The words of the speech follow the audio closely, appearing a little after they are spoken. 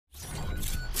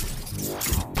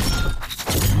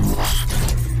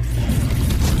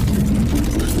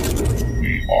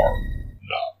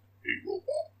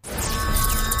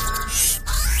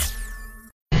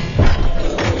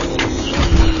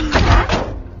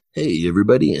Hey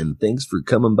everybody, and thanks for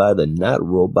coming by the Not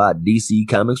Robot DC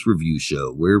Comics Review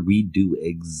Show, where we do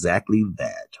exactly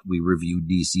that. We review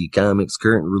DC Comics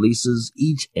current releases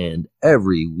each and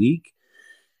every week.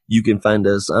 You can find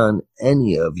us on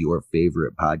any of your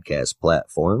favorite podcast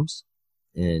platforms,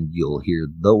 and you'll hear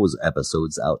those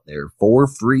episodes out there for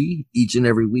free each and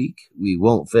every week. We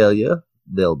won't fail you.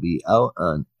 They'll be out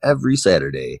on every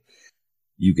Saturday.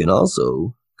 You can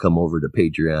also come over to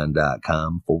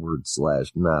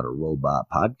patreon.com/not a robot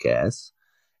podcast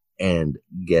and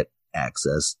get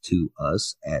access to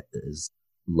us at as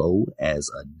low as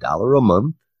 $1 a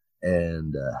month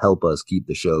and help us keep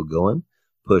the show going,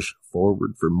 push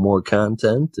forward for more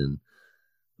content, and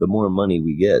the more money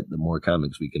we get, the more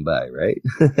comics we can buy, right?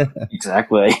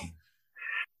 Exactly.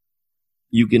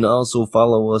 You can also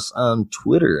follow us on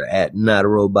Twitter at Not a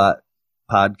Robot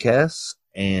Podcasts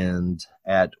and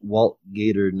at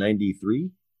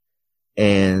WaltGator93.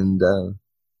 And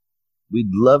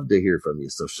we'd love to hear from you.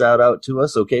 So shout out to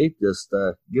us, okay? Just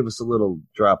give us a little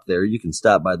drop there. You can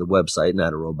stop by the website,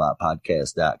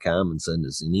 notarobotpodcast.com, and send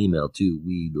us an email too.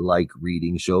 We like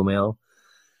reading show mail,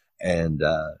 and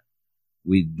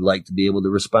we'd like to be able to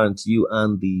respond to you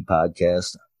on the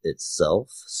podcast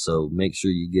itself. So make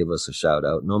sure you give us a shout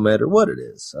out no matter what it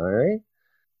is, all right?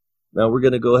 Now we're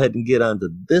going to go ahead and get on to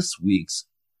this week's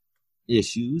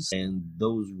issues, and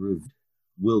those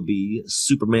will be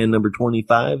Superman number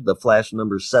 25, The Flash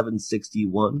number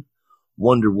 761,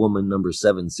 Wonder Woman number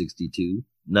 762,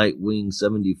 Nightwing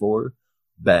 74,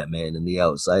 Batman and the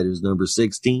Outsiders number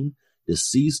 16,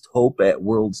 Deceased Hope at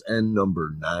World's End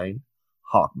number 9,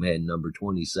 Hawkman number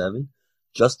 27,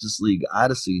 Justice League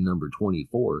Odyssey number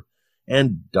 24,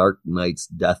 and Dark Knight's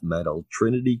Death Metal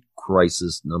Trinity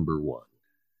Crisis number 1.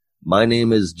 My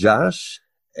name is Josh,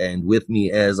 and with me,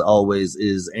 as always,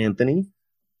 is Anthony.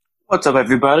 What's up,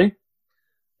 everybody?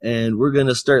 And we're going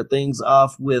to start things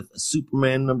off with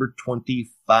Superman number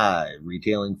 25,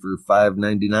 retailing for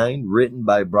 $5.99, written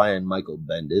by Brian Michael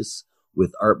Bendis,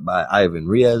 with art by Ivan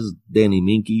Reyes, Danny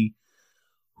Minky,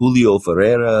 Julio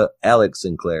Ferreira, Alex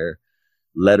Sinclair,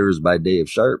 letters by Dave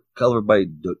Sharp, color by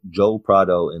Joe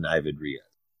Prado and Ivan Reyes.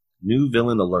 New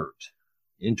villain alert.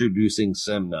 Introducing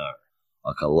Semnar,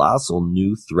 a colossal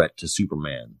new threat to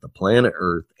Superman, the planet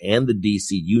Earth, and the DC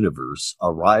universe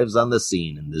arrives on the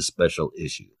scene in this special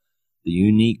issue. The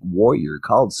unique warrior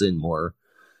called Sinmar,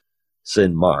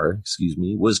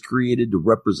 was created to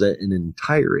represent an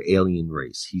entire alien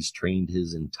race he's trained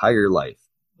his entire life.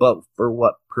 But for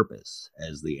what purpose?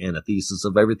 As the antithesis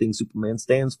of everything Superman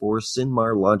stands for,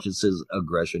 Sinmar launches his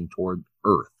aggression toward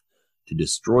Earth to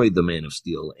destroy the Man of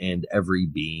Steel and every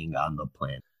being on the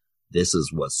planet. This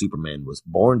is what Superman was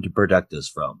born to protect us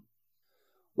from.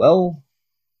 Well,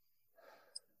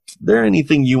 is there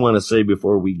anything you want to say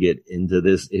before we get into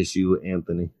this issue,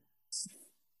 Anthony?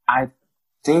 I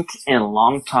think in a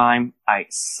long time, I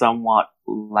somewhat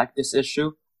like this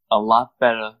issue a lot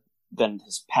better than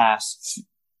his past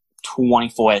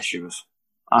 24 issues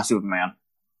on Superman.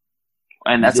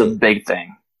 And that's a big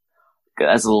thing.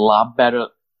 That's a lot better.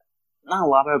 Not a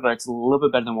lot better, but it's a little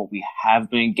bit better than what we have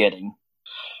been getting.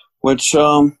 Which,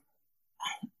 of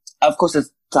course, it's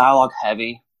dialogue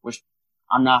heavy, which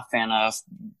I'm not a fan of.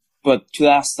 But to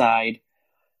that side,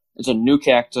 it's a new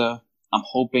character. I'm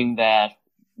hoping that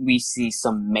we see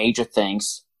some major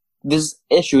things. This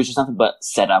issue is just nothing but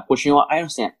setup, which, you know what, I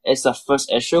understand. It's the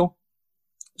first issue.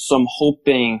 So I'm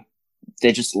hoping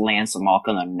they just land some mark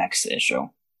on the next issue.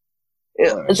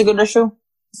 It's a good issue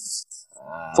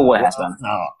for what it has been.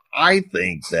 No, I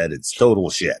think that it's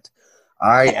total shit.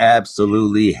 I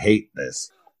absolutely hate this.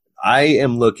 I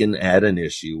am looking at an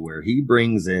issue where he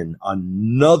brings in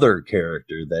another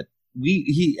character that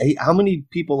how many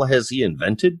people has he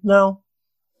invented now?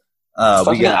 I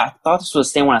thought this was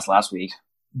the same one as last week.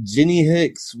 Ginny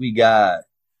Hicks, we got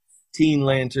Teen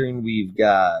Lantern, we've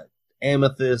got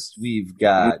Amethyst, we've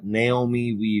got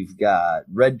Naomi, we've got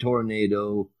Red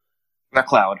Tornado.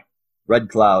 Red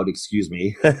Cloud, excuse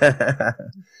me.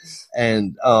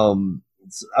 And,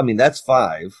 I mean, that's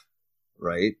 5,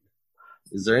 right?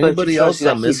 Is there anybody else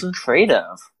I'm missing? He's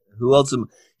creative. Who else?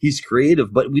 He's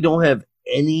creative, but we don't have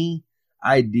any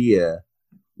idea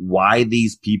why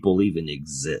these people even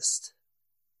exist.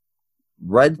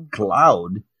 Red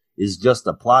Cloud is just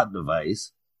a plot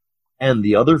device, and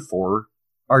the other 4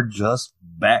 are just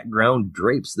background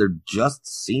drapes. They're just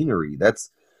scenery.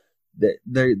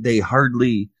 They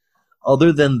hardly,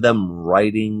 other than them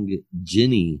writing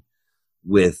Ginny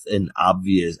with an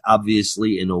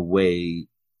obviously in a way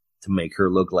to make her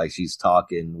look like she's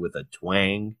talking with a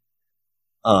twang.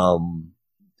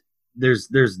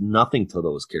 There's nothing to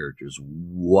those characters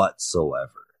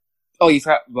whatsoever. Oh, you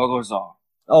forgot Rogozar.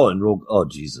 Oh, and oh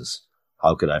Jesus,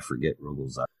 how could I forget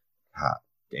Rogozar? God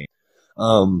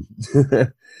damn.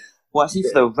 Well, see,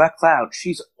 for the Red Cloud,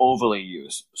 she's overly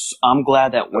used. So I'm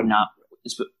glad that we're not.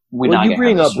 Well, you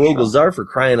bring up Rogozar for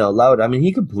crying out loud. I mean,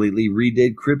 he completely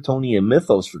redid Kryptonian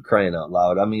mythos for crying out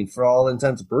loud. I mean, for all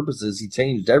intents and purposes, he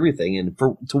changed everything. And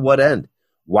to what end?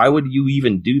 Why would you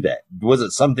even do that? Was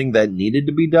it something that needed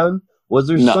to be done? Was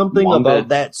there something about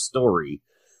that story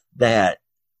that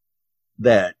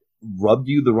rubbed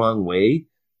you the wrong way?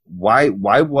 Why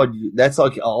would you? That's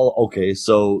like, all okay.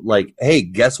 So, like, hey,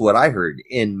 guess what I heard?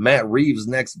 In Matt Reeves'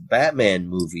 next Batman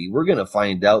movie, we're going to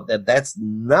find out that that's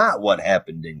not what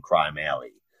happened in Crime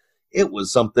Alley. It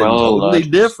was something totally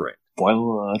different.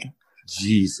 Spoiler alert.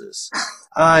 Jesus.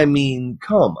 I mean,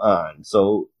 come on.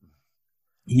 So,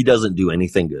 he doesn't do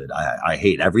anything good. I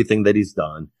hate everything that he's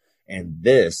done. And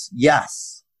this,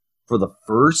 yes, for the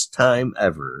first time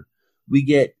ever, we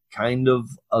get kind of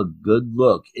a good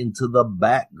look into the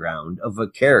background of a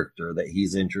character that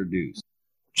he's introduced.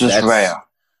 That's rare.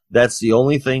 That's the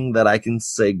only thing that I can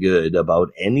say good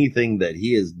about anything that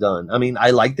he has done. I mean,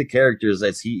 I like the characters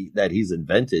that he's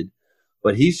invented,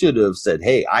 but he should have said,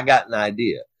 hey, I got an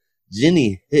idea.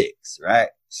 Jenny Hicks, right?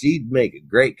 She'd make a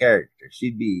great character.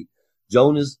 She'd be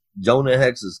Jonah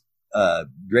Hex's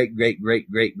great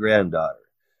granddaughter.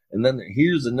 And then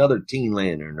here's another Teen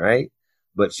Lantern, right?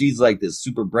 But she's like this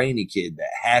super brainy kid that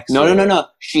hacks. No.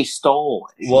 She stole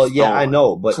it. I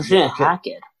know, but so she didn't hack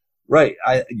it. Right.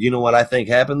 You know what I think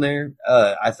happened there?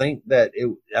 I think that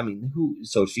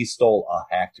so she stole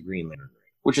a hacked Green Lantern.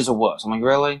 Which is a worse. I'm like,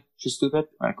 really? She's stupid?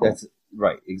 All right, cool. That's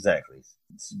right. Exactly.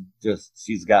 It's just,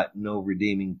 she's got no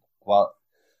redeeming quality.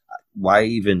 Why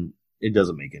even, it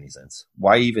doesn't make any sense.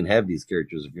 Why even have these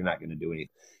characters if you're not going to do anything?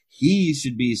 He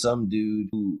should be some dude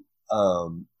who,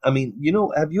 I mean,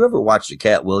 have you ever watched a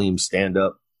Cat Williams stand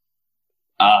up?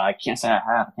 I can't say I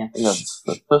have. I can't think of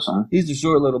the person. He's a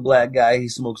short little black guy. He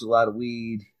smokes a lot of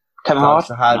weed. Kevin Hart? Talks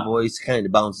a high voice. Kind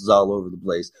of bounces all over the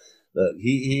place. Look,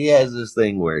 he has this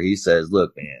thing where he says,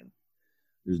 look, man,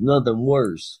 there's nothing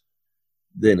worse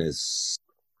than a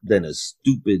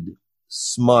stupid,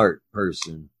 smart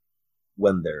person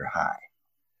when they're high.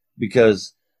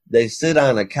 Because they sit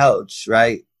on a couch,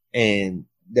 right? And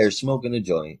they're smoking a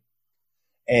joint.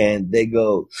 And they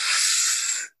go,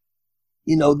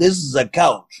 this is a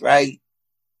couch, right?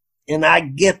 And I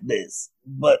get this.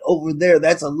 But over there,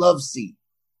 that's a love seat.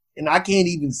 And I can't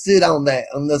even sit on that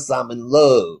unless I'm in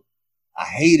love. I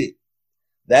hate it.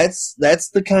 That's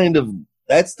the kind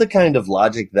of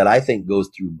logic that I think goes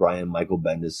through Brian Michael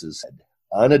Bendis' head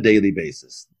on a daily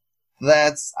basis.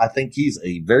 I think he's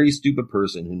a very stupid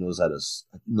person who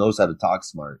knows how to talk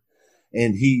smart.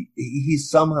 And he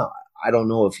somehow, I don't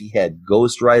know if he had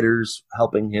ghostwriters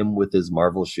helping him with his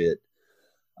Marvel shit.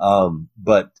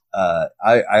 But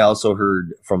I also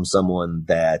heard from someone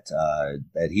that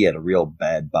he had a real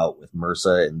bad bout with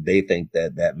MRSA, and they think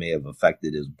that may have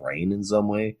affected his brain in some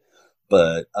way.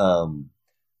 But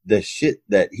the shit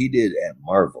that he did at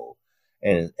Marvel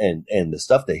and the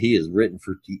stuff that he has written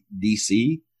for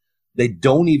DC, they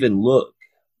don't even look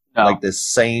like the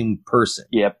same person.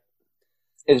 Yep.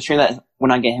 It's a shame that we're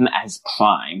not getting him at his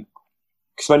prime.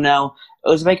 Because right now, it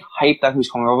was a big hype that who's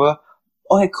coming over.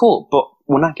 Okay, cool, but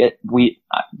we're not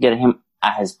getting him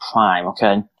at his prime,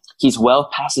 okay? He's well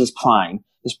past his prime.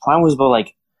 His prime was about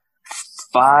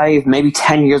 5, maybe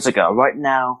 10 years ago. Right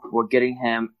now, we're getting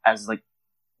him as a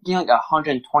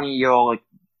 120-year-old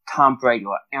Tom Brady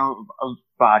or Aaron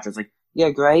Rodgers. Yeah,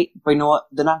 great, but you know what?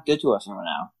 They're not good to us right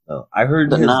now. Oh, I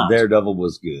heard his Daredevil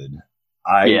was good.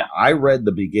 I read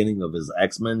the beginning of his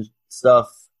X-Men stuff,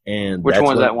 and which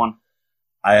one was that one?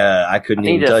 I couldn't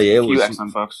even tell you. It was X-Men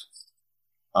books.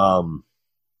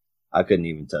 I couldn't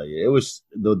even tell you. It was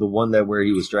the one where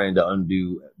he was trying to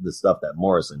undo the stuff that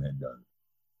Morrison had done,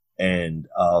 and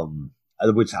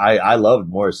which I loved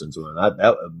Morrison's one.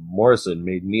 Morrison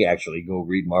made me actually go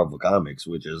read Marvel Comics,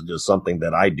 which is just something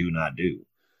that I do not do.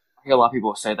 I hear a lot of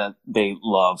people say that they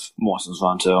love Morrison's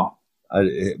run too.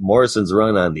 Morrison's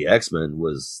run on the X-Men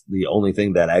was the only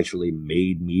thing that actually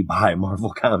made me buy Marvel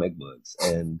comic books.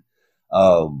 And,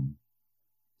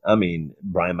 I mean,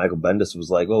 Brian Michael Bendis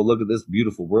was like, oh, look at this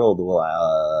beautiful world.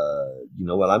 Well, you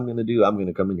know what I'm going to do? I'm going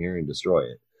to come in here and destroy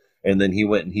it. And then he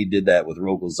went and he did that with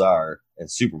Rogozar and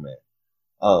Superman.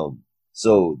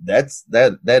 So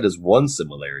that is one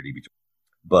similarity between,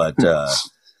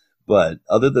 but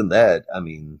other than that, I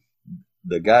mean,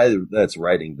 the guy that's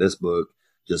writing this book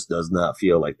just does not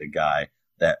feel like the guy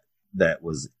that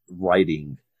was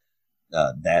writing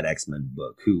that X-Men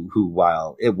book, who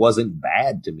while it wasn't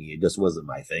bad to me, it just wasn't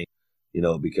my thing,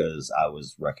 because I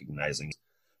was recognizing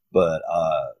but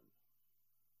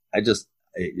it just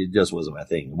wasn't my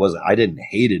thing. It wasn't. I didn't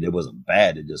hate it. It wasn't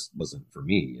bad. It just wasn't for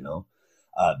me. You know.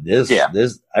 This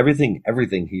everything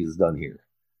he's done here,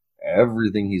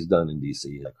 everything he's done in DC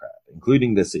is crap,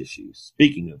 including this issue.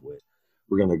 Speaking of which,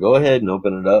 we're gonna go ahead and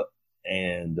open it up,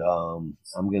 and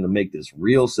I'm gonna make this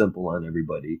real simple on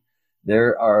everybody.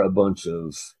 There are a bunch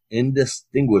of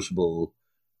indistinguishable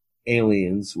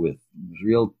aliens with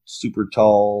real super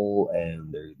tall,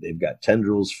 and they've got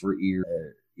tendrils for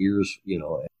ears. You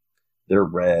know, they're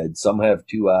red. Some have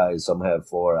 2 eyes. Some have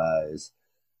 4 eyes.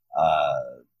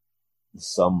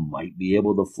 Some might be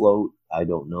able to float. I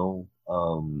don't know.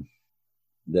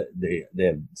 They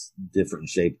have different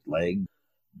shaped legs,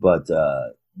 but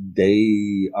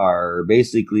they are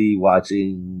basically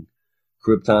watching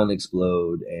Krypton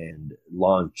explode and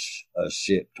launch a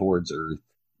ship towards Earth.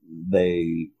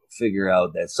 They figure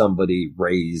out that somebody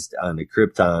raised on a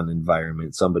Krypton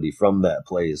environment, somebody from that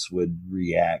place would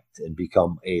react and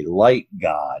become a light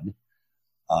god,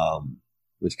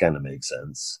 which kind of makes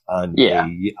sense on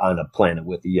a planet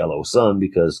with a yellow sun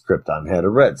because Krypton had a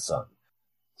red sun.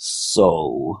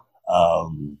 So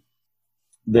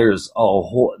there's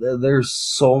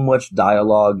so much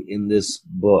dialogue in this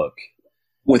book.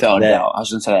 Without a doubt, I was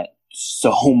going to say that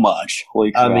so much.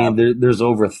 Holy crap. I mean, there's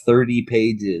over 30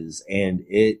 pages, and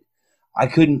I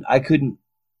couldn't.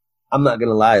 I'm not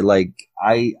gonna lie. Like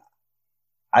I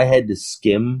had to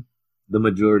skim the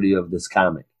majority of this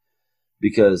comic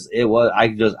because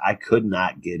I could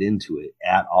not get into it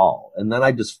at all. And then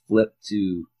I just flipped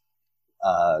to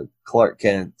Clark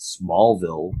Kent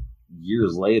Smallville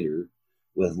years later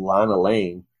with Lana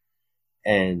Lang,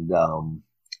 and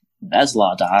that's a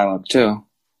lot of dialogue too.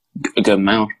 A good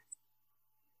amount.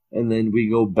 And then we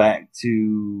go back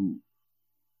to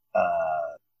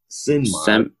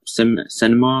Sinmar.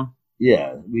 Sinmar?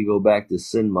 Yeah, we go back to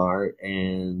Sinmar,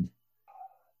 and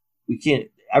we can't.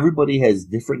 Everybody has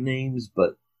different names,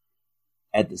 but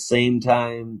at the same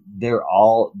time, the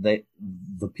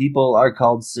people are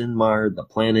called Sinmar. The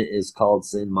planet is called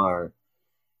Sinmar,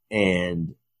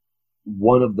 and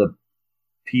one of the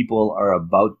people are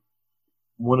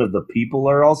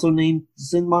also named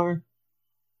Sinmar.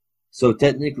 So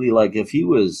technically, like, if he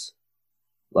was,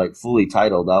 like, fully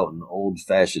titled out in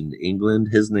old-fashioned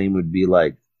England, his name would be,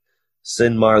 like,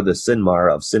 Sinmar the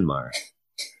Sinmar of Sinmar.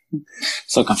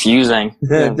 So confusing.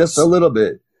 Just a little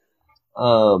bit.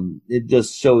 It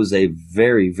just shows a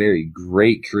very, very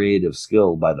great creative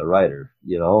skill by the writer,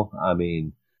 you know? I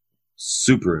mean,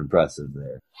 super impressive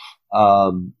there.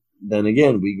 Then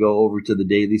again, we go over to the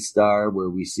Daily Star where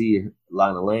we see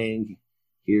Lana Lang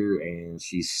here, and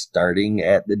she's starting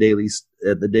at the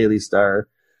Daily Star.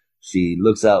 She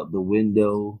looks out the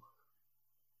window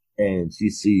and she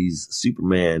sees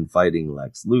Superman fighting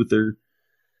Lex Luthor.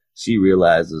 She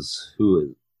realizes who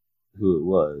it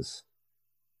was.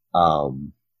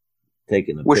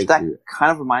 Taking a picture. Which that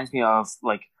kind of reminds me of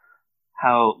like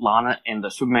how Lana in the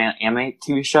Superman anime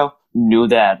TV show knew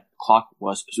that Clark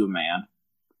was Superman.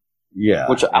 Yeah.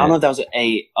 Which I don't know if that was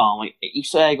a like an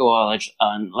Easter egg or like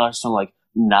some like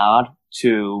nod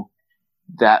to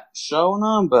that show or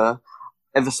not, but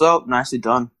if it's so, nicely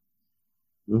done.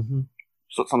 Mm-hmm.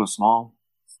 So something small.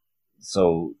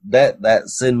 So that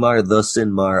Sinmar, the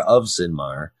Sinmar of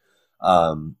Sinmar,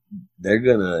 they're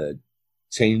gonna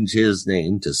change his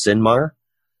name to Sinmar,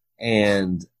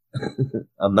 and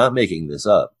I'm not making this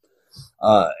up.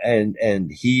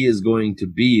 And he is going to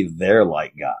be their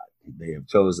light god. They have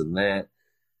chosen that,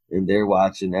 and they're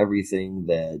watching everything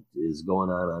that is going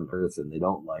on Earth, and they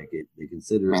don't like it. They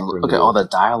consider it. Look at all the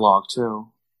dialogue too.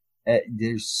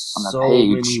 There's so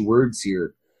many words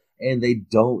here, and they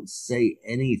don't say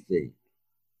anything.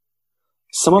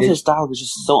 Some of his dialogue is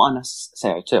just so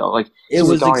unnecessary too. Like it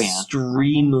was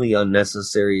extremely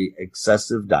unnecessary,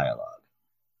 excessive dialogue.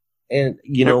 And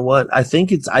you know what? I think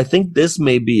this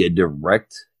may be a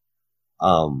direct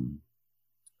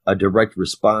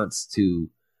response to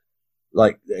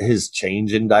like his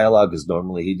change in dialogue, because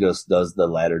normally he just does the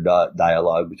ladder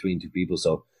dialogue between two people.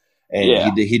 So,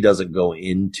 and he doesn't go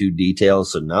into detail.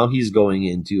 So now he's going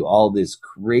into all this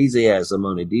crazy ass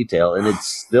amount of detail, and it's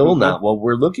still not what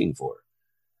we're looking for.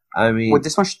 I mean, with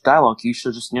this much dialogue, you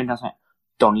should just kneel down and say,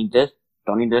 "Don't need this,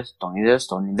 don't need this, don't need this,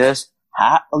 don't need this."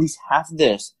 At least half of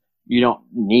this you don't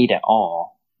need at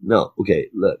all. No, okay.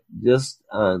 Look, just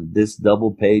on this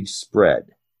double page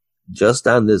spread. Just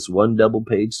on this one double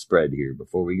page spread here,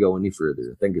 before we go any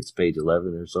further, I think it's page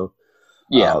 11 or so.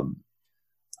 Yeah.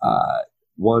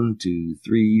 1, 2,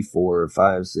 3, 4,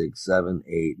 5, 6, 7,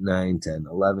 8, 9, 10,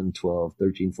 11, 12,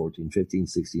 13, 14, 15,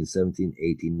 16, 17,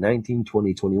 18, 19,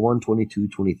 20, 21, 22,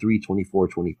 23, 24,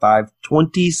 25,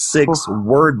 26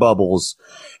 word bubbles.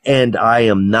 And I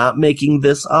am not making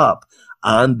this up.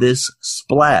 On this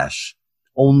splash,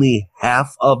 only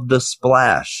half of the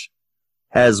splash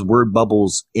has word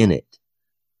bubbles in it.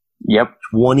 Yep.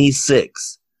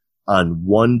 26 on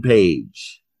one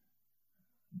page.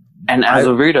 And as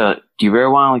a reader, do you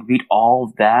really want to read all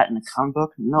of that in a comic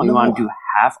book? No, you want to do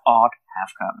half art,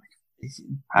 half comic,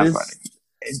 half writing.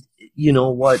 You know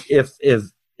what? If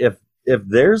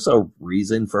there's a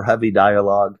reason for heavy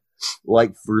dialogue,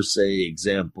 like for say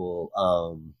example,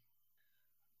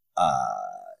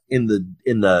 in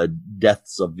the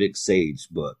Deaths of Vic Sage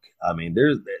book, I mean,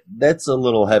 that's a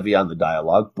little heavy on the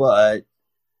dialogue, but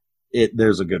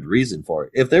there's a good reason for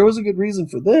it. If there was a good reason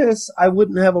for this, I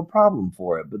wouldn't have a problem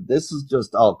for it. But this is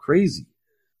just all crazy.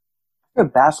 I feel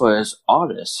bad for his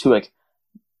artists who,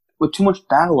 with too much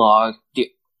dialogue,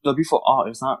 the beautiful art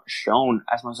is not shown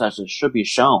as much as it should be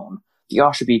shown. The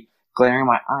art should be glaring in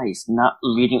my eyes, not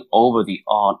reading over the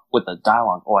art with a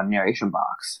dialogue or a narration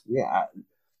box. Yeah.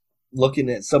 Looking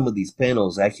at some of these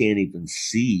panels, I can't even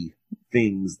see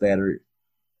things that are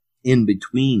in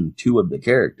between two of the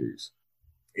characters.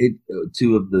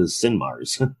 Two of the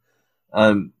Sinmars,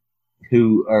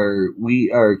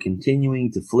 we are continuing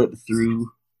to flip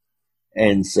through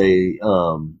and say,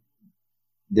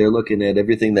 they're looking at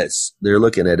everything that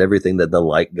the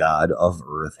light god of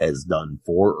Earth has done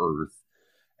for Earth.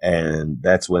 And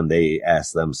that's when they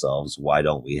ask themselves, why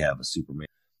don't we have a Superman?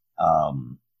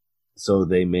 So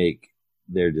they make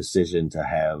their decision to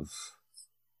have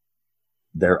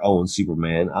their own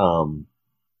Superman.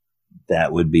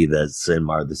 That would be the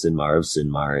Sinmar of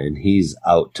Sinmar, and he's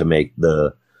out to make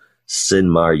the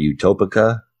Sinmar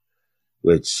Utopica,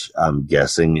 which I'm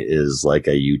guessing is like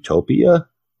a utopia,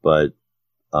 but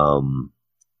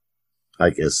I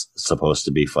guess supposed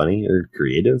to be funny or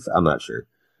creative. I'm not sure.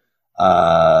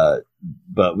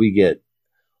 But we get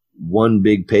one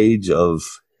big page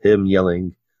of him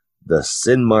yelling the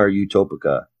Sinmar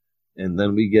Utopica, and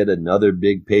then we get another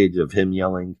big page of him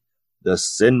yelling the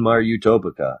Sinmar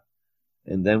Utopica.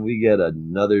 And then we get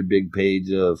another big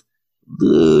page of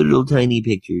little tiny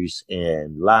pictures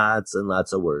and lots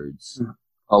of words.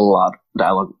 A lot of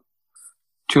dialogue.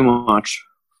 Too much.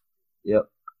 Yep.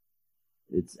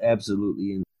 It's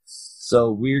absolutely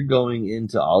so we're going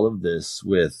into all of this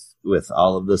with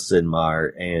all of the Sinmar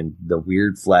and the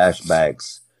weird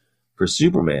flashbacks for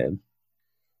Superman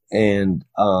and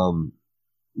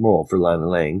for Lana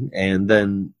Lang, and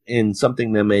then in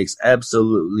something that makes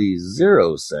absolutely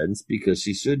zero sense because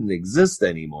she shouldn't exist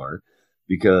anymore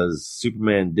because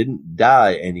Superman didn't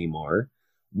die anymore,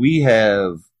 we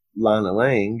have Lana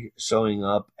Lang showing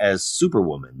up as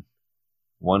Superwoman,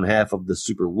 one half of the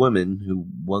Superwoman who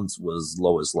once was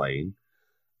Lois Lane,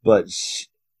 but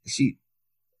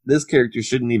this character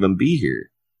shouldn't even be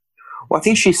here. Well, I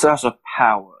think she still has her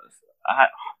powers.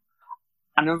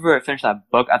 I never finished that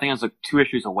book. I think I was 2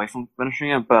 issues away from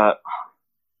finishing it, but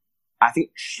I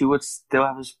think she would still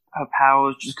have her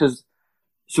powers just because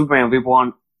Superman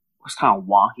Reborn was kind of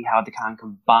wonky how they kind of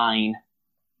combine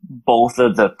both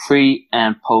of the pre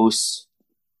and post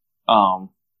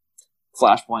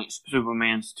Flashpoint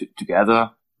Supermans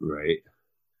together. Right.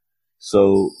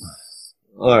 So,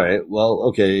 all right. Well,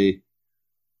 okay.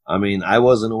 I mean, I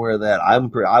wasn't aware of that. I'm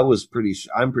pretty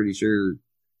sure.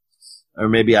 Or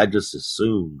maybe I just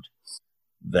assumed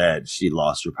that she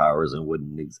lost her powers and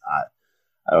wouldn't.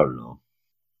 I don't know.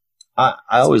 I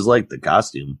always liked the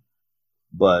costume,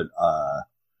 but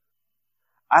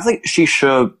I think she should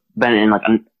have been in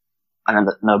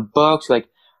another book to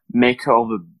make her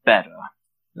over better.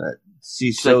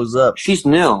 She shows up. She's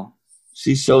new.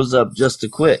 She shows up just to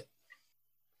quit.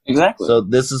 Exactly. So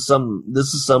this is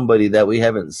somebody that we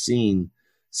haven't seen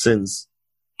since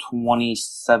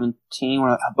 2017 when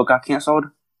a book got canceled.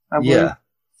 I believe. Yeah.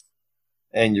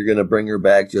 And you're going to bring her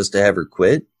back just to have her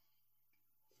quit?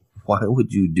 Why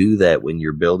would you do that when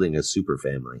you're building a super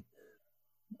family?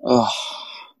 Ugh.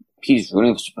 He's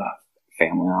ruining the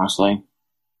family, honestly.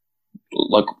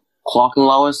 Clark and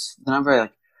Lois, they're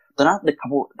not the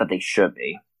couple that they should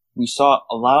be. We saw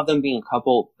a lot of them being a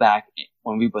couple back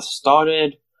when we both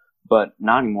started, but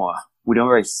not anymore. We don't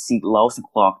really see Lois and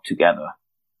Clark together.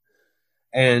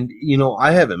 And,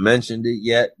 I haven't mentioned it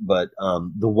yet, but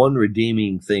the one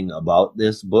redeeming thing about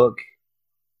this book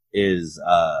is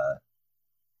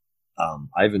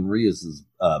Ivan Rios'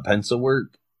 pencil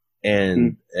work,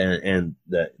 and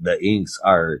the inks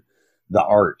are, the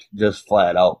art, just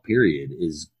flat out, period,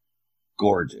 is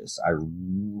gorgeous. I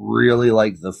really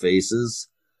like the faces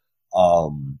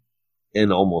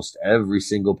in almost every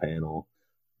single panel.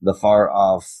 The far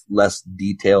off, less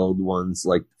detailed ones,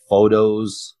 like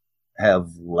photos, have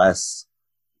less,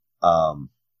 I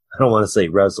don't want to say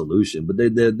resolution, but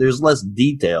there's less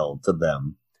detail to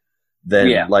them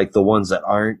than like the ones that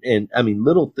aren't. And I mean,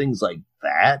 little things like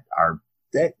that are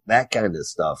that kind of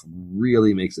stuff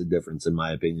really makes a difference, in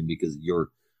my opinion, because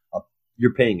you're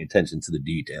paying attention to the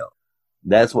detail.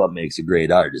 That's what makes a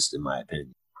great artist, in my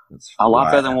opinion. That's a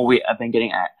lot better than what we have been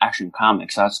getting at Action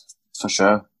Comics. That's for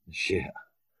sure. Yeah.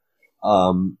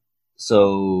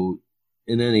 So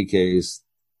in any case,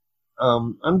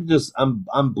 I'm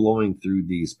blowing through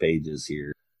these pages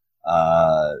here.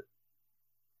 The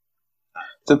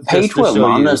page where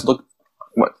Lana's what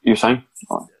you're saying?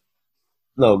 Oh.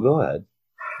 No, go ahead.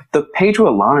 The page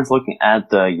where Lana's looking at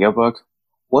the yearbook.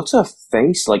 What's her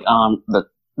face like on the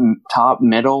top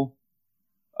middle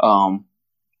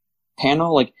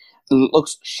panel? Like, it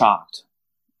looks shocked.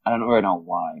 I don't really know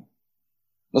why.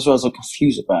 That's what I was like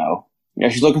confused about. Yeah,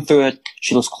 she's looking through it.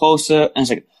 She looks closer, and it's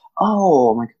like,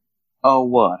 oh, I'm like, oh,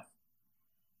 what?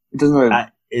 It doesn't really.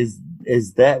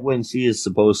 Is that when she is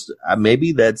supposed to?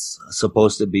 Maybe that's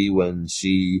supposed to be when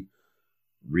she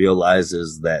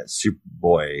realizes that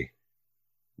Superboy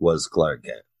was Clark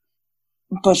Kent.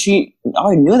 But she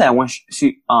already knew that when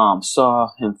she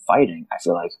saw him fighting. I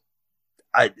feel like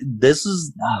this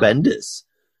is Bendis.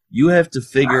 You have to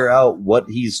figure out what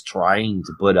he's trying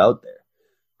to put out there,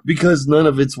 because none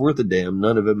of it's worth a damn.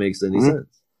 None of it makes any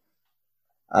sense.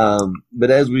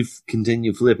 But as we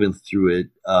continue flipping through it,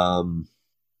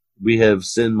 we have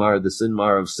Sinmar, the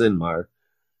Sinmar of Sinmar,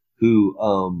 who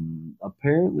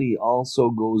apparently also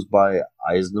goes by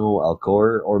Aisno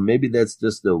Alcor, or maybe that's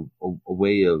just a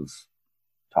way of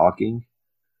talking.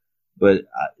 But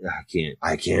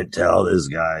I can't tell this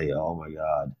guy. Oh my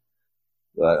god!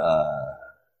 But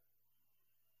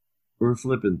we're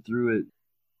flipping through it,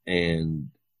 and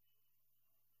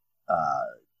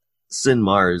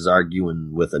Sinmar is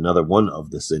arguing with another one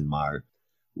of the Sinmar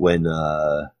when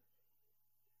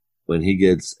he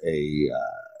gets a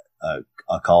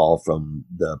call from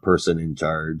the person in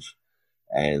charge,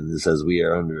 and it says we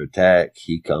are under attack.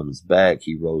 He comes back.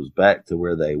 He rows back to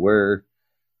where they were,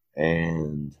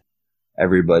 and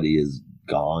everybody is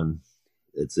gone.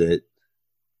 That's it.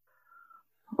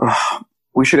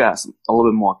 We should ask a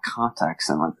little bit more context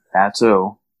and like that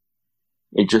too.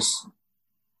 It just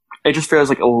feels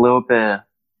like a little bit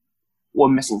we're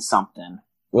missing something.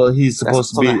 Well, he's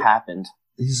supposed to be happened.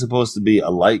 He's supposed to be a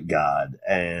light god,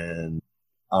 and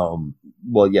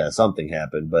well, yeah, something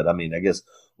happened. But I mean, I guess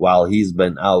while he's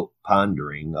been out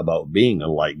pondering about being a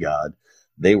light god,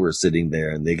 they were sitting there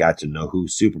and they got to know who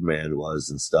Superman was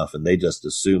and stuff, and they just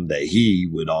assumed that he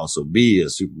would also be a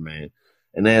Superman.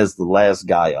 And as the last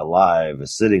guy alive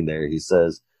is sitting there, he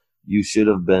says, "You should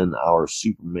have been our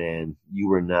Superman. You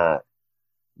were not.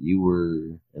 You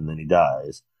were," and then he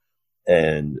dies.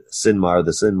 And Sinmar,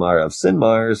 the Sinmar of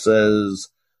Sinmar, says,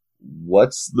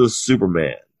 "What's the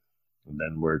Superman?" And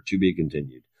then we're to be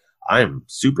continued. I'm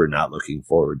super not looking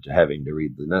forward to having to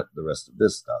read the rest of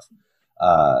this stuff.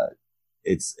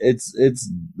 It's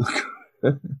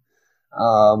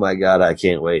oh my god, I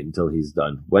can't wait until he's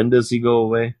done. When does he go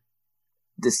away?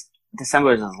 This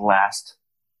December is his last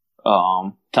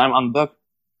time on the book.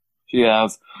 So you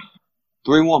have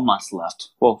 3 more months left.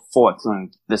 Well, 4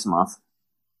 including this month.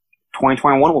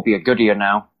 2021 will be a good year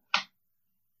now.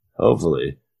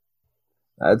 Hopefully.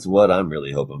 That's what I'm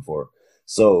really hoping for.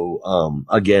 So,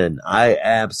 again, I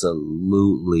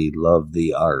absolutely love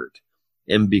the art.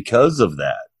 And because of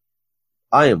that,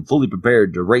 I am fully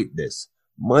prepared to rate this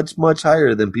much, much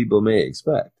higher than people may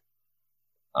expect.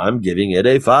 I'm giving it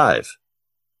a 5.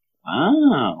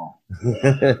 Oh.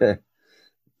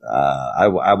 I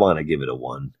want to give it a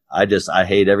 1. I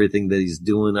hate everything that he's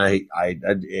doing. I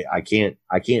can't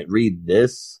read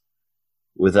this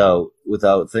without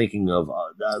thinking of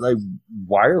like,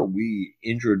 why are we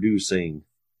introducing,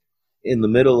 in the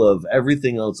middle of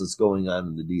everything else that's going on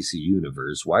in the DC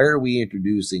universe, why are we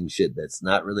introducing shit that's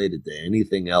not related to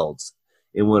anything else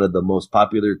in one of the most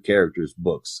popular characters'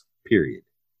 books, period?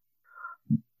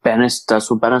 Bendis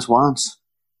does what Bendis wants.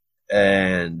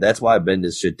 And that's why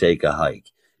Bendis should take a hike.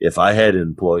 If I had an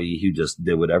employee who just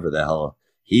did whatever the hell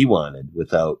he wanted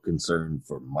without concern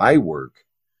for my work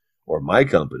or my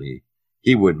company,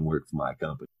 he wouldn't work for my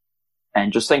company.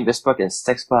 And just saying, this book is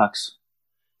 $6.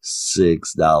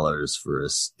 $6 for a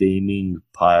steaming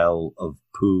pile of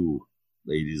poo,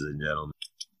 ladies and gentlemen.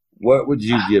 What would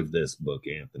you give this book,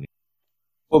 Anthony?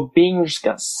 For being just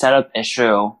a setup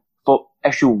issue, for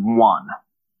issue 1,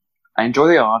 I enjoy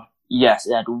the art. Yes,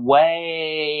 it had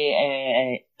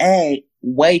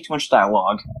way too much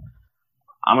dialogue.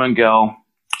 I'm gonna go.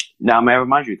 Now, may I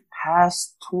remind you, the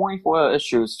past 24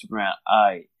 issues, Superman,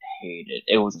 I hated.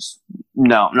 It was just,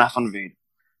 no, not fun to read.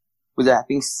 With that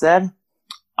being said,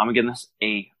 I'm gonna give this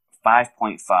a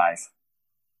 5.5.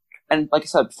 And like I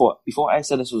said before I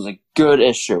said this was a good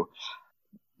issue.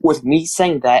 With me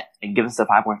saying that and giving this a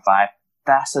 5.5,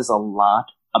 that says a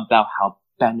lot about how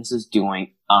Bendis is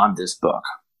doing on this book.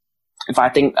 If I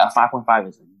think a 5.5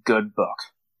 is a good book,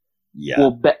 Yeah.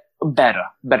 well, better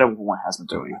than what it has been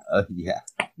doing.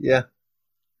 Yeah.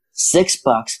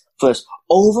 $6 for this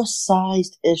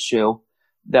oversized issue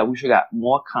that we should have got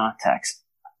more context.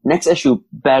 Next issue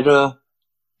better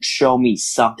show me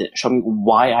something. Show me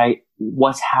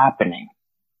what's happening.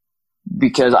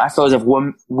 Because I feel as if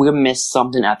we missed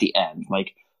something at the end.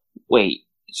 Like, wait,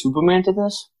 Superman did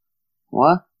this?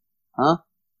 What? Huh?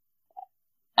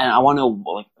 And I want to know,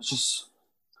 like, it's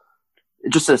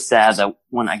just so sad that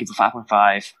when I give a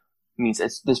 5.5, means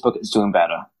this book is doing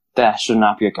better. That should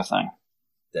not be a good thing.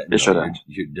 It shouldn't.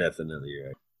 You're definitely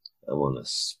right. I want to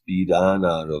speed on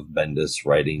out of Bendis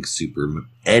writing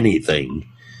anything.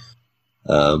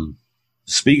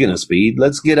 Speaking of speed,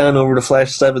 let's get on over to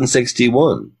Flash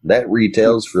 761. That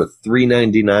retails for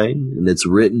 $3.99, and it's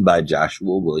written by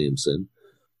Joshua Williamson.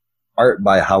 Art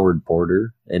by Howard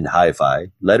Porter and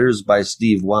Hi-Fi. Letters by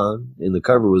Steve Wan, and the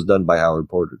cover was done by Howard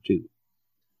Porter too.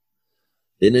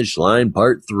 Finish Line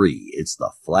Part 3. It's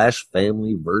the Flash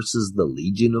family versus the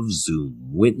Legion of Zoom.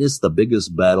 Witness the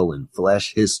biggest battle in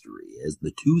Flash history as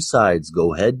the two sides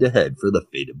go head-to-head for the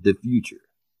fate of the future.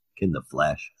 Can the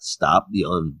Flash stop the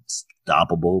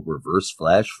unstoppable Reverse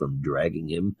Flash from dragging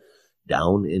him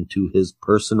down into his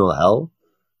personal hell?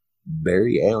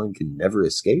 Barry Allen can never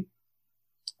escape?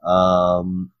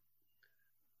 Kind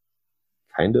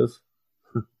of.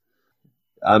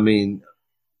 I mean,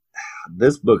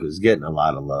 this book is getting a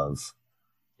lot of love.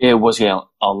 It was getting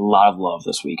a lot of love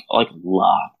this week. Like a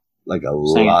lot. Like a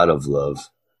lot of love.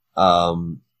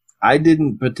 I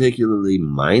didn't particularly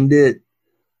mind it.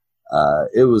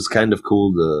 It was kind of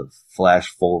cool to flash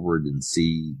forward and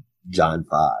see John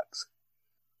Fox.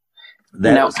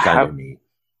 That was kind of neat.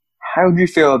 How do you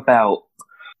feel about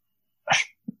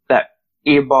that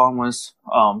Eobard was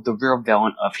the real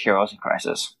villain of Heroes in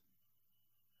Crisis?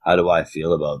 How do I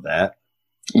feel about that?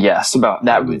 Yes, about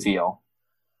that reveal.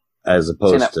 As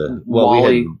opposed to, well, we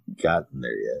hadn't gotten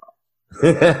there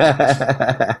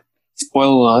yet.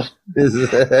 Spoiler alert.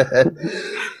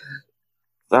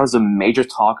 That was a major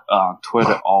talk on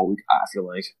Twitter all week, I feel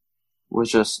like.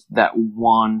 Was just that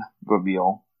one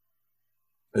reveal.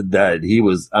 That he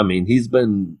was, he's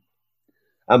been,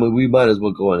 we might as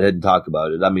well go ahead and talk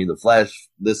about it. The Flash,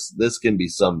 this can be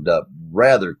summed up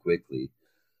rather quickly.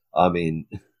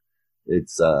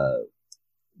 It's,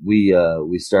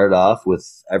 we start off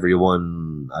with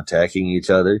everyone attacking each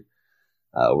other.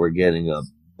 We're getting a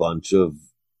bunch of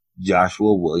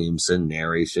Joshua Williamson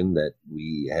narration that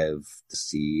we have to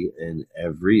see in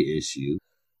every issue.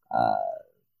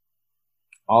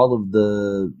 All of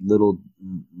the little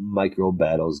micro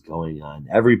battles going on.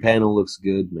 Every panel looks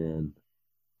good, man.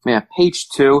 Yeah, page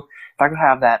 2. If I could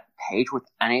have that page with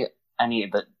any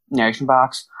of the narration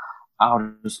box, I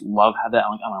would just love to have that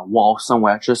on a wall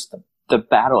somewhere. Just the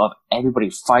battle of everybody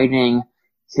fighting,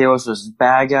 heroes versus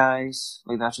bad guys.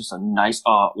 Like, that's just a nice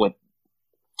art with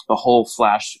the whole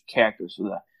Flash characters. You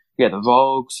got the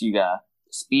Rogues, you got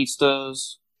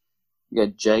Speedsters, you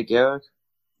got Jay Garrick.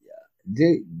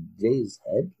 Yeah, Jay's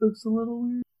head looks a little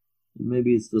weird.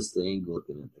 Maybe it's just the angle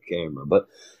looking at the camera. But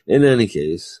in any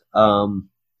case,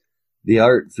 the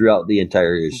art throughout the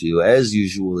entire issue, as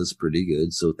usual, is pretty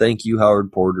good. So thank you,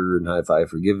 Howard Porter and Hi-Fi,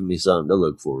 for giving me something to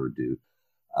look forward to.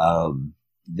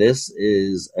 This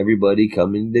is everybody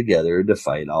coming together to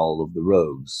fight all of the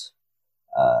Rogues.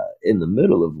 In the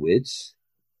middle of which,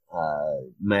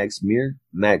 Max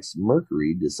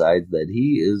Mercury decides that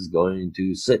he is going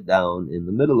to sit down in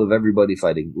the middle of everybody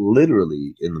fighting,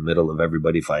 literally in the middle of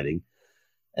everybody fighting,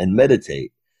 and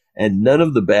meditate. And none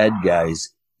of the bad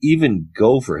guys even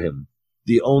go for him.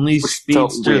 The only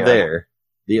speedster there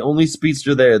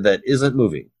that isn't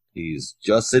moving. He's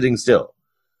just sitting still.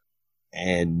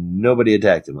 And nobody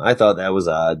attacked him. I thought that was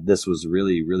odd. This was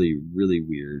really, really, really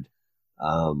weird.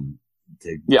 I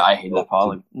hate that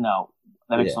part. No,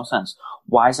 that makes no sense.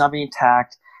 Why is not being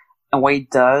attacked? And what he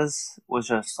does was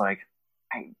just like,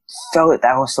 I felt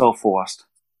that was so forced.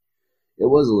 It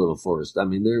was a little forced.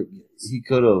 He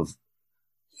could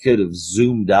have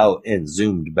zoomed out and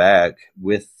zoomed back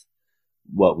with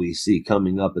what we see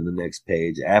coming up in the next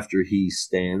page after he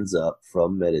stands up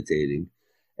from meditating.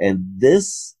 And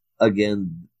this,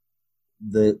 again,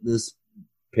 this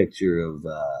picture of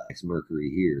Max Mercury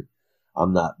here,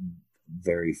 I'm not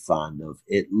very fond of.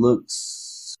 It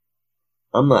looks,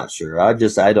 I'm not sure. I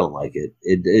don't like it.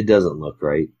 It doesn't look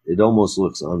right. It almost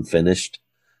looks unfinished.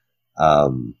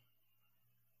 But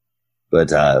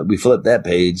we flip that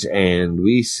page and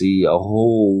we see a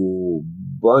whole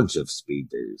bunch of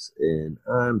speeders, and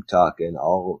I'm talking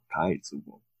all kinds of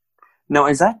them. Now,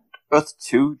 is that Earth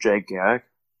 2 Jay Garrick?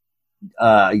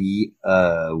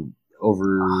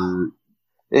 Over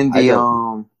in the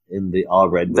all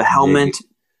red, the helmet.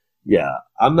 Yeah,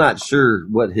 I'm not sure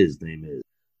what his name is,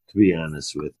 to be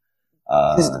honest with.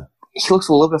 He looks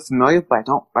a little bit familiar, but I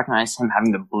don't recognize him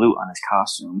having the blue on his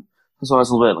costume. So I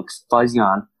was a little bit fuzzy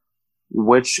on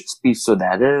which speedster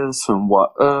that is from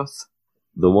what Earth.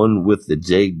 The one with the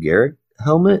Jay Garrick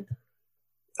helmet?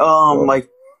 Like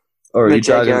or the you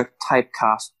Jay talking Garrick type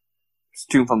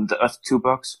costume from the Earth 2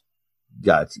 books.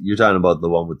 Gotcha. You're talking about the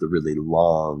one with the really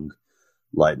long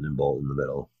lightning bolt in the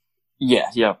middle.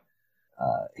 Yeah.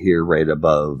 Here right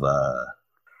above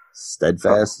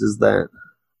Steadfast, is that?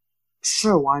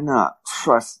 Sure, why not?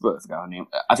 I forgot her name.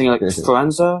 I think like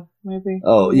Forenza, maybe?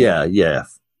 Oh, yeah.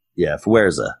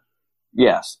 Fuerza.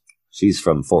 Yes. She's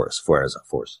from Forza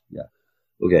Force. Yeah.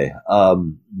 Okay.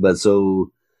 But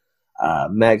so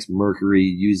Max Mercury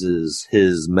uses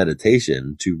his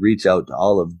meditation to reach out to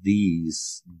all of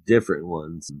these different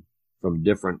ones from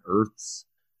different Earths.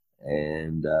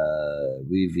 And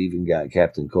we've even got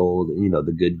Captain Cold,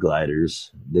 the good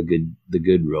gliders, the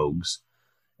good rogues,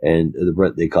 and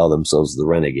they call themselves the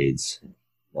Renegades.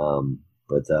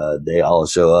 But they all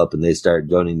show up and they start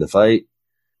joining the fight.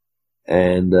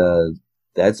 And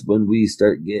that's when we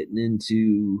start getting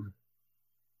into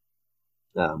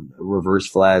Reverse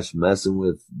Flash messing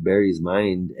with Barry's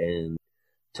mind and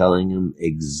telling him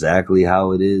exactly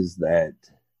how it is that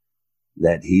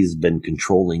he's been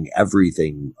controlling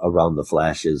everything around the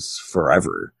Flashes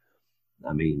forever.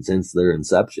 I mean, since their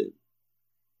inception.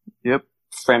 Yep.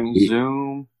 Framing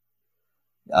Zoom.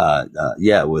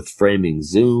 Yeah, with Framing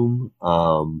Zoom.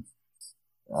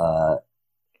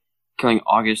 Killing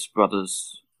August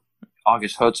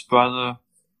Hood's brother.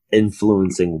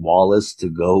 Influencing Wallace to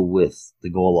go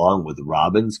along with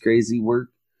Robin's crazy work.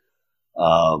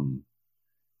 And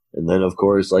then of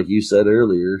course, like you said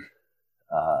earlier,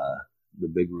 the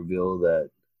big reveal that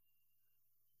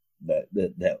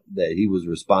he was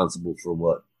responsible for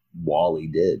what Wally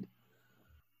did.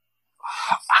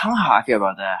 I don't know how I feel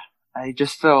about that. I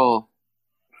just feel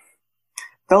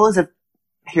as if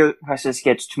Hero Crisis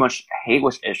gets too much hate,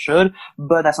 which it should,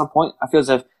 but at some point I feel as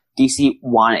if DC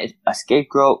wanted a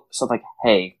scapegoat, so like,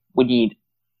 hey, we need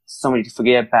somebody to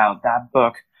forget about that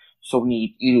book, so we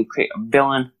need you to create a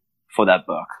villain for that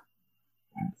book.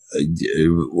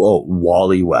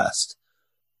 Wally West.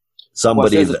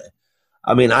 Somebody that,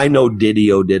 I mean, I know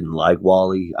Didio didn't like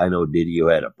Wally. I know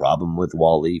Didio had a problem with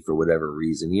Wally for whatever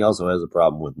reason. He also has a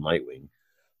problem with Nightwing.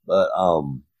 But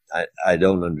I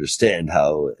don't understand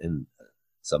how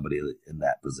somebody in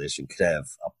that position could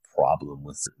have a problem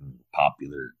with certain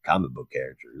popular comic book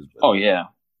characters. But oh, yeah.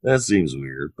 That seems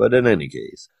weird. But in any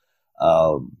case,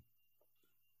 I don't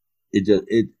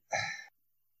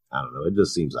know. It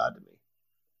just seems odd to me.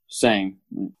 Same.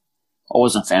 I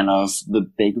wasn't a fan of the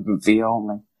big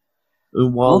reveal.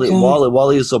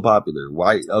 Wally is so popular.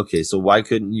 Why? Okay, so why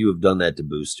couldn't you have done that to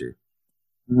Booster?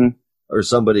 Mm-hmm. Or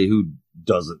somebody who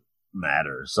doesn't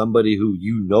matter? Somebody who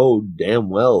damn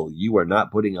well you are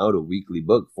not putting out a weekly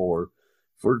book for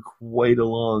quite a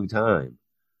long time.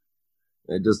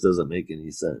 It just doesn't make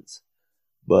any sense.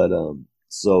 But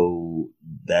so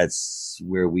that's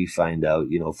where we find out,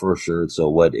 for sure. So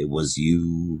what? It was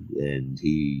you, and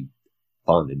he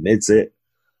admits it.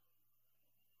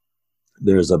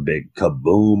 There's a big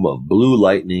kaboom of blue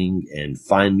lightning, and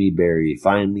Find Me Barry,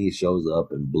 Find Me shows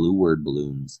up in blue word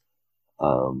balloons.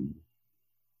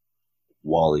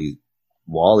 Wally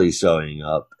showing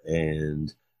up,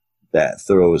 and that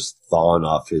throws Thawne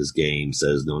off his game,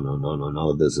 says,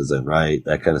 no, this isn't right,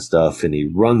 that kind of stuff, and he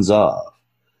runs off.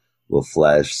 Well,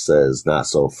 Flash says, not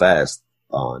so fast,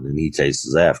 Thawne, and he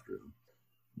chases after him.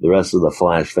 The rest of the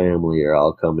Flash family are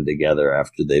all coming together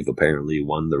after they've apparently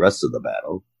won the rest of the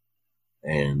battle.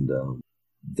 And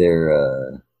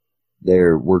they're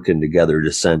working together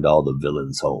to send all the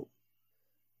villains home.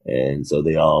 And so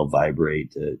they all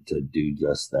vibrate to do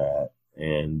just that.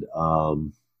 And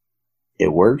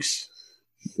it works.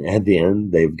 At the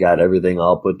end, they've got everything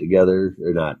all put together.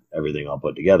 Or not everything all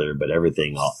put together, but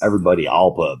everybody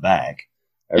all put back.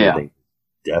 Everything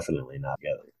definitely not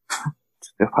together.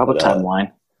 The proper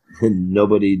timeline.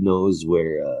 Nobody knows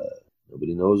where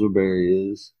Barry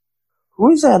is.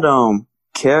 Who is that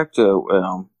character.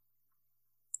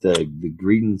 The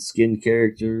green skin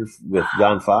character with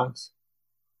John Fox?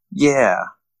 Yeah.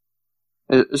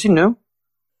 Is he new?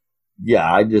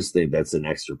 Yeah, I just think that's an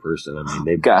extra person. I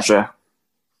mean, Gotcha.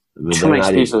 Too many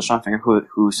species. I was trying to figure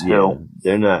who's who.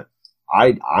 They're not.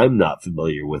 I'm not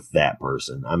familiar with that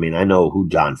person. I mean, I know who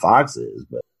John Fox is,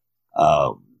 but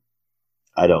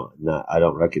I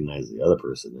don't recognize the other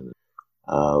person in it.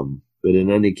 But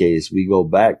in any case, we go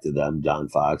back to them, John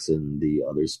Fox and the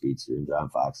other speedster, and John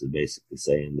Fox is basically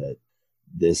saying that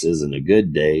this isn't a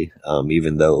good day,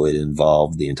 even though it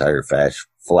involved the entire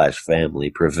Flash family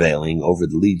prevailing over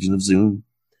the Legion of Zoom.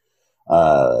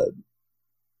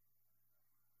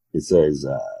 It says,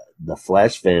 the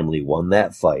Flash family won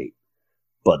that fight,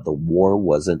 but the war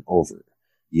wasn't over.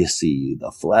 You see, the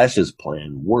Flash's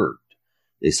plan worked.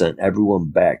 They sent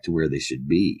everyone back to where they should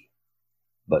be.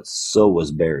 But so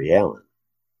was Barry Allen.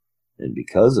 And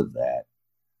because of that,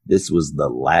 this was the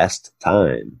last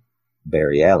time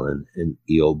Barry Allen and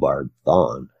Eobard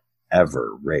Thawne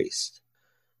ever raced.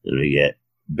 And we get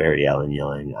Barry Allen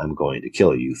yelling, "I'm going to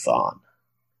kill you, Thawne."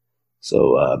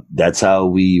 So that's how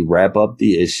we wrap up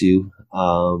the issue.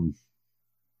 I'm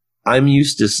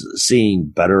used to seeing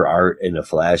better art in a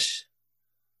Flash.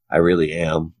 I really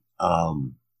am.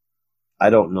 I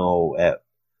don't know.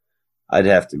 I'd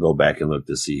have to go back and look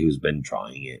to see who's been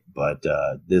drawing it, but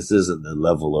this isn't the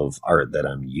level of art that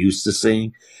I'm used to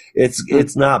seeing.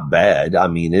 It's not bad. I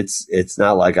mean, it's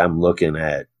not like I'm looking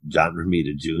at John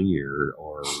Romita Jr.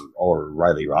 or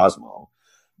Riley Rosmo,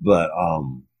 but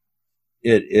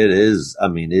it is. I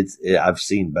mean, I've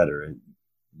seen better,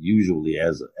 usually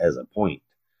as a point,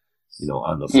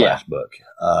 on the Flash book.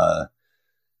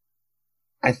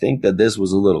 I think that this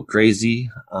was a little crazy.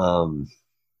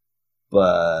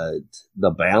 But the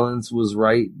balance was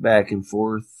right back and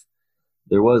forth.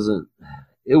 It was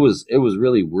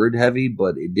really word heavy,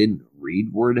 but it didn't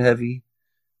read word heavy.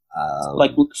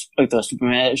 Like the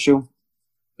Superman issue?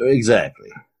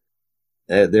 Exactly.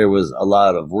 There was a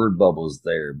lot of word bubbles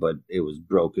there, but it was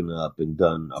broken up and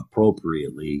done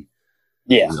appropriately.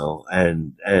 Yeah.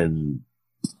 And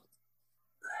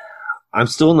I'm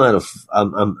still not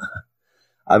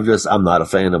I'm not a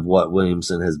fan of what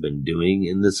Williamson has been doing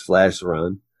in this Flash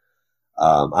run.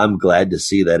 I'm glad to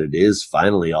see that it is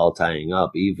finally all tying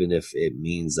up, even if it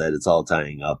means that it's all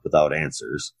tying up without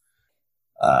answers.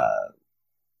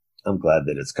 I'm glad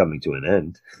that it's coming to an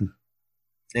end.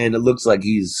 And it looks like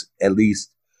he's at least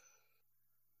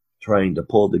trying to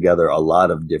pull together a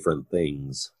lot of different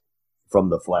things from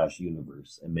the Flash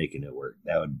universe and making it work.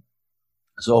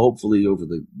 So hopefully over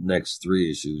the next 3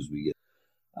 issues we get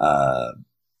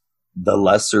the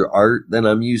lesser art than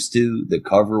I'm used to. The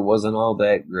cover wasn't all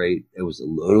that great. It was a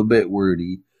little bit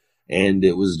wordy, and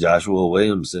it was Joshua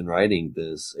Williamson writing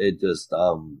this. It just,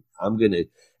 I'm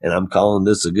calling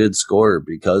this a good score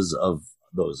because of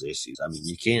those issues. I mean,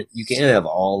 you can't have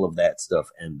all of that stuff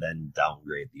and then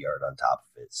downgrade the art on top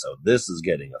of it. So this is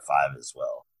getting a 5 as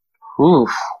well. Oof.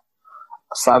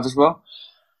 A 5 as well?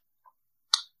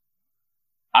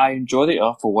 I enjoyed the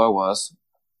art for what it was.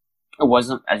 It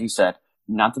wasn't, as you said,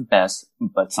 not the best,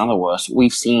 but it's not the worst.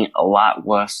 We've seen a lot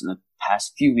worse in the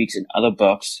past few weeks in other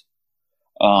books.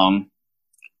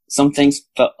 Some things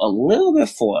felt a little bit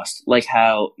forced, like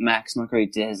how Max Mercury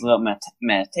did his little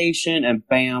meditation, and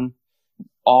bam,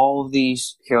 all of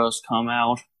these heroes come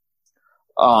out.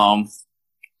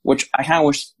 Which I kind of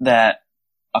wish that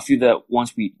a few that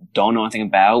ones we don't know anything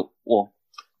about, well,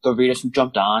 the readers who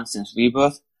jumped on since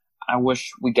Rebirth, I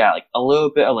wish we got like a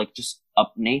little bit of like just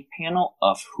update panel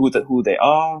of who they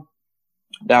are.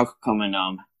 That could come in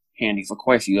handy for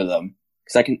quite a few of them,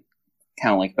 because I can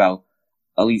count like about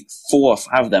at least 4 or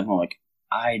 5 of them who are like,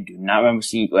 I do not remember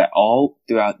seeing you at all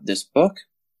throughout this book.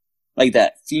 Like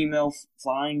that female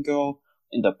flying girl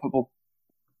in the purple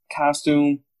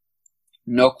costume,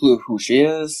 no clue who she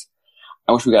is.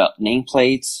 I wish we got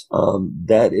nameplates.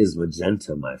 That is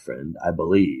Magenta, my friend, I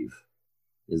believe.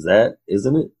 Isn't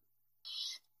it?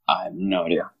 I have no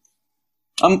idea.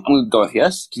 I'm going to go with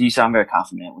yes, because you sound very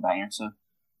confident with that answer.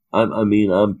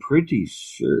 I'm pretty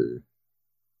sure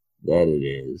that it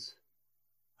is.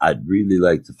 I'd really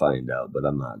like to find out, but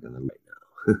I'm not going to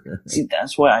right now. See,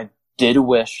 that's what I did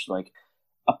wish. Like,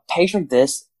 a page like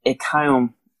this, it kind of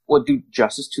would do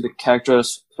justice to the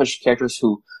characters, especially characters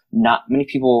who not many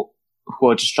people who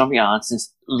are just jumping on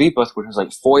since Rebirth, which was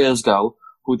like 4 years ago,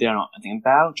 who they don't know anything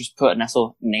about. Just put a nice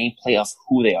little nameplate of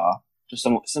who they are. Just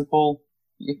somewhat simple.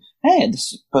 Hey,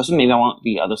 this person, maybe I want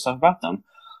the other stuff about them.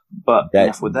 But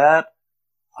enough with that.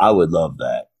 I would love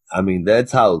that. I mean,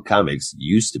 that's how comics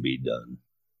used to be done.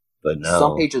 But now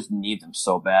some pages need them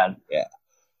so bad. Yeah.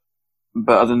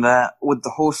 But other than that, with the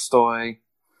whole story,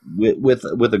 with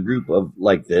a group of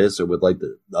like this, or with like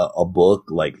a book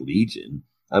like Legion,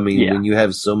 I mean, Yeah. when you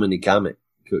have so many comic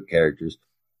book characters,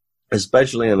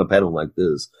 especially on a panel like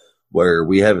this, where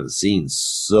we haven't seen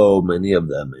so many of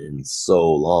them in so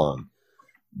long,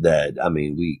 that I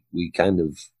mean, we kind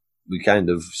of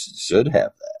should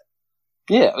have that.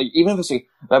 yeah, like, even if it's a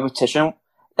repetition,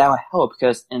 that would help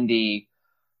because in the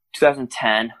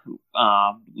 2010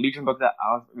 Legion book that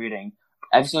I was reading,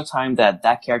 every single time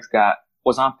that character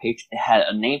was on page, it had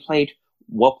a nameplate,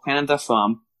 what planet they're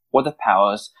from, what the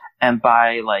powers, and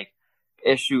by like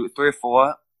issue 3 or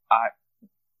 4, I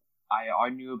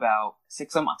already knew about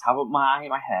 6 of them on top of my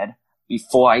head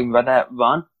before I even read that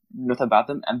run, nothing about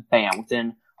them, and bam,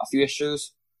 within a few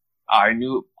issues, I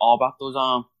knew all about those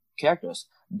characters.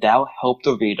 That will help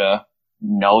the reader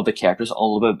know the characters a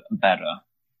little bit better.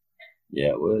 Yeah,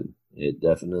 it would. It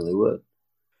definitely would.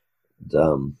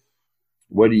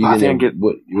 What are you gonna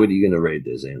what are you gonna rate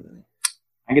this, Anthony?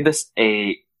 I give this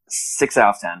a 6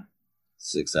 out of 10.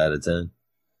 6 out of 10.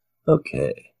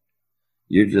 Okay,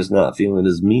 you're just not feeling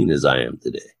as mean as I am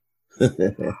today.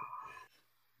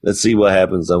 Let's see what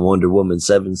happens on Wonder Woman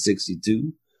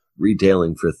 762,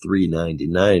 retailing for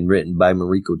 $3.99, written by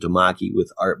Mariko Tamaki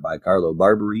with art by Carlo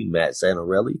Barberi, Matt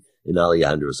Santorelli, and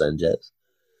Alejandro Sanchez.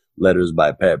 Letters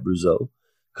by Pat Bruzzo,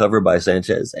 cover by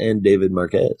Sanchez and David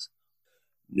Marquez.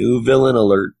 New villain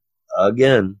alert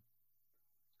again.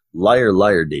 Liar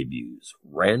Liar debuts.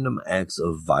 Random acts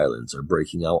of violence are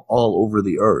breaking out all over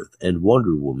the earth, and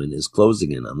Wonder Woman is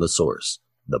closing in on the source.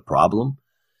 The problem?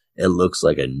 It looks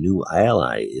like a new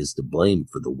ally is to blame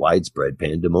for the widespread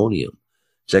pandemonium.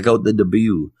 Check out the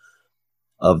debut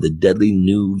of the deadly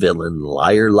new villain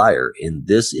Liar Liar in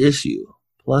this issue,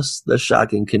 plus the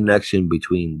shocking connection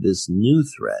between this new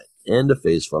threat and a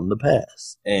face from the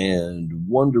past. And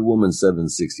Wonder Woman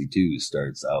 762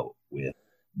 starts out with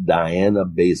Diana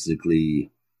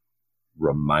basically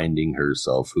reminding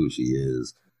herself who she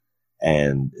is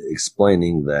and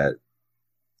explaining that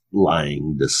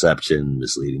lying, deception,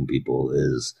 misleading people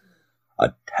is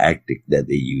a tactic that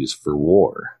they use for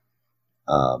war.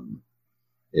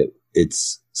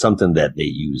 It's something that they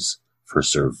use for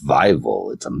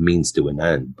survival. It's a means to an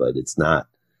end, but it's not.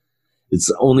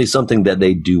 It's only something that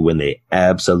they do when they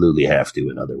absolutely have to,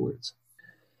 in other words.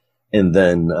 And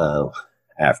then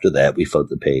after that, we flip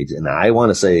the page. And I want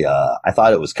to say I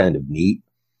thought it was kind of neat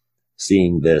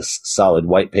seeing this solid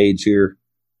white page here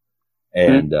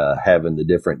and having the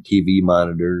different TV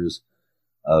monitors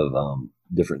of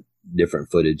different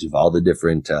footage of all the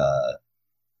different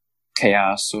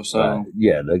chaos or so.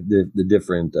 The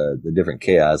different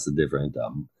chaos, the different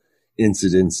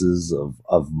incidences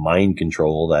of mind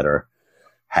control that are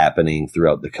happening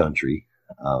throughout the country.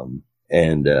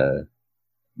 And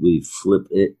we flip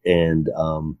it, and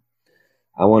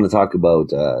I want to talk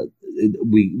about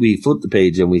we flip the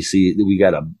page and we see that we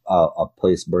got a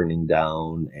place burning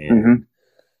down, and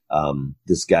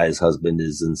this guy's husband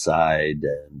is inside,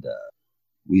 and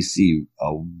we see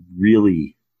a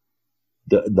really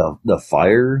the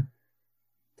fire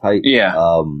type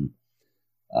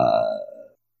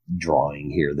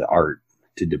drawing here, the art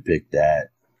to depict that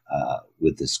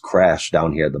with this crash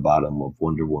down here at the bottom of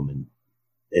Wonder Woman,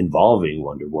 involving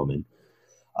Wonder Woman.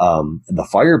 The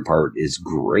fire part is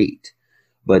great,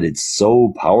 but it's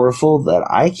so powerful that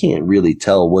I can't really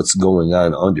tell what's going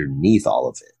on underneath all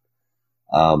of it.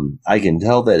 I can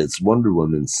tell that it's Wonder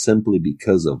Woman simply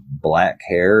because of black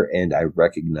hair, and I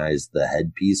recognize the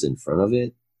headpiece in front of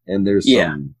it. And there's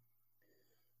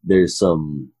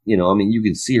some, I mean, you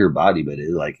can see her body, but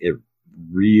it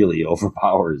really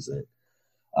overpowers it.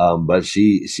 But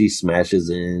she smashes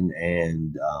in,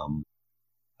 and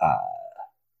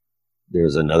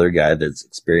there's another guy that's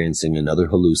experiencing another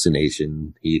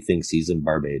hallucination. He thinks he's in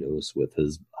Barbados with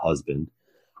his husband.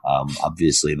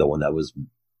 Obviously the one that was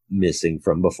missing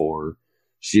from before.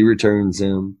 She returns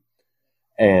him,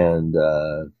 and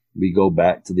we go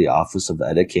back to the office of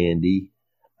Etta Candy.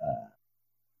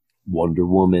 Wonder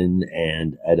Woman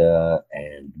and Etta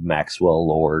and Maxwell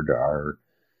Lord are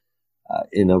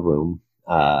in a room.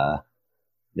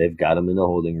 They've got him in a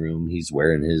holding room. He's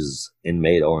wearing his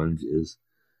inmate oranges.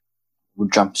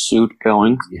 Jumpsuit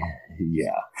going.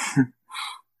 Yeah.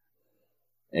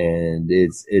 And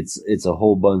it's a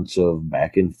whole bunch of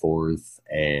back and forth,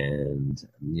 and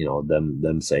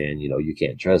them saying, you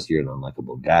can't trust, you're an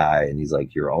unlikable guy. And he's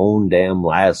like, your own damn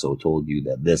lasso told you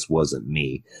that this wasn't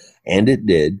me, and it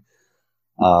did.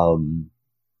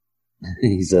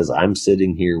 He says, I'm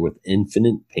sitting here with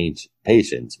infinite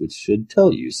patience, which should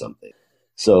tell you something.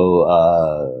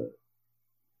 So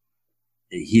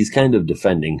he's kind of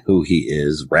defending who he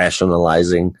is,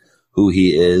 rationalizing who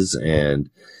he is, and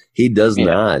he does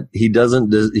not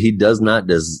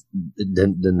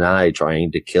deny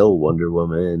trying to kill Wonder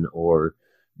Woman or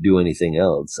do anything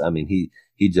else. I mean, he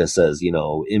just says,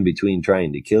 in between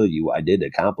trying to kill you, I did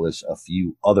accomplish a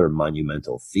few other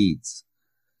monumental feats.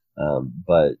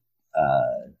 But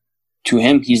to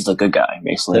him, he's the good guy,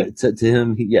 basically. To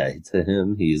him,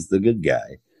 he's the good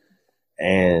guy.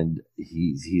 And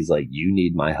he's like, you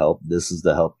need my help. This is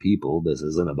to help people. This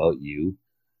isn't about you.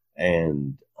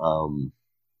 And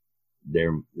they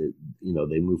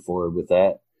move forward with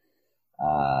that.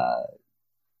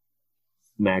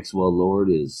 Maxwell Lord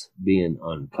is being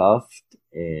uncuffed,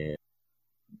 and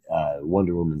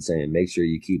Wonder Woman saying, make sure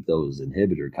you keep those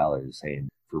inhibitor collars handy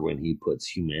for when he puts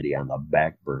humanity on the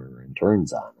back burner and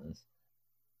turns on us.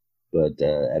 But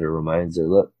Etta reminds her,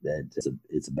 look, that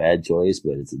it's a bad choice,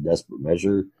 but it's a desperate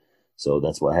measure, so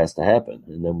that's what has to happen.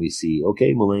 And then we see,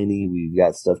 okay, Mulaney, we've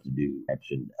got stuff to do.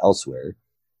 Action elsewhere.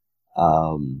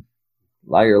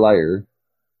 Liar, liar,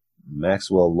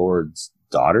 Maxwell Lord's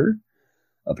daughter,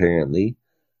 apparently,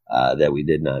 that we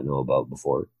did not know about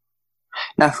before.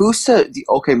 Now, who said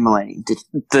okay, Mulaney? Did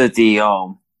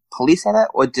the police say that,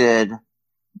 or did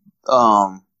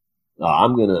I'm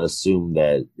gonna assume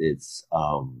that it's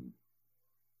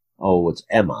it's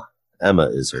Emma. Emma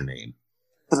is her name.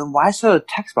 But then why is the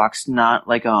text box not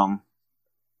like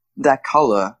that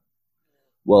color?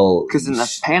 Well, because in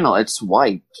the panel it's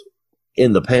white.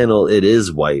 In the panel it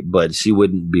is white, but she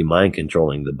wouldn't be mind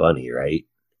controlling the bunny, right?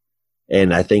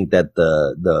 And I think that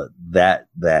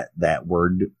that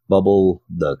word bubble,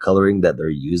 the coloring that they're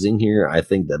using here, I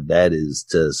think that is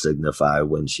to signify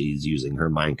when she's using her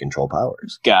mind control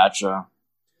powers. Gotcha.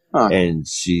 Huh. And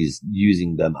she's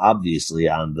using them obviously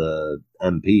on the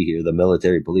MP here, the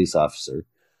military police officer.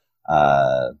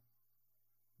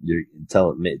 You're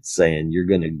saying you're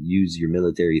going to use your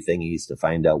military thingies to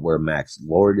find out where Max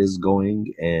Lord is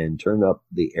going and turn up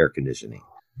the air conditioning.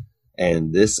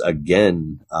 And this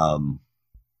again,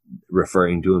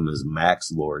 referring to him as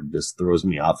Max Lord just throws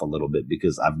me off a little bit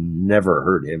because I've never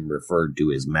heard him referred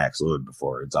to as Max Lord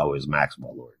before. It's always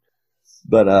Maxwell Lord.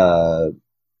 But,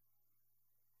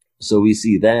 so we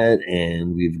see that,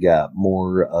 and we've got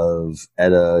more of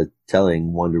Etta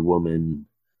telling Wonder Woman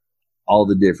all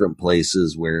the different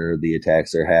places where the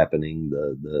attacks are happening,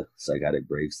 the psychotic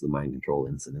breaks, the mind control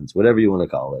incidents, whatever you want to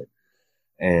call it.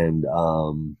 And,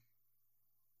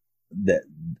 that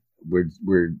we're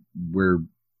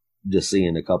just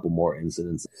seeing a couple more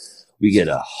incidents. We get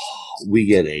a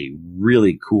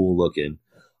really cool looking,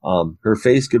 her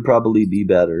face could probably be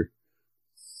better,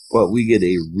 but we get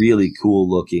a really cool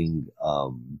looking,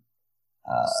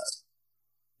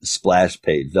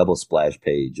 double splash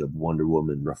page of Wonder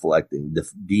Woman deflecting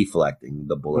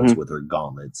the bullets with her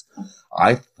gauntlets.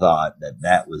 I thought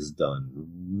that was done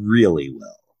really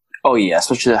well. Oh yeah,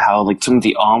 especially how like some of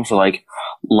the arms are like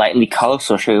lightly colored,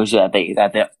 so it shows that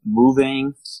they're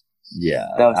moving. Yeah,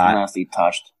 that was nicely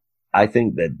touched. I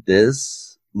think that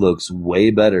this looks way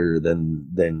better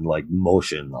than like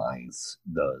motion lines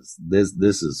does.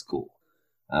 This is cool.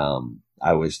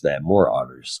 I wish that more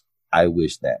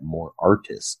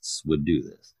artists would do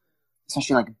this,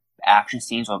 especially like action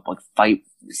scenes or like fight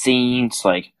scenes.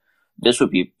 Like this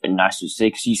would be nice to see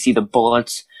because you see the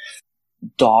bullets.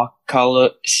 Dark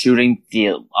color shooting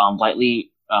the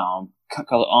lightly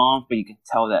color arms, but you can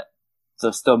tell that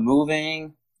they're still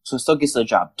moving, so it still gets the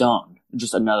job done.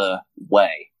 Just another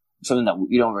way, something that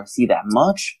you don't really see that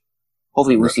much.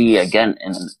 Hopefully, we'll see it again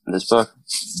in this book.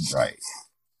 Right.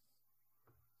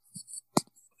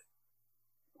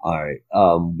 All right.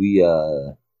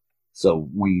 So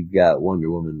we've got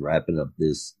Wonder Woman wrapping up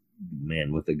this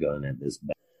man with a gun at this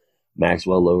back.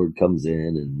 Maxwell Lord comes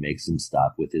in and makes him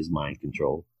stop with his mind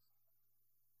control.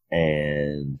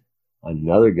 And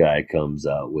another guy comes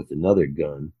out with another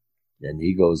gun, and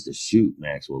he goes to shoot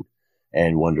Maxwell,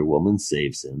 and Wonder Woman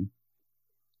saves him.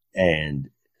 And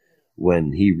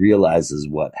when he realizes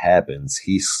what happens,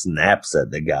 he snaps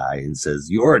at the guy and says,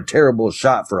 "You're a terrible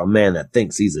shot for a man that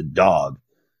thinks he's a dog."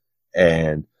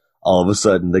 And all of a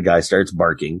sudden, the guy starts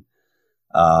barking.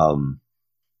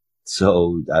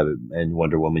 And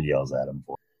Wonder Woman yells at him.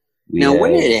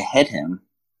 Where did it hit him?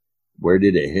 Where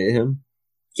did it hit him?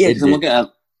 Yeah, because I'm looking at,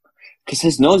 because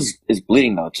his nose is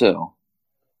bleeding though too.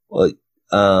 Well,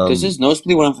 does his nose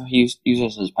bleed whenever he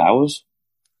uses his powers?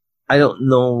 I don't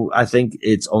know. I think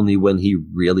it's only when he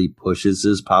really pushes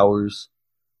his powers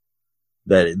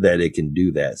that it can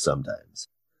do that sometimes.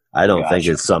 I don't think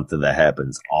it's something that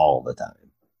happens all the time.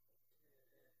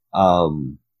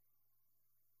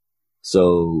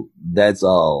 So that's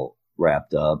all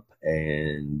wrapped up,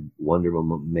 and Wonder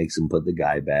Woman makes him put the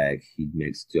guy back. He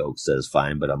makes jokes, says,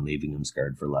 fine, but I'm leaving him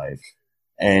scarred for life.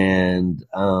 And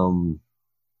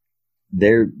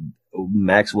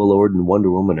Maxwell Lord and Wonder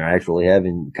Woman are actually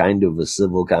having kind of a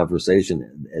civil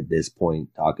conversation at this point,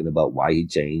 talking about why he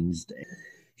changed.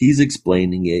 He's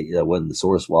explaining it, that when the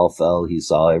Source Wall fell, he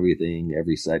saw everything,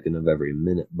 every second of every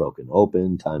minute broken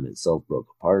open, time itself broke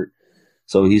apart.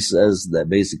 So he says that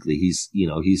basically he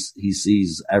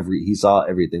saw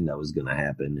everything that was going to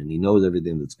happen, and he knows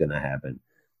everything that's going to happen.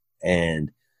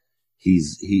 And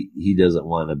he doesn't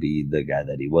want to be the guy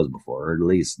that he was before, or at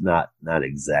least not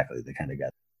exactly the kind of guy.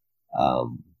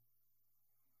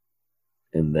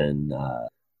 And then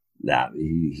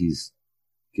he's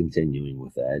continuing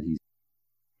with that.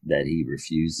 He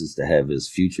refuses to have his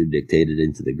future dictated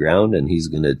into the ground, and he's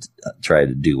going to try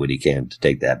to do what he can to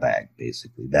take that back,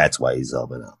 basically. That's why he's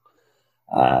helping out.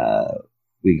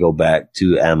 We go back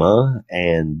to Emma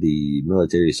and the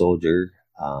military soldier,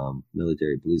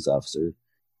 military police officer,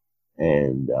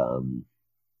 and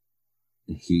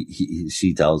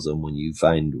she tells him, when you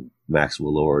find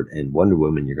Maxwell Lord and Wonder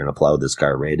Woman, you're going to plow this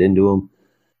car right into him.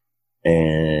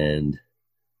 And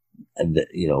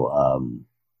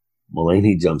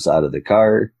Mulaney jumps out of the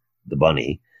car, the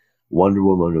bunny. Wonder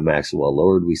Woman and Maxwell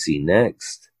Lord we see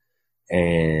next.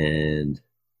 And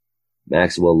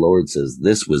Maxwell Lord says,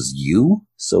 "This was you?"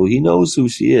 So he knows who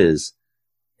she is.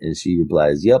 And she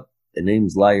replies, "Yep, the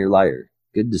name's Liar Liar.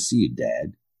 Good to see you,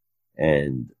 Dad."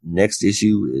 And next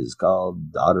issue is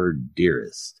called Daughter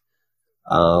Dearest.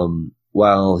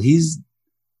 While he's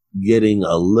getting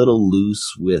a little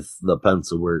loose with the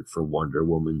pencil work for Wonder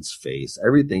Woman's face,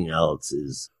 everything else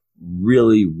is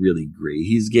really, really great.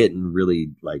 He's getting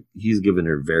really, he's giving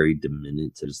her very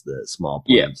diminutive, the small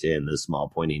pointy chin, the small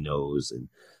pointy nose, and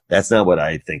that's not what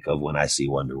I think of when I see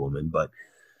Wonder Woman, but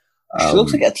she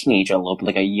looks like a teenager a little bit,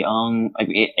 like a young,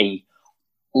 a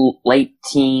late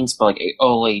teens, but like a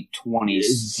early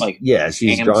 20s.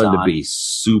 She's drawn to be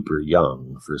super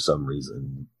young for some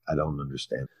reason. I don't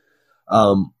understand.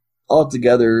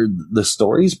 Altogether, the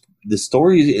story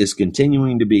is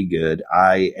continuing to be good.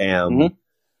 I'm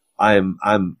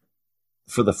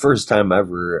for the first time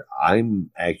ever,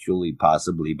 I'm actually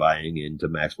possibly buying into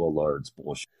Maxwell Lord's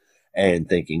bullshit and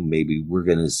thinking maybe we're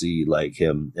going to see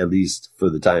him, at least for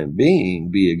the time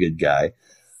being, be a good guy.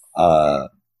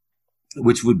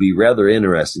 Which would be rather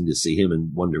interesting to see him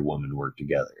and Wonder Woman work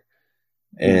together.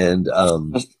 And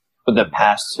with the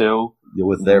past too,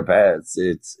 with their paths,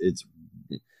 I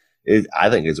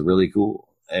think it's really cool,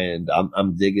 and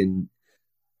I'm digging.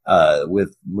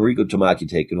 With Mariko Tamaki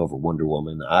taking over Wonder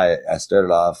Woman, I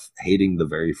started off hating the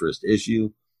very first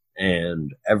issue,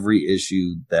 and every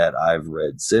issue that I've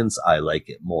read since, I like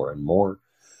it more and more.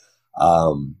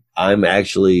 I'm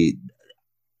actually.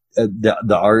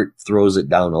 The art throws it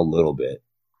down a little bit.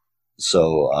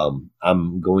 So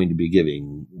I'm going to be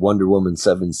giving Wonder Woman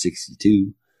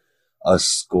 762 a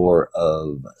score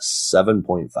of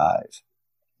 7.5.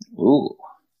 Ooh.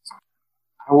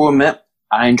 I will admit,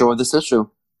 I enjoyed this issue.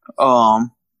 I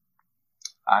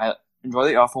enjoyed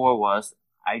the art for what it was.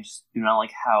 I just do not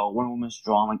like how Wonder Woman's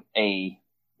drawn like a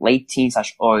late teens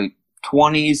 / early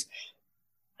 20s.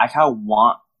 I kind of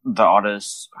want the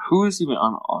artist who is even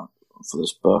on art for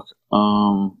this book.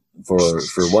 For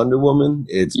Wonder Woman,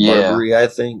 it's Barbary, I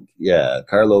think. Yeah,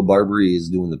 Carlo Barbary is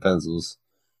doing the pencils,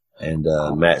 and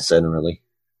Matt Centerly.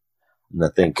 And I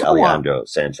think Alejandro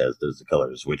Sanchez does the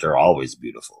colors, which are always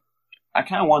beautiful. I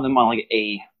kind of want them on like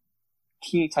a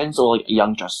Teen Titans or like a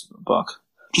Young Justice book,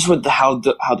 just with how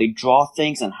they draw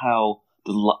things and how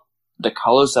the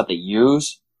colors that they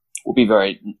use will be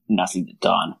very nicely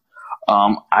done.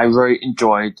 I really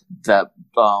enjoyed that.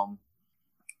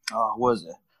 What was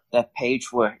it? That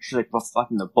page where she's like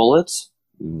reflecting the bullets.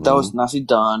 Mm-hmm. That was nicely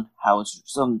done. How it's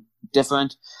something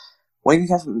different. When you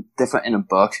have something different in a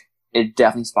book, it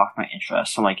definitely sparked my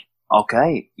interest. So I'm like,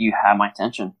 okay, you have my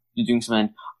attention. You're doing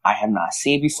something I have not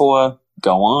seen before.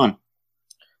 Go on.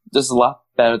 This is a lot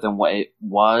better than what it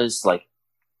was like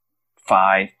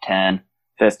 5, 10,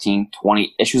 15,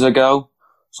 20 issues ago.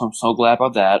 So I'm so glad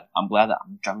about that. I'm glad that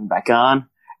I'm jumping back on.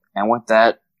 And with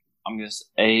that, I'm going to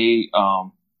say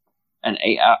an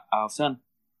 8 out of 10.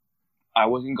 I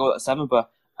was going to go at 7,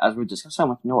 but as we discussed, I'm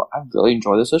like, you know what? I really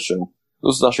enjoyed this issue.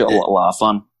 This is actually a lot of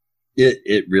fun.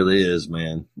 It really is,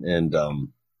 man. And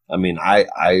I mean,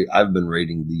 I've been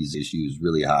rating these issues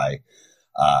really high.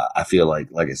 I feel like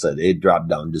I said, it dropped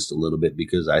down just a little bit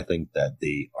because I think that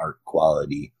the art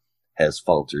quality has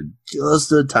faltered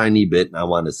just a tiny bit, and I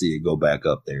want to see it go back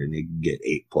up there and it can get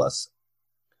 8+.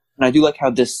 And I do like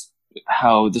how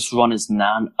this run is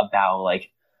not about like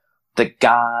the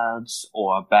gods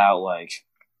or about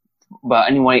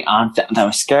anyway on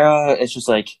Themyscira. It's just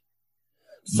like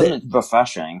something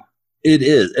refreshing. It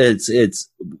is. It's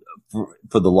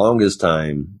for the longest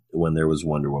time when there was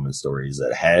Wonder Woman stories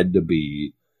that had to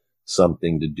be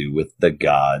something to do with the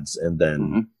gods, and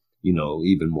then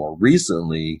even more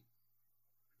recently,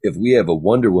 if we have a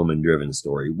Wonder Woman driven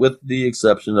story, with the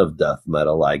exception of Death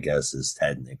Metal, I guess is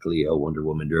technically a Wonder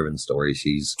Woman driven story.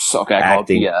 She's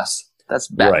acting. Yes, that's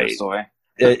Batman story.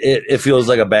 It feels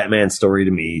like a Batman story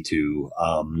to me too.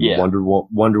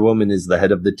 Wonder Woman is the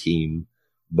head of the team,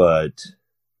 but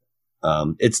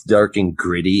it's dark and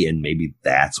gritty, and maybe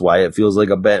that's why it feels like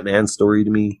a Batman story to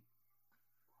me.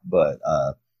 But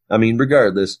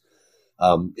regardless,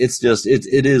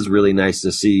 it is really nice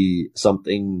to see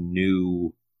something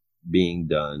new being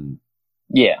done.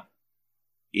 Yeah.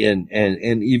 And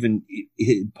even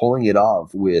pulling it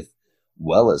off with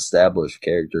well-established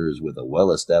characters with a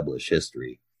well-established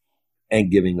history and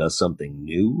giving us something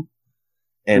new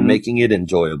and making it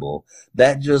enjoyable.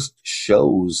 That just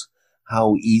shows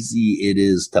how easy it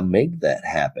is to make that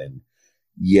happen.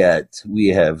 Yet we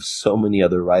have so many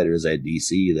other writers at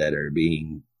DC that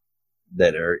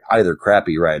are either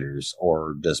crappy writers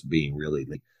or just being really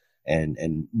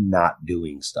and not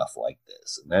doing stuff like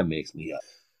this. And that makes me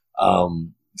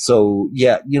so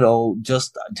yeah,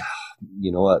 just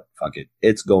you know what? Fuck it.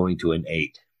 It's going to an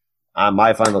 8.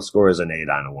 My final score is an 8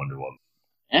 on a Wonder Woman.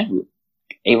 Yeah,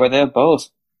 8 were there both.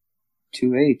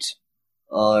 2 8.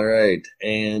 All right,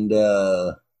 and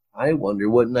I wonder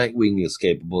what Nightwing is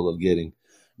capable of getting.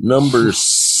 Number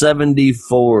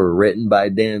 74, written by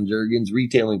Dan Jurgens,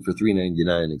 retailing for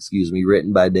 $3.99.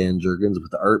 Written by Dan Jurgens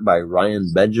with art by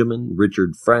Ryan Benjamin,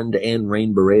 Richard Friend, and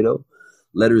Rain Barreto.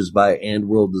 Letters by And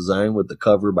World Design with the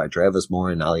cover by Travis Moore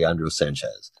and Alejandro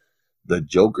Sanchez. The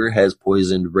Joker has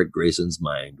poisoned Rick Grayson's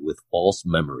mind with false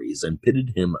memories and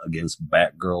pitted him against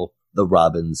Batgirl, the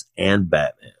Robins, and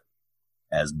Batman.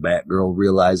 As Batgirl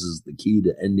realizes the key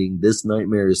to ending this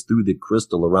nightmare is through the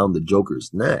crystal around the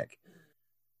Joker's neck,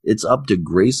 it's up to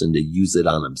Grayson to use it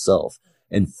on himself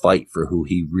and fight for who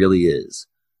he really is,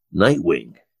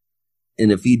 Nightwing.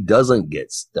 And if he doesn't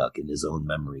get stuck in his own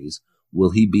memories, will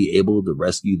he be able to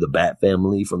rescue the Bat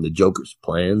family from the Joker's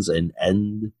plans and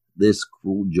end this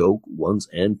cruel joke once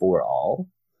and for all?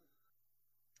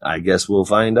 I guess we'll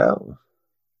find out.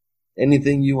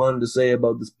 Anything you wanted to say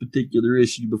about this particular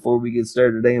issue before we get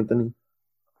started, Anthony?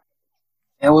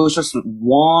 It was just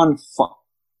one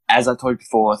as I told you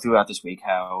before throughout this week,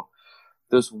 how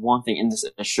there's one thing in this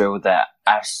issue that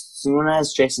as soon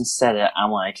as Jason said it,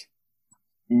 I'm like,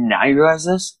 now you realize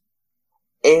this?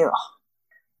 Ew.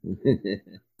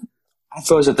 I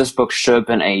feel as if this book should have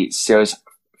been a series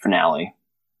finale.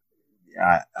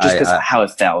 Just because of how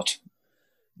it felt.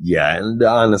 Yeah, and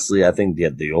honestly, I think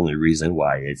that the only reason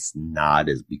why it's not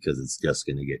is because it's just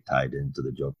going to get tied into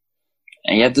the Joker.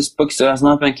 And yet this book still has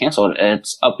not been canceled.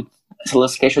 It's up,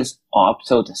 solicitations up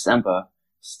till December.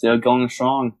 Still going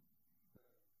strong.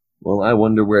 Well, I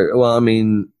wonder where,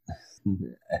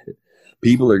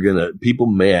 people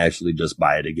may actually just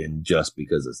buy it again just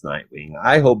because it's Nightwing.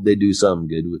 I hope they do something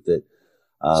good with it.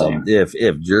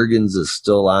 If Jurgens is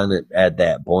still on it at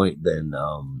that point, then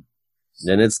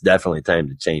it's definitely time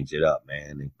to change it up,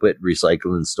 man, and quit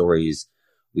recycling stories.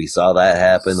 We saw that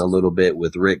happen a little bit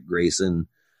with Rick Grayson,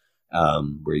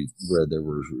 where there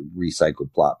were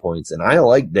recycled plot points. And I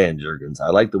like Dan Jurgens. I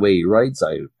like the way he writes.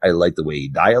 I like the way he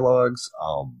dialogues.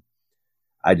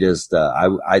 This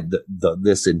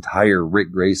entire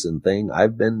Rick Grayson thing,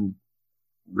 I've been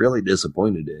really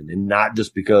disappointed in, and not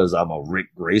just because I'm a Rick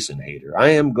Grayson hater.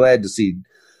 I am glad to see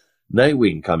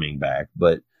Nightwing coming back,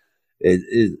 but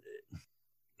it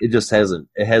just hasn't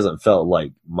felt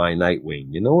like my Nightwing.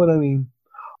 You know what I mean?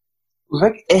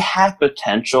 Rick, it had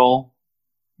potential,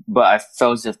 but I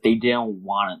felt as if they didn't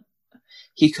want it.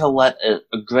 He could let a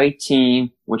great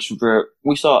team, which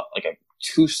we saw like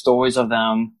 2 stories of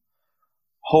them.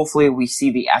 Hopefully we see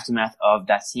the aftermath of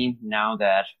that team now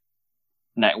that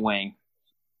Nightwing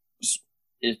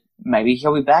maybe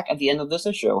he'll be back at the end of this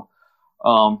issue.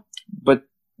 But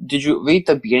did you read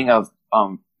the beginning of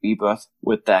Rebirth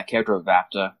with that character of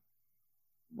Raptor?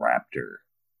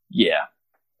 Yeah.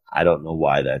 I don't know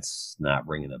why that's not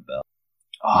ringing a bell.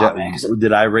 Oh, man.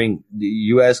 Did I ring?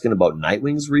 You asking about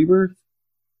Nightwing's Rebirth?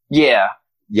 Yeah.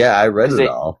 Yeah, I read it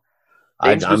all.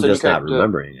 I'm just not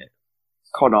remembering it.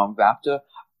 Called Raptor.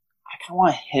 I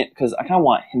kind of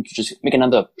want him to just make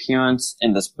another appearance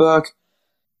in this book.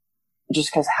 Just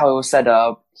because how it was set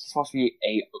up. He's supposed to be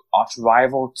a arch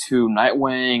rival to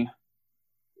Nightwing.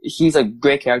 He's a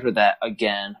great character that,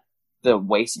 again, they're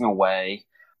wasting away.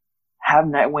 have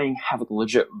Nightwing have a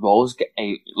legit rogues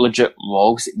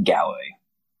gallery.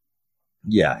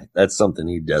 Yeah, that's something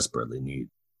he desperately needs.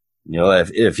 You know,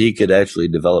 if he could actually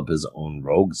develop his own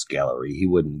rogues gallery, he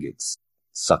wouldn't get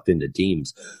sucked into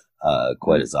teams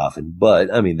quite as often.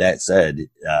 But I mean, that said,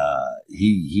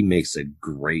 he makes a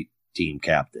great team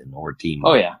captain or team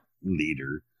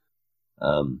leader.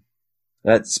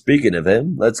 Speaking of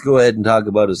him, let's go ahead and talk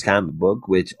about his comic book,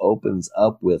 which opens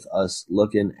up with us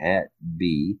looking at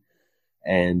Bee,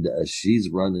 and she's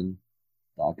running,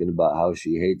 talking about how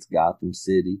she hates Gotham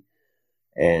City.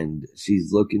 And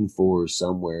she's looking for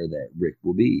somewhere that Rick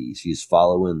will be. She's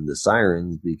following the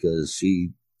sirens because she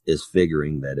is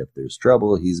figuring that if there's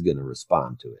trouble, he's going to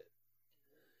respond to it.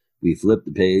 We flip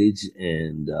the page,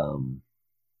 and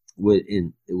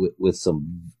with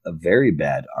some very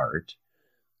bad art,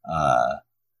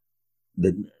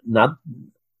 not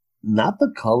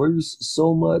the colors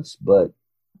so much, but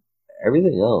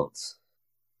everything else.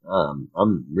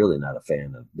 I'm really not a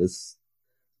fan of this.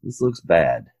 This looks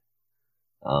bad.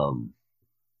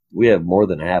 We have more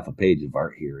than half a page of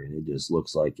art here, and it just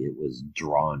looks like it was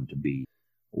drawn to be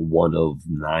one of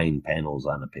 9 panels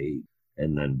on a page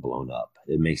and then blown up.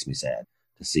 It makes me sad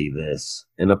to see this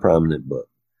in a prominent book.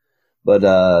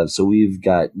 But, so we've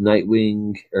got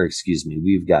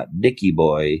we've got Dickie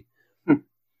Boy,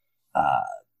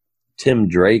 Tim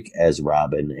Drake as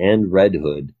Robin, and Red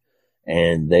Hood,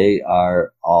 and they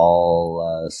are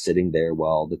all sitting there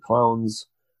while the clowns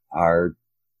are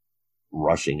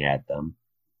rushing at them,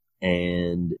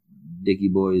 and Dickie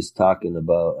Boy's talking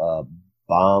about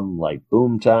bomb like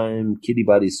boom time, kitty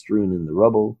bodies strewn in the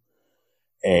rubble,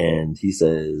 and he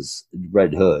says,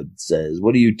 Red Hood says,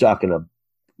 "What are you talking about?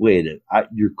 Wait,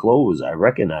 your clothes, I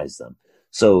recognize them."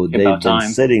 So they've been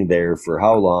sitting there for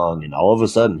how long, and all of a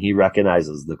sudden he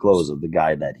recognizes the clothes of the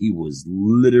guy that he was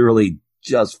literally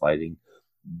just fighting.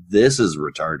 This is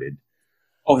retarded.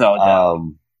 Oh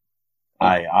no!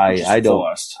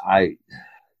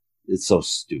 It's so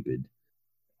stupid.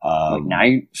 Now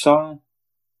you saw it?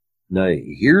 Now,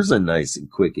 here's a nice and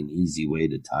quick and easy way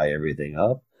to tie everything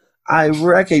up. I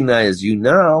recognize you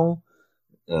now.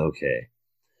 Okay.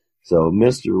 So,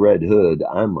 Mr. Red Hood,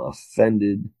 I'm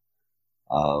offended,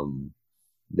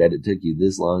 that it took you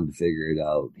this long to figure it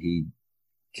out. He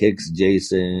kicks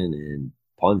Jason and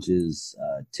punches,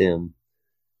 Tim,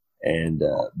 and,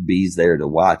 Bee's there to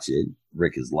watch it.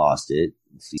 Rick has lost it.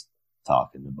 He's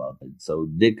talking about it. So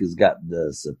Dick has got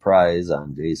the surprise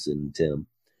on Jason and Tim,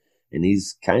 and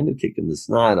he's kind of kicking the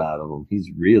snot out of them.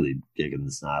 He's really kicking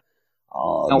the snot the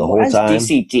whole time.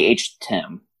 DC DH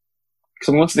Tim?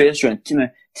 Because once the issue,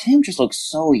 Tim just looks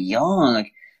so young.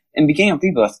 Like in the beginning of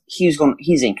Rebirth, he's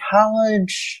in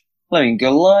college, living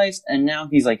good life, and now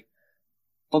he's like,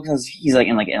 because he's like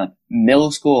in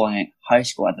middle school and high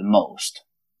school at the most.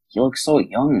 He looks so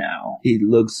young now. He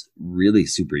looks really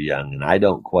super young, and I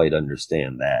don't quite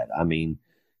understand that. I mean,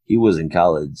 he was in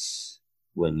college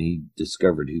when he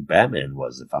discovered who Batman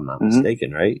was, if I'm not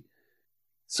mistaken, right?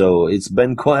 So it's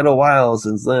been quite a while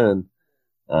since then.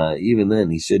 Even then,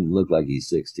 he shouldn't look like he's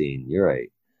 16. You're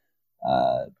right.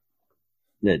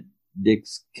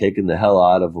 Dick's kicking the hell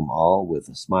out of them all with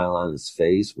a smile on his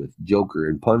face, with Joker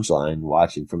and Punchline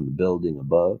watching from the building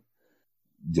above.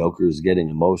 Joker's getting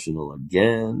emotional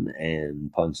again,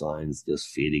 and Punchline's just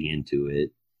feeding into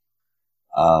it.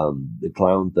 The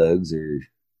clown thugs are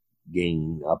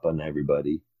ganging up on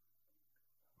everybody.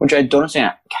 Which I don't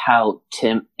understand how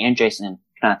Tim and Jason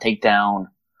kind of take down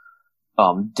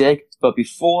Dick, but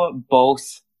before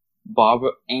both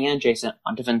Barbara and Jason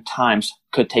on different times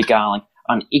could take on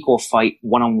an equal fight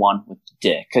one-on-one with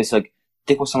Dick. Because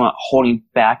Dick was somewhat holding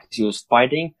back as he was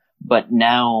fighting, but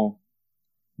now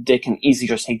Dick can easily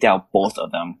just take down both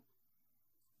of them.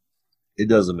 It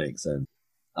doesn't make sense.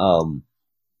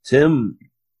 Tim's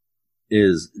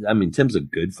a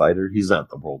good fighter. He's not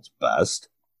the world's best.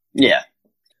 Yeah.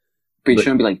 But he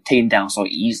shouldn't be taken down so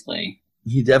easily.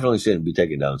 He definitely shouldn't be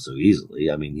taken down so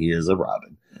easily. I mean, he is a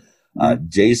Robin.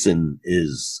 Jason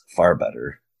is far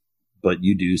better, but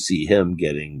you do see him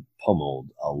getting pummeled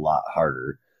a lot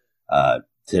harder.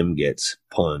 Tim gets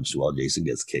punched while Jason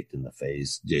gets kicked in the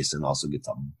face. Jason also gets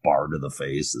a bar to the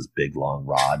face, this big long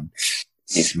rod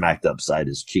smacked upside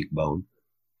his cheekbone.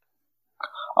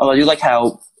 Although you like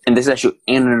how in this issue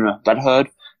and in Red Hood,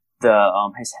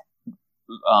 his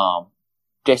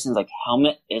Jason's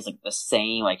helmet is the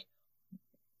same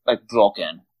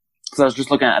broken. Because I was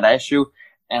just looking at that issue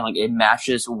and it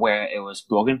matches where it was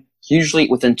broken. Usually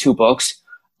within 2 books,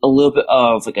 a little bit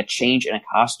of a change in a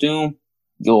costume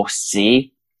you'll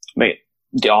see.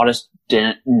 The artist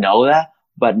didn't know that,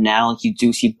 but now you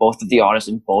do see both of the artists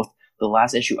in both the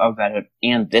last issue of Red Hood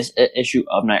and this issue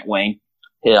of Nightwing,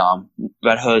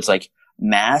 Red Hood's like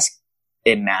mask,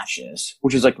 it matches,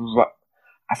 which is like,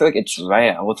 I feel like it's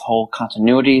rare with the whole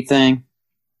continuity thing.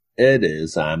 It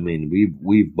is. I mean,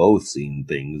 we've both seen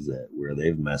things where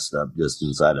they've messed up just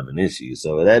inside of an issue,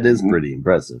 so that is pretty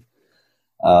impressive.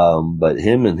 But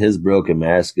him and his broken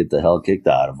mask get the hell kicked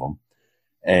out of him,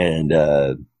 and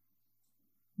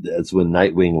that's when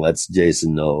Nightwing lets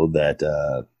Jason know that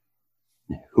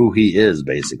who he is.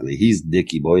 Basically, he's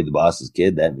Dickie Boy, the boss's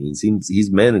kid. That means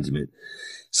he's management.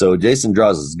 So Jason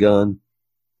draws his gun,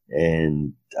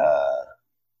 and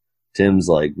Tim's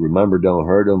like, remember, don't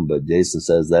hurt him. But Jason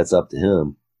says that's up to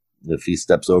him. If he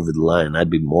steps over the line, I'd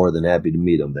be more than happy to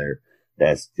meet him there.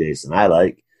 That's Jason I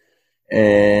like.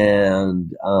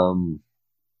 And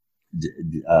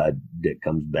Dick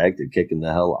comes back. They're kicking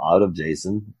the hell out of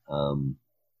Jason for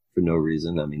no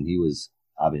reason. I mean,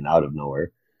 out of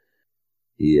nowhere.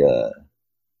 He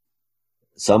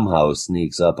somehow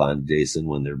sneaks up on Jason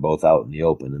when they're both out in the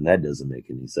open, and that doesn't make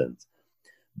any sense.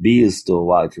 B is still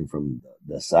watching from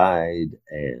the side,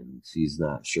 and she's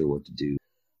not sure what to do.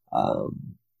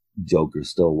 Joker's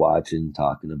still watching,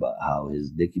 talking about how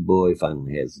his Dickie Boy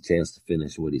finally has the chance to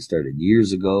finish what he started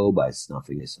years ago by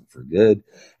snuffing Jason for good.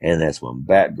 And that's when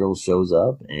Batgirl shows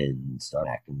up and starts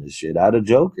hacking the shit out of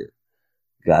Joker.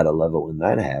 Gotta love it when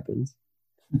that happens.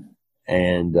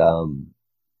 And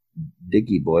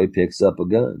Dickie Boy picks up a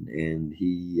gun, and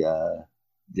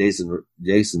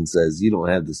Jason says, you don't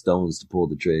have the stones to pull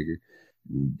the trigger.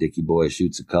 And Dickie Boy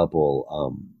shoots a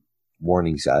couple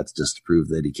warning shots just to prove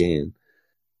that he can.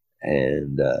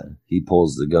 And he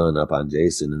pulls the gun up on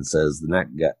Jason and says,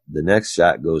 the next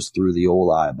shot goes through the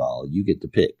old eyeball. You get to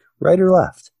pick, right or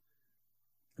left.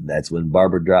 And that's when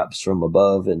Barbara drops from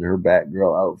above in her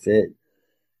Batgirl outfit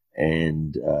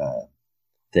and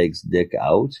takes Dick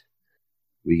out.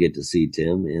 We get to see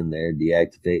Tim in there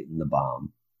deactivating the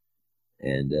bomb.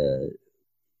 And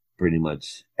pretty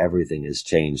much everything has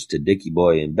changed to Dickie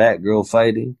Boy and Batgirl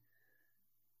fighting.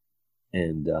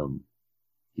 And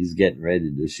he's getting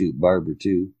ready to shoot Barbara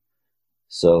too.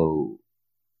 So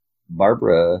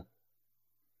Barbara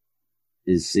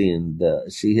is seeing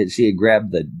she had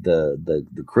grabbed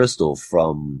the crystal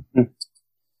from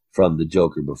the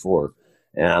Joker before,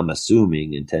 and I'm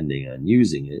assuming intending on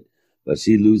using it, but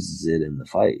she loses it in the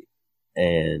fight.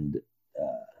 And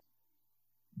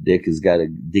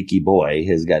Dickie Boy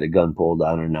has got a gun pulled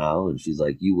on her now, and she's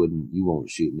like, you won't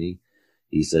shoot me.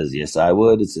 He says, yes, I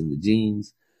would. It's in the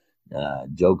genes.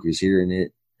 Joker's hearing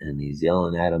it, and he's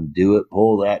yelling at him, do it,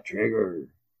 pull that trigger.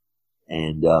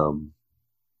 And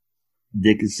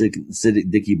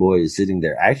Dickie Boy is sitting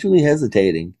there actually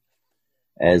hesitating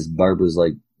as Barbara's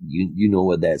like, you know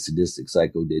what that sadistic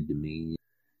psycho did to me.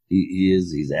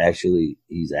 He's actually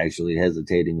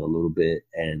hesitating a little bit,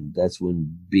 and that's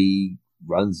when B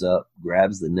runs up,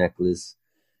 grabs the necklace,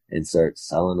 and starts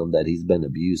telling him that he's been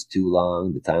abused too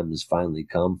long. The time has finally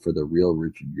come for the real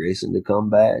Richard Grayson to come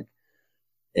back.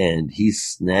 And he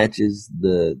snatches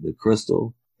the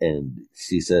crystal, and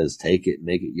she says, take it,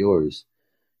 make it yours.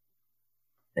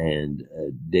 And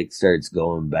Dick starts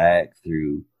going back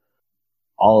through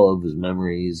all of his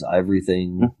memories,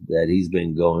 everything that he's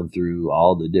been going through,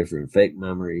 all the different fake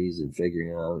memories, and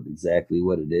figuring out exactly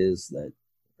what it is that,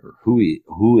 or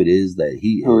who it is that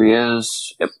he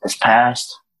is. Yep, his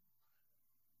past.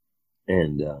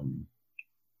 And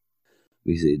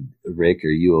we said, Rick, are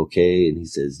you okay? And he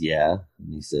says, yeah.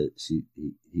 And he said,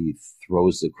 he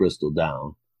throws the crystal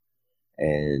down,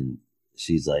 and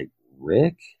she's like,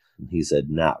 Rick? And he said,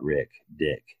 not Rick,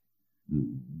 Dick.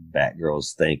 And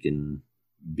Batgirl's thanking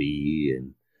B,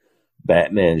 and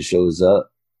Batman shows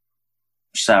up.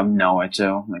 Just out of nowhere,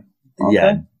 too. Like, okay.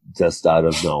 Yeah, just out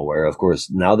of nowhere. Of course,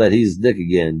 now that he's Dick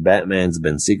again, Batman's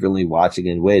been secretly watching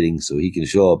and waiting so he can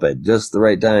show up at just the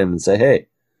right time and say, hey,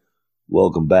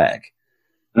 welcome back.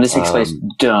 And this takes place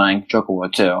during Joker War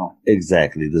 2.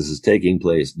 Exactly. This is taking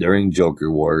place during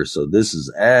Joker War, so this is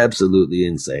absolutely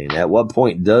insane. At what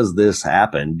point does this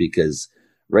happen? Because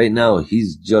right now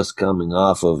he's just coming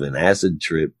off of an acid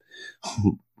trip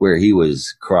where he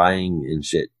was crying and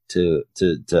shit to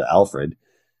Alfred,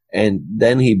 and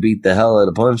then he beat the hell out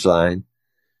of Punchline.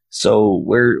 So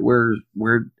none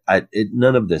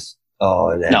of this. Oh,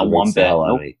 it not one bit.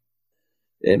 Nope. Me.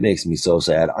 It makes me so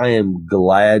sad. I am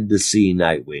glad to see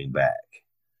Nightwing back,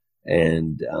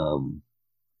 and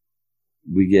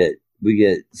we get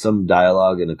some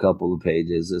dialogue in a couple of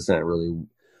pages. It's not really,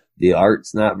 the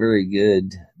art's not very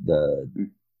good.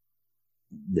 The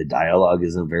dialogue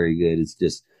isn't very good. It's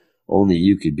just, only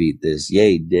you could beat this.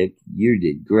 Yay, Dick. You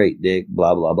did great, Dick.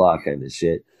 Blah, blah, blah kind of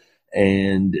shit.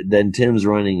 And then Tim's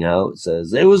running out,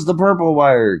 says it was the purple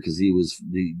wire because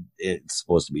it's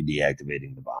supposed to be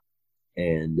deactivating the bomb.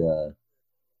 And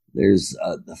there's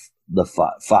the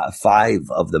five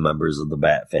of the members of the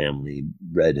Bat family: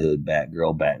 Red Hood,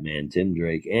 Batgirl, Batman, Tim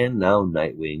Drake, and now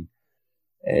Nightwing.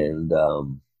 And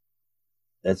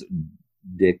that's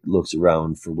Dick looks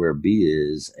around for where B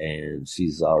is, and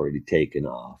she's already taken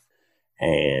off.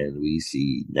 And we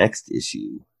see next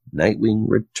issue, Nightwing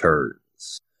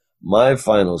returns. My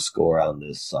final score on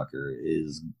this sucker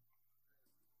is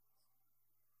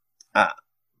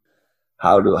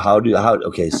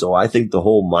okay, so I think the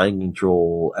whole mind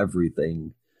control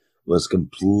everything was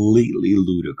completely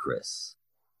ludicrous.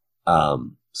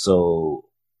 So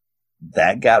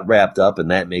that got wrapped up,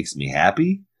 and that makes me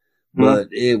happy, but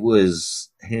it was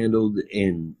handled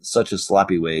in such a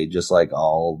sloppy way, just like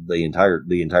all the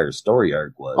entire story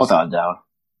arc was. Without a doubt.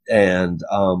 And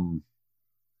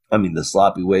I mean, the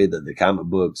sloppy way that the comic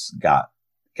books got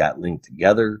linked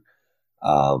together.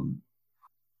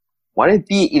 Why did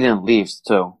B even leave,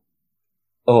 too?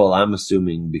 Oh, well, I'm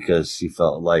assuming because she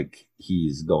felt like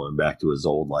he's going back to his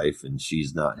old life and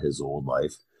she's not his old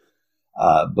life.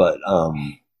 But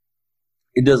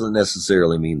it doesn't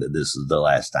necessarily mean that this is the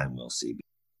last time we'll see B.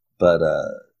 But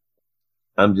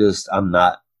I'm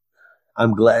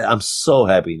glad, I'm so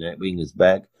happy Nightwing is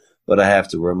back. But I have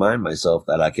to remind myself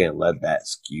that I can't let that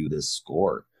skew this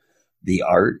score. The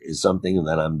art is something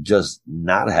that I'm just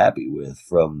not happy with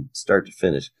from start to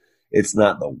finish. It's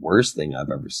not the worst thing I've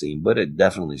ever seen, but it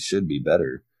definitely should be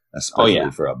better,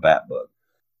 especially for a Bat book.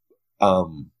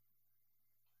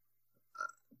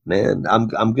 Man,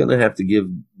 I'm gonna have to give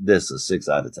this a 6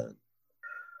 out of 10.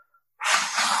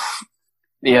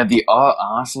 Yeah, the art,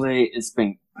 honestly,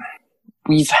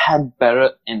 we've had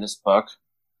better in this book.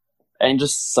 And it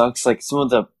just sucks, like, some of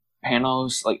the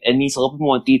panels, like, it needs a little bit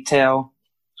more detail.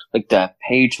 Like, the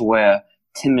page where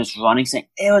Tim is running, saying,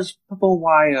 it was purple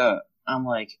wire. I'm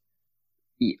like,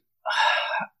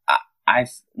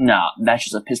 no, that's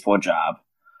just a piss poor job.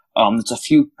 There's a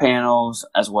few panels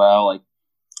as well, like,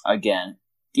 again,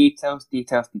 details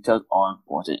are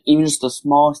important. Even just the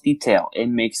smallest detail, it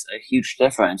makes a huge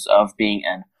difference of being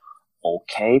an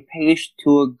okay page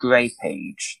to a great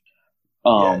page.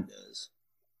 Yeah, it does.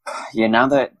 Yeah, now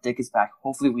that Dick is back,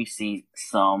 hopefully we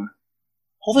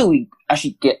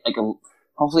actually get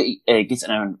hopefully it gets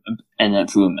an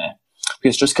improvement.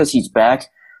 Because just because he's back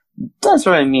doesn't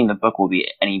really mean the book will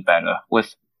be any better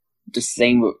with the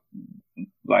same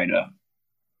writer.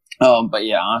 But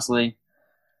yeah, honestly,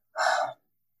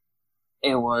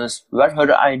 it was Red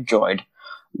Hood I enjoyed.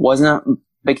 Wasn't a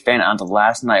big fan of the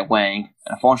last Nightwing.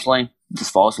 Unfortunately, this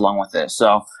falls along with it.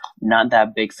 So, not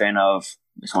that big fan of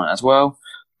this one as well.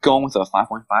 Going with a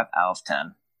 5.5 out of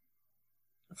 10.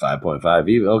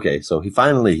 5.5. Okay, so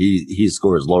he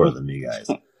scores lower than me, guys.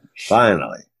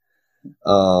 Finally.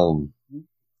 All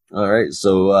right,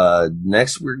 so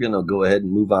next we're gonna go ahead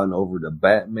and move on over to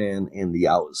Batman and the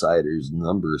Outsiders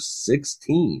number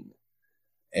 16,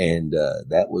 and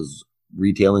that was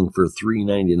retailing for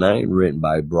 $3.99, written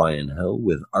by Brian Hill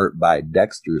with art by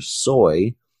Dexter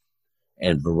Soy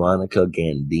and Veronica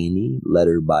Gandini,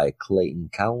 letter by Clayton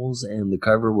Cowles, and the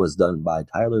cover was done by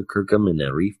Tyler Kirkham and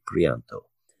Arif Prianto.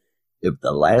 If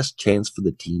the last chance for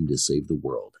the team to save the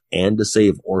world, and to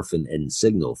save Orphan and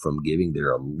Signal from giving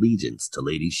their allegiance to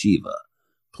Lady Shiva,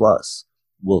 plus,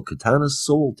 will Katana's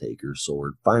Soul Taker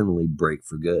sword finally break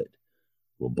for good?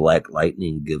 Will Black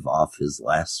Lightning give off his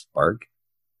last spark?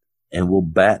 And will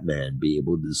Batman be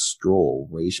able to destroy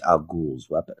Ra's al Ghul's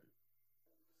weapon?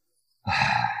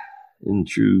 In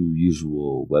true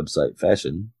usual website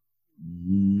fashion,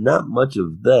 not much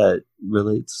of that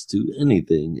relates to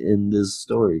anything in this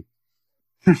story.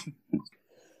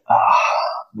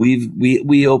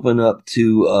 We open up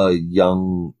to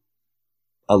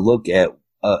a look at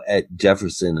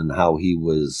Jefferson and how he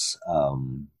was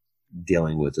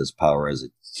dealing with his power as a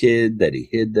kid, that he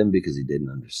hid them because he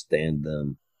didn't understand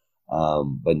them.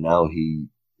 But now he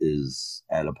is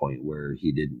at a point where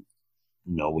he didn't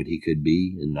know what he could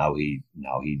be, and now he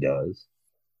does.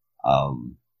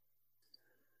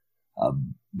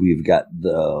 We've got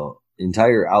the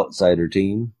entire Outsider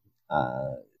team,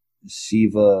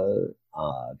 Shiva,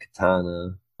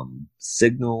 Katana,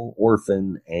 Signal,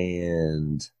 Orphan,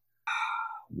 and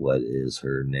what is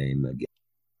her name again?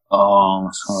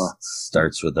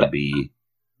 Starts with a B.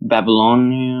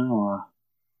 Babylonia or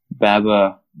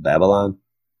Babylon?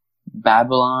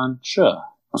 Babylon? Sure.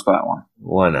 Let's go that one.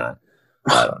 Why not?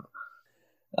 I don't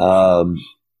know.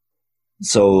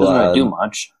 So doesn't really do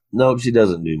much. No, she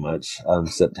doesn't do much,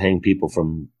 except hang people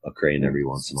from a crane every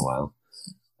once in a while.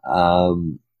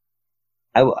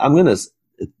 I'm gonna.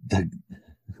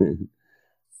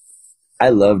 I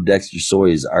love Dexter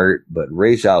Soy's art, but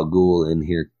Ra's al Ghul in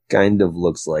here kind of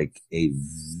looks like a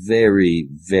very,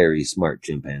 very smart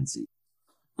chimpanzee.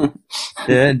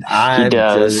 And He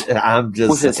does. I'm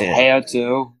just with his saying. hair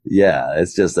too. Yeah,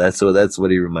 it's just that's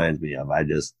what he reminds me of.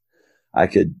 I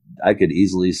could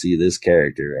easily see this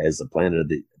character as a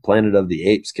Planet of the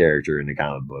Apes character in a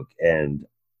comic book, and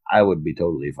I would be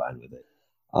totally fine with it.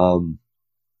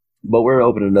 But we're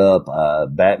opening up.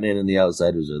 Batman and the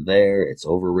Outsiders are there. It's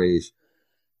over Ra's,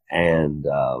 and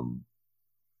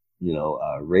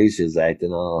Ra's is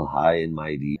acting all high and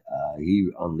mighty. He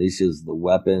unleashes the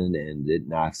weapon, and it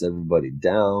knocks everybody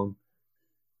down.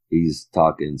 He's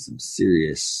talking some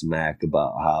serious smack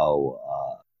about how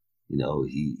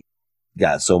he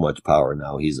got so much power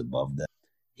now he's above them.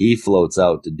 He floats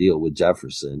out to deal with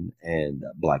Jefferson and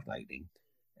Black Lightning,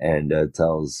 and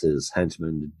tells his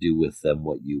henchmen to do with them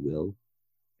what you will.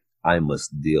 I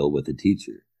must deal with the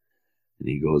teacher. And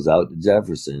he goes out to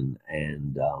Jefferson,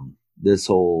 and this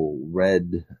whole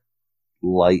red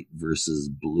light versus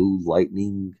blue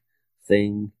lightning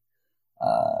thing,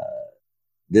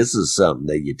 this is something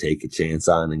that you take a chance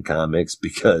on in comics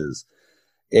because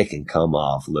it can come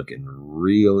off looking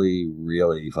really,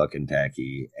 really fucking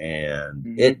tacky,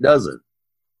 and it doesn't.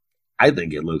 I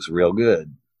think it looks real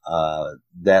good.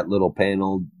 That little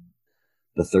panel,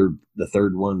 the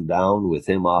third one down with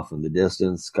him off in the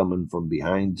distance coming from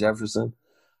behind Jefferson,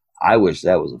 I wish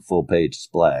that was a full page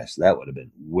splash. That would have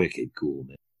been wicked cool,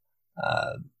 man.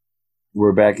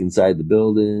 We're back inside the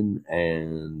building,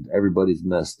 and everybody's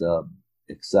messed up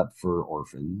except for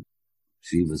Orphan.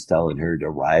 She was telling her to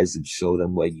rise and show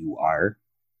them what you are.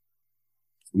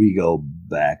 We go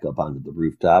back up onto the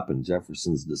rooftop, and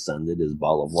Jefferson's descended. His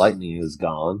ball of lightning is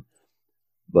gone.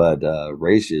 But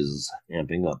Ra's is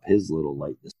amping up his little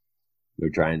lightness. They're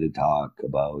trying to talk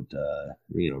about,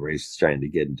 Ra's is trying to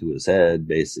get into his head,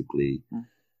 basically.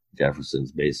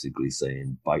 Jefferson's basically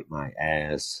saying, bite my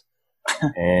ass.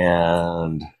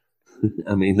 And,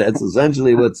 I mean, that's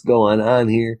essentially what's going on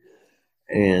here.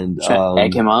 And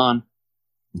egg him on.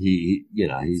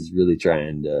 He's really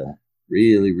trying to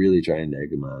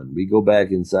egg him on. We go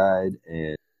back inside,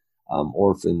 and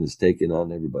Orphan is taking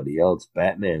on everybody else.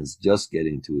 Batman's just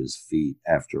getting to his feet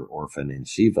after Orphan and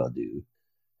Shiva do.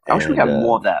 I wish we got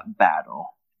more of that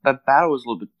battle. That battle was a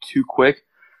little bit too quick.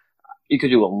 You could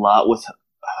do a lot with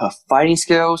her fighting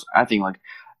skills. I think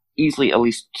easily at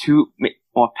least 2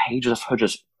 more pages of her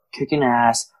just kicking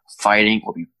ass, fighting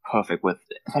will be perfect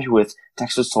especially with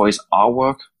Dexter Soy's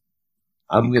artwork.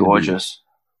 Gorgeous.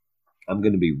 I'm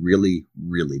going to be really,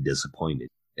 really disappointed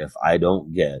if I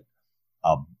don't get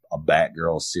a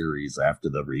Batgirl series after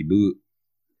the reboot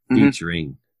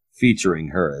featuring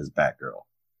her as Batgirl.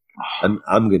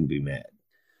 I'm going to be mad.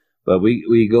 But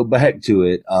we go back to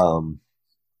it.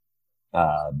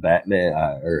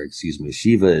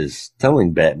 Shiva is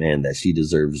telling Batman that she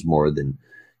deserves more than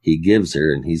he gives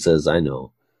her, and he says, I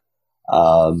know.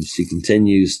 She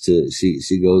continues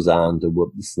she goes on to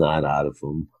whoop the snot out of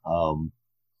him.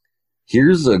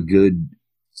 Here's a good,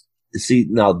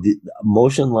 now the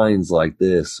motion lines like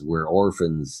this where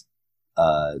Orphan's,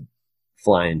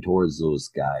 flying towards those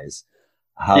guys,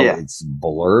 it's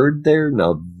blurred there.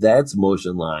 Now that's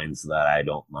motion lines that I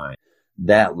don't mind.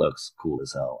 That looks cool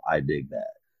as hell. I dig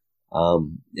that.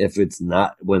 If it's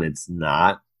not, when it's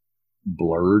not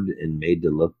blurred and made to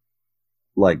look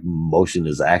like motion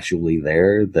is actually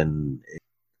there, then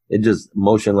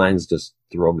motion lines just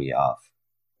throw me off.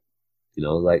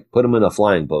 Put them in a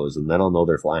flying pose and then I'll know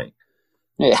they're flying.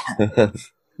 Yeah.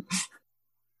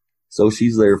 So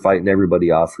she's there fighting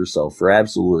everybody off herself for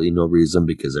absolutely no reason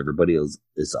because everybody else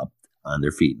is up on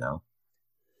their feet now.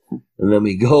 And then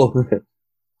we go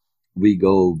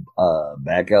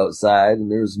back outside, and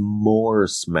there's more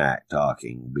smack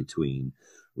talking between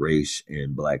Ra's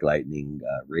and Black Lightning.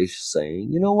 Ra's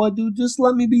saying, you know what, dude, just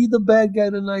let me be the bad guy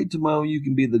tonight. Tomorrow you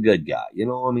can be the good guy.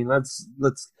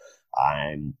 Let's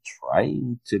I'm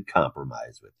trying to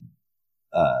compromise with you.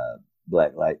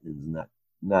 Black Lightning's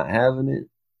not having it.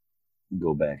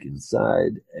 Go back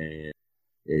inside, and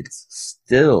it's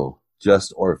still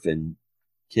just Orphan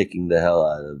kicking the hell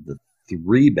out of the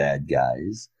 3 bad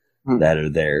guys that are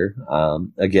there.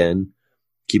 Again,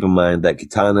 keep in mind that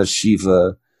Katana,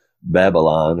 Shiva,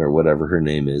 Babylon, or whatever her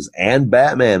name is, and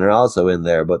Batman are also in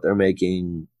there, but they're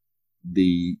making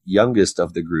the youngest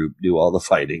of the group do all the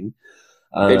fighting.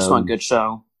 They just want a good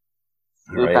show.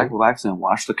 Right? Back relax and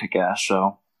watch the kick-ass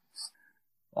show.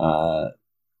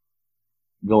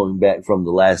 Going back from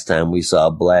the last time we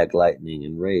saw Black Lightning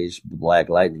and Ra's, Black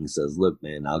Lightning says, look,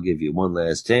 man, I'll give you one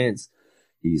last chance.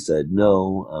 He said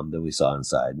no. Then we saw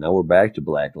inside. Now we're back to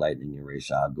Black Lightning and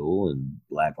Ra's al Ghul, and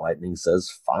Black Lightning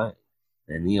says fine.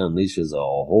 And he unleashes a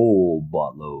whole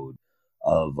buttload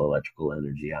of electrical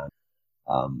energy on.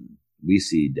 We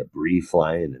see debris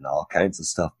flying and all kinds of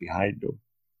stuff behind him.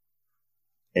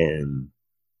 And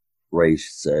Ra's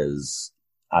says,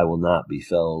 I will not be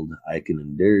felled. I can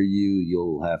endure you.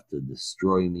 You'll have to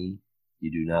destroy me.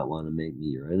 You do not want to make me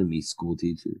your enemy, school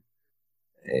teacher.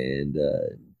 And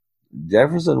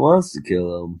Jefferson wants to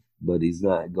kill him, but he's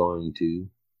not going to.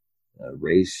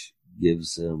 Ra's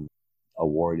gives him a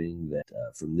warning that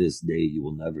from this day you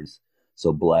will never.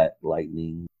 So Black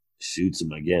Lightning shoots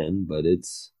him again, but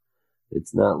it's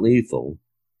not lethal.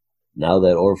 Now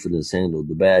that Orphan has handled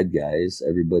the bad guys,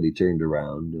 everybody turned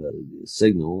around.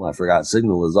 Signal, I forgot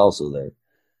Signal is also there.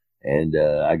 And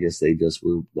I guess they just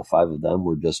were, the five of them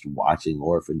were just watching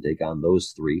Orphan take on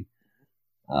those three.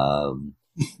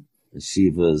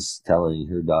 Shiva's telling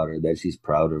her daughter that she's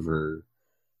proud of her.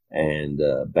 And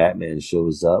Batman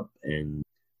shows up and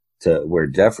to where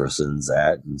Jefferson's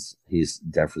at. And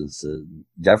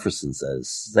Jefferson says,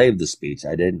 save the speech.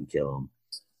 I didn't kill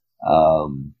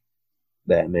him.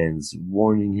 Batman's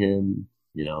warning him,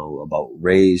 about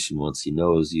Ra's, and once he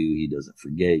knows you, he doesn't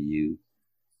forget you.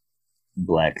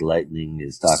 Black Lightning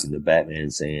is talking to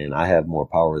Batman saying, I have more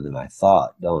power than I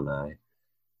thought, don't I?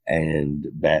 And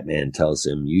Batman tells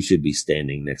him, you should be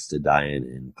standing next to Diane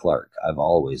and Clark. I've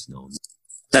always known.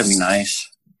 That'd be nice.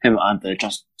 Him on the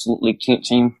Justice League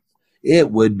team.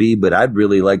 It would be, but I'd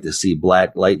really like to see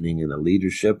Black Lightning in a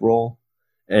leadership role.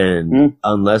 And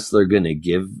unless they're going to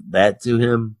give that to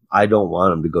him, I don't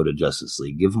want him to go to Justice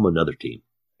League. Give him another team.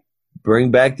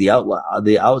 Bring back the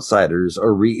Outsiders,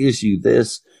 or reissue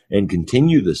this and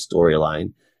continue the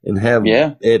storyline and have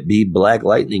it be Black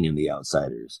Lightning and the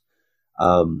Outsiders.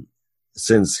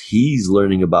 Since he's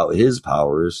learning about his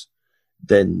powers,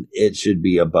 then it should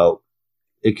be about,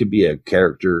 it could be a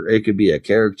character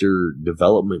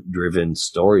development driven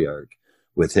story arc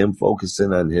with him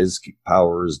focusing on his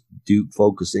powers, Duke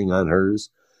focusing on hers,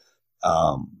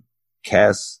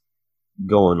 Cass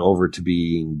going over to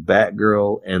being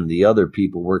Batgirl, and the other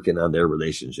people working on their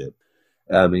relationship.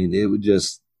 I mean, it would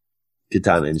just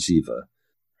Katana and Shiva.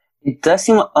 It does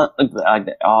seem like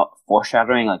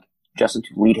foreshadowing, like Justin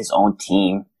to lead his own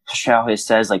team. How he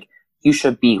says, like, you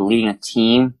should be leading a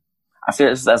team. I feel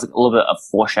that's like a little bit of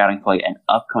foreshadowing for like an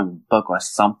upcoming book or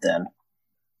something.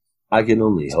 I can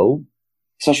only hope.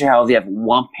 Especially how they have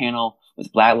one panel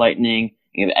with Black Lightning,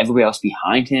 you have everybody else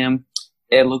behind him.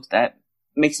 That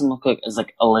makes him look like as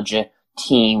like a legit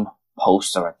team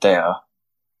poster right there.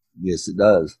 Yes, it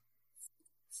does.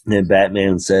 And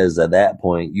Batman says at that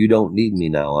point, you don't need me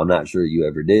now. I'm not sure you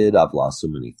ever did. I've lost so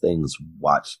many things,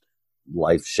 watched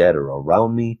life shatter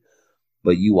around me,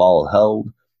 but you all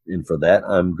held, and for that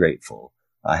I'm grateful.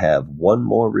 I have one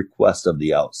more request of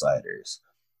the Outsiders.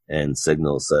 And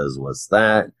Signal says, what's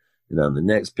that? And on the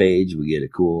next page, we get a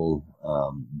cool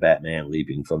Batman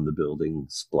leaping from the building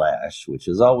splash, which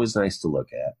is always nice to look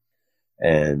at.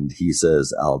 And he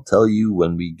says, I'll tell you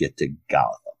when we get to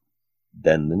Gotham.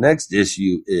 Then the next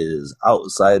issue is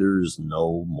Outsiders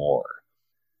No More.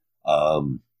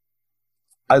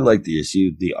 I like the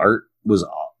issue. The art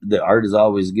is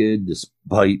always good,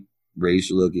 despite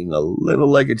Ra's looking a little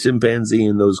like a chimpanzee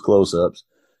in those close-ups,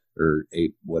 or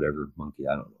ape, whatever, monkey,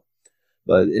 I don't know.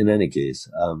 But in any case,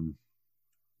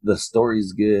 the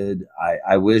story's good.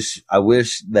 I wish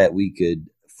that we could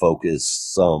focus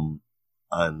some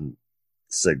on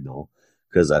Signal,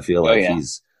 because I feel like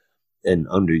he's an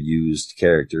underused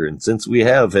character. And since we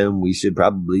have him, we should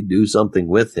probably do something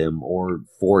with him or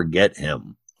forget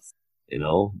him.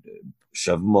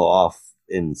 Shove him off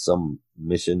in some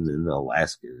mission in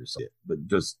Alaska or something. But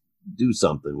just do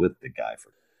something with the guy.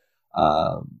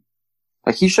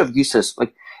 Like, he should have used this,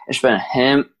 like, it's been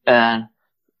him and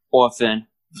Orphan,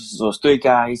 those three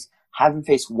guys, have him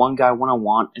face one guy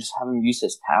one-on-one, and just have him use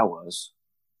his powers.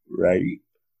 Right.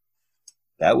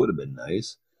 That would have been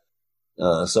nice.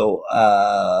 I'm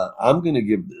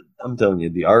telling you,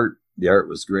 the art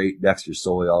was great. Dexter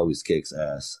Soy always kicks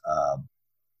ass.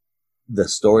 The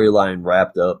storyline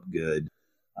wrapped up good.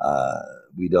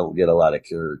 We don't get a lot of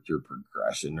character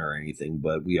progression or anything,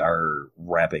 but we are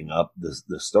wrapping up the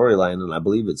storyline, and I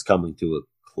believe it's coming to a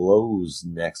close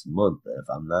next month, if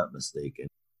I'm not mistaken.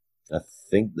 I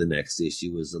think the next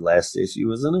issue is the last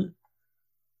issue, isn't it?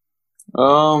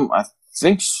 I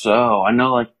think so. I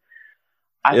know, like,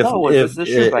 I thought it was this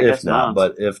issue, but I guess not.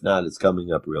 But if not, it's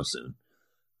coming up real soon.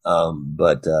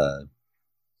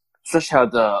 Especially how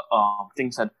the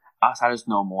thing said, Outsiders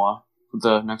No More,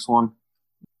 the next one.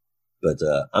 But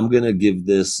I'm going to give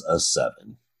this a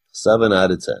 7. 7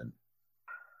 out of 10.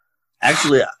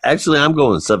 Actually, I'm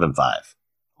going 7.5.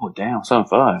 Oh, damn,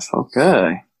 7.5.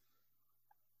 Okay.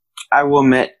 I will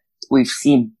admit, we've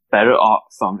seen better art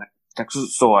from Dexter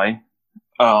Soy.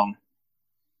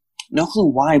 No clue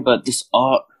why, but this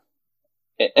art,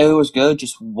 it was good,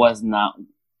 just was not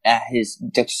at his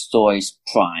Dexter Soy's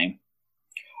prime.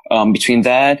 Between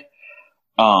that,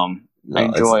 I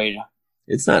enjoyed.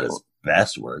 It's not his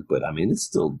best work, but I mean, it's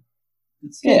still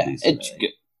yeah, it's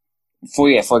good.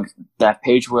 For that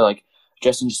page where like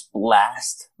Justin just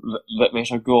blasts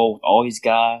Rachel Girl with all he's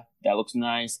got, that looks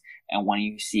nice. And when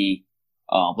you see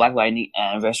Black Lightning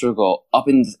and Rachel Girl up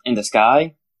in the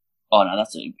sky, oh no,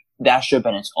 that should have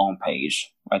been its own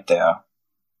page right there.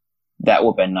 That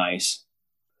would have been nice.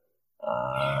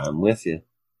 I'm with you.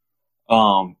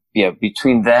 Yeah,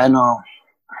 between then, I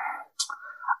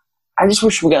just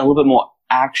wish we got a little bit more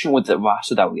action with the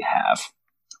roster that we have.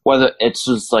 Whether it's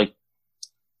just like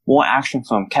more action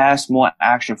from Cass, more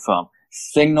action from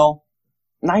Signal,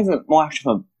 not even more action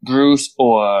from Bruce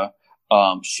or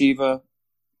Shiva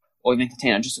or even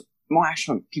Katana, just more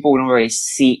action from people we don't really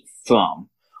see from.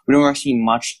 We don't really see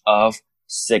much of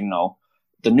Signal.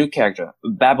 The new character,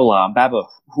 Babylon,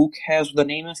 who cares what the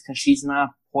name is? Because she's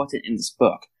not important in this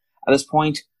book. At this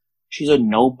point, she's a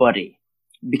nobody.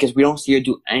 Because we don't see her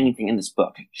do anything in this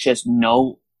book. She has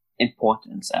no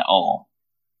importance at all.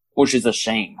 Which is a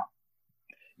shame.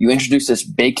 You introduce this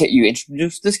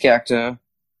character,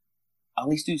 at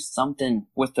least do something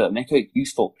with her, make her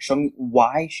useful. Show me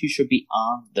why she should be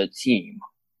on the team.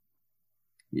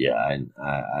 Yeah, I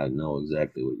know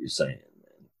exactly what you're saying,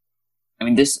 man. I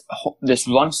mean, this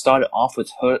run started off with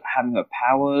her having her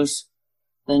powers,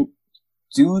 then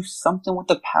do something with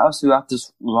the powers throughout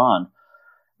this run.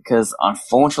 Because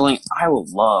unfortunately, I would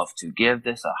love to give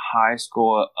this a high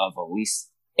score of at least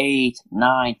 8,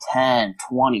 9, 10,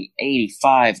 20,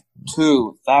 85,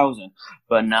 2,000.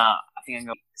 But nah, I think I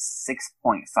go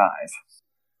 6.5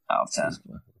 out of 10.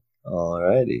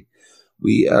 Alrighty.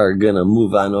 We are going to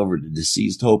move on over to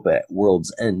Deceased Hope at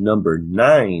World's End number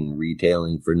 9,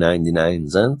 retailing for 99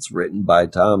 cents, written by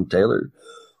Tom Taylor,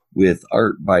 with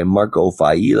art by Marco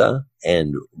Failla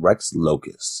and Rex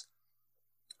Locus.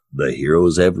 The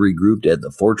heroes have regrouped at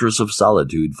the Fortress of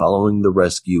Solitude following the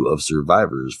rescue of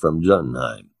survivors from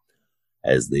Jotunheim.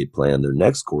 As they plan their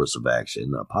next course of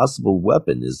action, a possible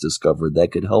weapon is discovered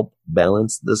that could help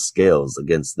balance the scales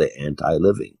against the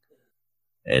anti-living.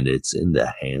 And it's in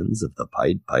the hands of the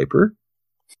Pied Piper?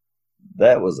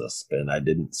 That was a spin I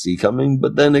didn't see coming,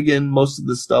 but then again, most of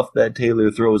the stuff that Taylor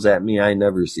throws at me, I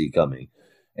never see coming.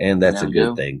 And that's a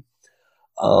good thing.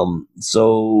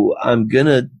 So I'm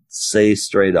gonna say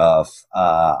straight off,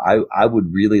 I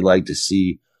would really like to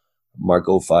see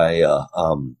Marco Failla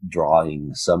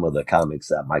drawing some of the comics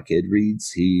that my kid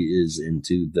reads. He is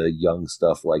into the young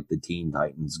stuff like the Teen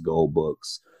Titans Go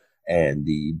books and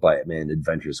the Batman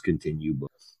Adventures Continue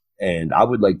books. And I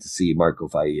would like to see Marco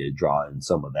Failla draw in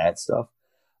some of that stuff.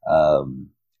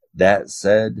 That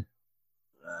said,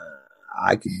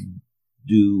 I could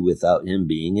do without him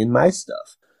being in my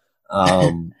stuff.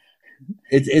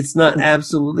 It's not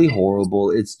absolutely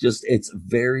horrible. It's just, it's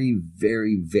very,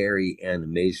 very, very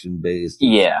animation based.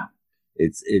 Yeah.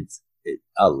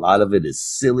 A lot of it is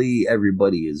silly.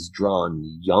 Everybody is drawn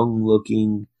young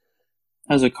looking.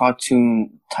 Has a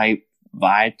cartoon type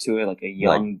vibe to it, like a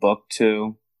young book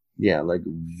too. Yeah, like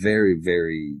very,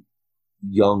 very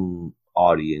young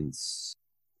audience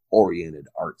oriented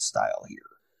art style here.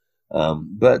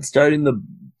 But starting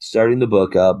the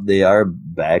book up, they are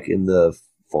back in the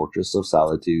Fortress of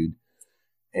Solitude,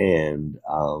 and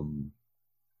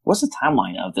what's the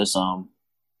timeline of this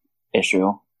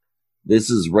issue? This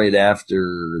is right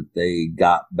after they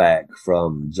got back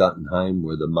from Jotunheim,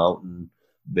 where the mountain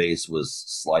base was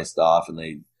sliced off, and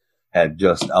they had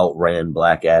just outran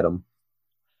Black Adam.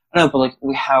 I know, but like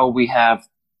how we have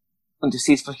when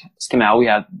Deceased came out, we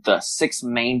have the 6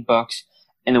 main books,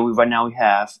 and then right now we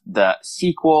have the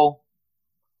sequel,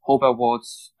 Hope at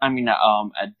Worlds.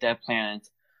 At Dead Planet.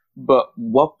 But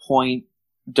what point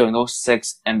during those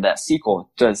 6 and that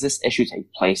sequel does this issue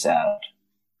take place at?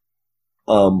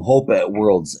 Hope at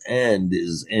World's End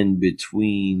is in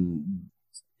between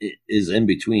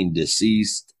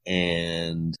Deceased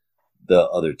and the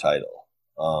other title.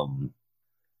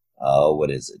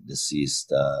 What is it?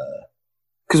 Deceased.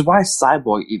 Because why is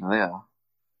Cyborg even there?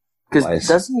 Because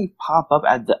doesn't he pop up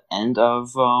at the end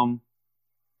of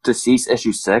Deceased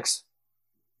issue 6?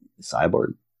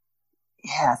 Cyborg?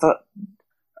 Yeah, I thought.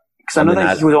 Because I know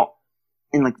that he was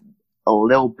in like a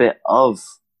little bit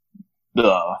of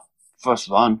the first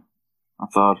run. I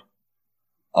thought.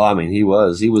 Oh, I mean, he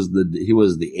was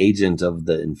the agent of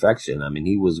the infection. I mean,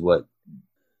 he was what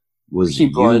was He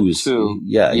brought it used. to,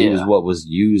 Yeah, he was yeah. what was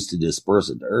used to disperse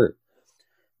it to Earth.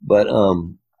 But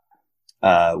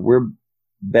we're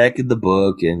back in the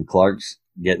book, and Clark's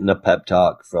getting a pep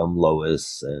talk from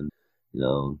Lois, and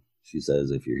she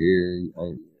says, "If you're here,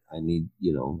 I need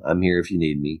I'm here if you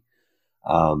need me."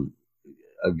 Um,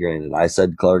 Granted, I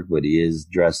said Clark, but he is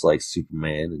dressed like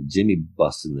Superman, and Jimmy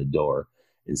busts in the door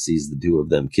and sees the two of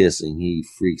them kissing. He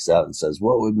freaks out and says,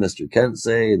 "What would Mr. Kent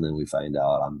say?" And then we find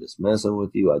out, "I'm just messing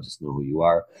with you. I just know who you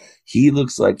are." He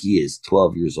looks like he is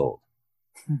 12 years old.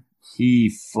 He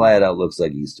flat out looks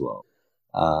like he's 12.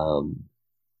 Um,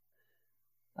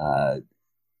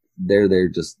 they're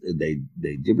just they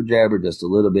jibber jabber just a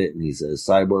little bit, and he says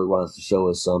Cyborg wants to show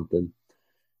us something,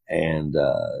 and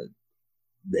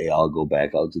they all go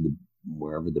back out to the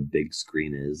wherever the big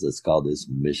screen is. Let's call this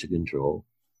Mission Control,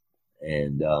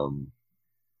 and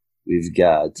we've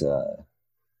got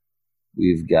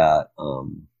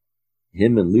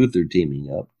him and Luthor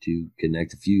teaming up to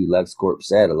connect a few LexCorp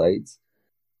satellites,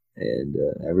 and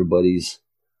everybody's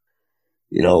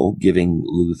giving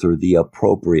Luthor the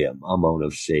appropriate amount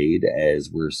of shade as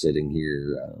we're sitting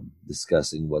here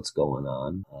discussing what's going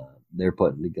on. They're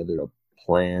putting together a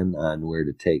plan on where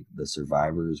to take the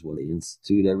survivors when they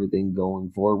institute everything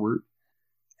going forward.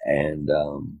 And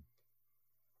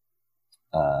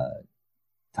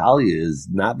Talia is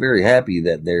not very happy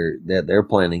that they're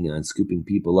planning on scooping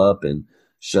people up and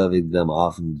shoving them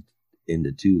off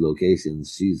into two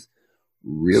locations. She's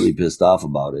really pissed off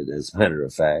about it, as a matter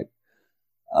of fact.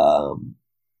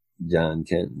 John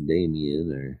Kent and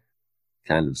Damian are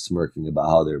kind of smirking about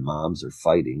how their moms are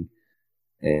fighting,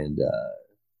 and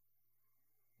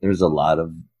there's a lot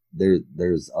of debate.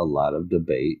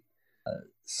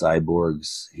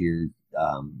 Cyborgs here,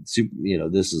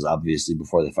 this is obviously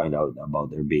before they find out about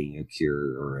there being a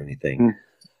cure or anything.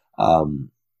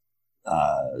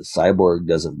 Cyborg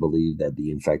doesn't believe that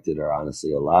the infected are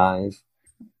honestly alive.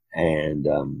 And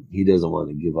he doesn't want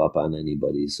to give up on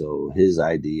anybody, so his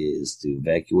idea is to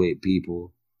evacuate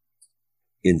people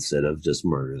instead of just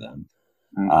murder them.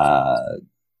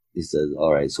 He says,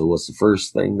 all right, so what's the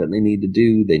first thing that they need to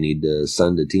do? They need to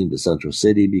send a team to Central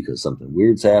City because something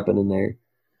weird's happening there.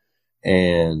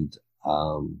 And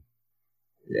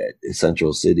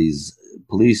Central City's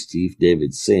police chief,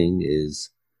 David Singh, is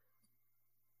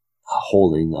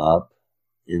holding up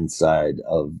inside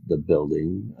of the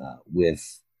building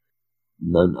with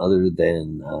none other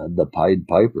than the Pied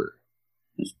Piper.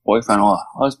 His boyfriend or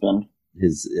husband.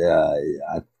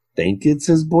 I think it's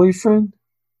his boyfriend.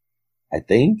 I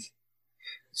think.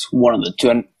 It's one of the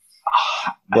two. And,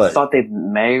 I thought they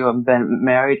may have been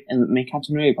married in the main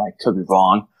continuity, but I could be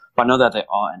wrong. But I know that they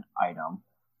are an item.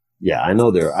 Yeah, I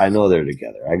know they're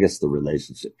together. I guess the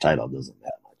relationship title doesn't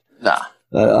matter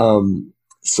much.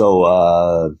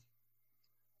 So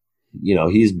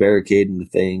he's barricading the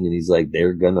thing, and he's like,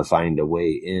 they're gonna find a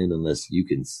way in unless you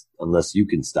can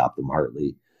stop them,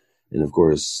 Hartley. And of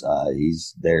course,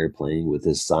 he's there playing with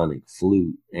his sonic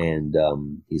flute, and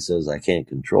he says, I can't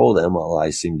control them. All I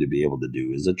seem to be able to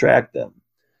do is attract them.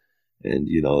 And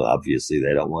obviously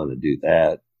they don't want to do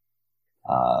that.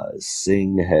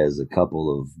 Singh has a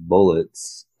couple of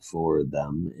bullets for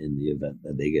them in the event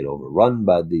that they get overrun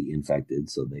by the infected,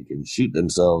 so they can shoot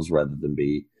themselves rather than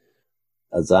be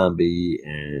a zombie.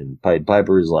 And Pied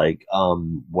Piper's like,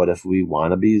 what if we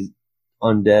want to be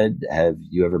undead? Have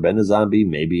you ever been a zombie?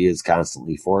 Maybe it's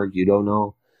constantly fork. You don't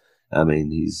know. I mean,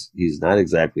 he's not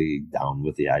exactly down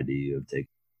with the idea of taking.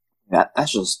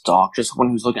 That's just dark. Just when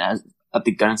he was looking at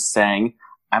the gun saying,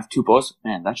 I have 2 bullets.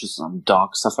 Man, that's just some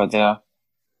dark stuff right there.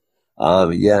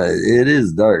 Yeah, it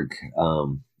is dark.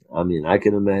 I mean, I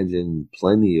can imagine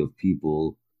plenty of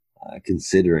people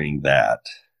considering that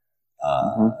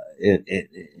in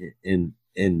an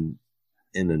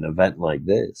event like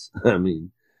this. I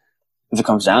mean, if it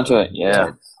comes down to it,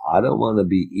 yeah. I don't want to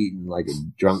be eating like a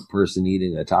drunk person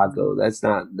eating a taco. That's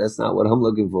not what I'm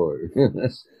looking for.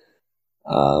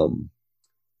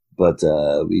 But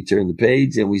we turn the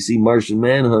page and we see Martian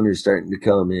Manhunter starting to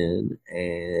come in,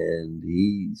 and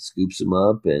he scoops him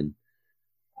up, and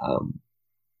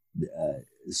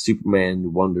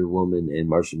Superman, Wonder Woman, and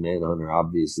Martian Manhunter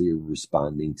obviously are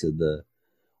responding to the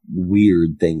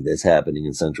weird thing that's happening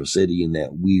in Central City, and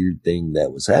that weird thing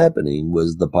that was happening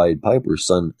was the Pied Piper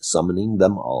summoning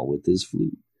them all with his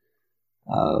flute.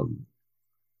 Now,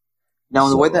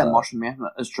 the way that Martian Manhunter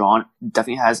is drawn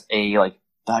definitely has a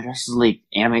the Justice League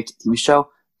animated TV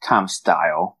show kind of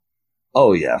style.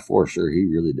 Oh yeah, for sure, he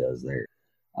really does there.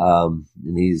 And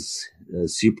he's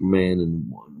Superman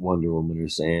and Wonder Woman are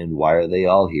saying, "Why are they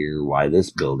all here? Why this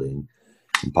building?"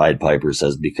 And Pied Piper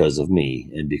says, "Because of me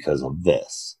and because of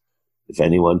this." If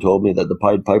anyone told me that the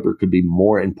Pied Piper could be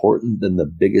more important than the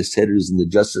biggest hitters in the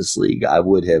Justice League, I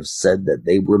would have said that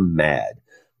they were mad.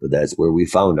 But that's where we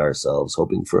found ourselves,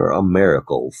 hoping for a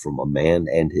miracle from a man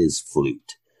and his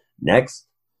flute. Next,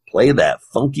 play that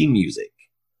funky music.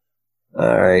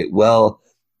 All right, well,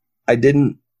 I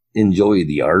didn't enjoy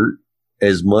the art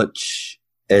as much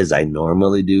as I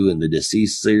normally do in the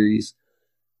Deceased series.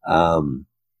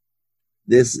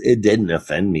 It didn't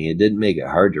offend me. It didn't make it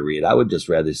hard to read. I would just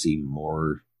rather see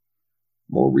more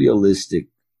realistic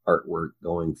artwork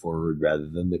going forward rather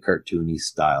than the cartoony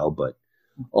style. But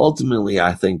ultimately,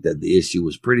 I think that the issue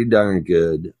was pretty darn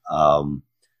good.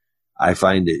 I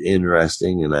find it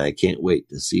interesting, and I can't wait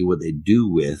to see what they do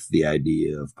with the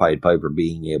idea of Pied Piper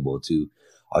being able to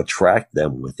attract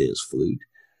them with his flute.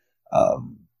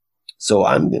 So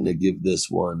I'm going to give this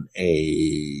one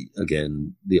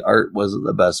again, the art wasn't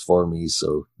the best for me,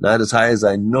 so not as high as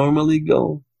I normally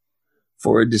go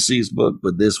for a Deceased book,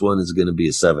 but this one is going to be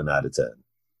a 7 out of 10.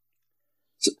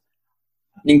 So,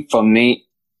 I think for me,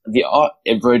 the art,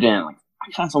 it really didn't,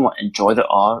 I kind of somewhat enjoy the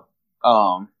art,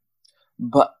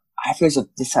 but I feel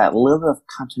like this had a little bit of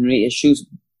continuity issues,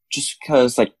 just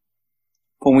because,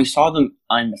 when we saw them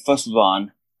on the first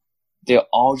run, they're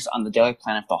all just on the Daily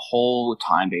Planet the whole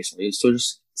time, basically. So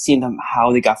just seeing them,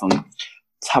 how they got from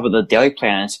top of the Daily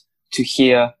Planet to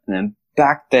here and then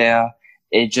back there,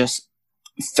 it just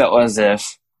felt as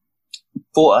if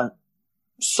for a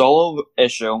solo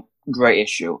issue, great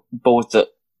issue, but with the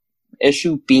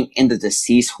issue being in the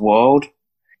Deceased world,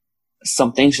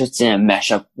 some things just didn't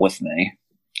mesh up with me.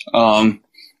 And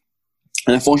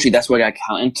unfortunately, that's what I got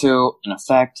caught into, in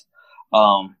effect.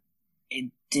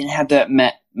 It didn't have that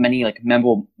many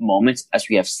memorable moments as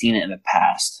we have seen it in the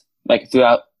past.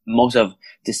 Throughout most of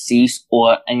Deceased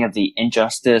or any of the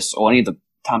Injustice or any of the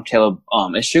Tom Taylor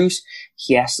issues,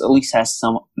 he at least has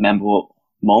some memorable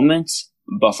moments.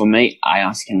 But for me, I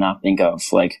honestly cannot think of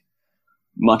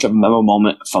much of a memorable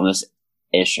moment from this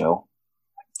issue.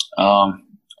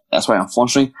 That's why,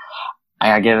 unfortunately, I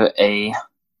gotta give it a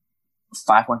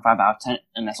 5.5 out of 10,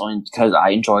 and that's only because I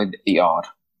enjoyed the art.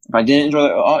 If I didn't enjoy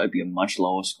the art, it'd be a much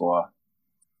lower score.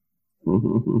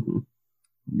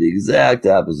 The exact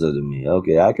opposite of me.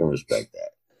 Okay, I can respect that.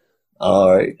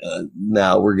 All right,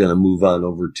 now we're going to move on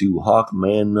over to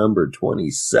Hawkman number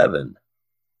 27.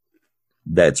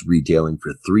 That's retailing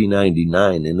for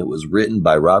 $3.99, and it was written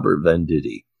by Robert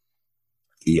Venditti.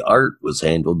 The art was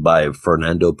handled by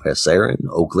Fernando Pasarin,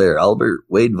 Eau Claire Albert,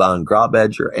 Wade Von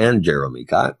Grawbadger, and Jeremy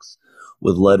Cox,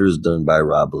 with letters done by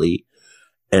Rob Lee,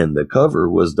 and the cover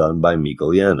was done by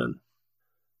Mikkel Janin.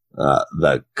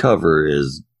 The cover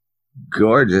is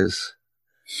gorgeous,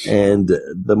 and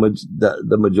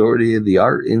the majority of the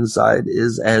art inside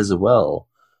is as well,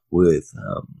 with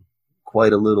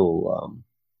quite a little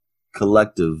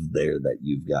collective there that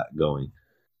you've got going.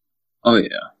 Oh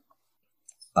yeah.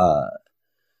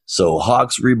 So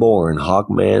Hawks Reborn,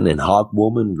 Hawkman, and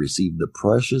Hawkwoman received the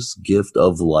precious gift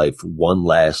of life one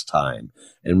last time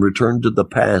and returned to the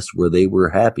past where they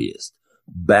were happiest,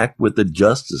 back with the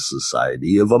Justice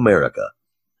Society of America.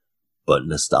 But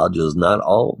nostalgia is not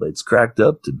all it's cracked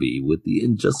up to be, with the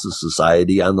Injustice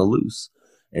Society on the loose.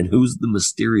 And who's the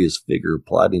mysterious figure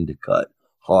plotting to cut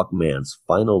Hawkman's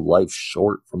final life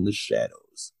short from the shadows?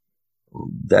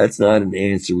 That's not an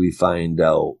answer we find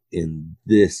out in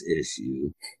this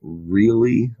issue,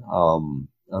 really,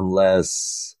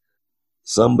 unless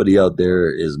somebody out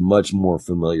there is much more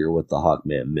familiar with the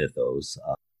Hawkman mythos.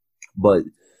 But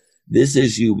this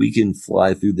issue, we can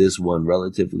fly through this one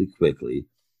relatively quickly.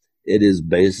 It is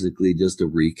basically just a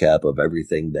recap of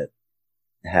everything that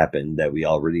happened that we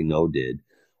already know did.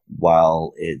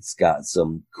 While it's got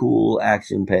some cool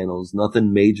action panels,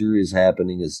 nothing major is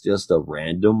happening. It's just a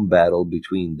random battle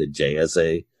between the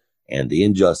JSA and the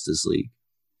Injustice League.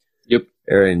 Yep.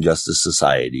 Or Injustice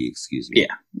Society, excuse me.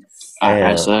 Yeah.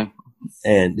 I say.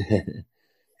 And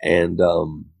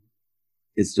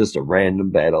it's just a random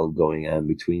battle going on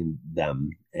between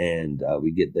them. And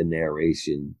we get the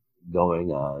narration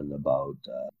going on about,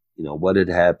 what had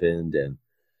happened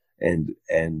and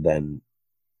then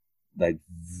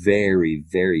very,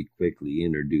 very quickly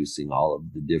introducing all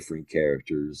of the different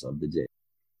characters of the day.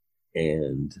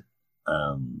 And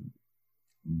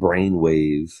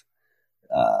Brainwave,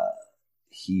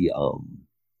 he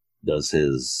does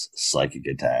his psychic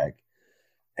attack,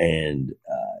 and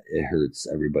it hurts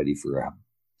everybody for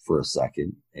a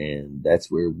second, and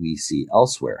that's where we see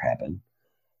Elsewhere happen.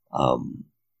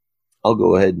 I'll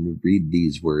go ahead and read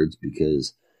these words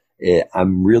because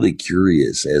I'm really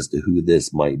curious as to who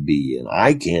this might be, and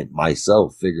I can't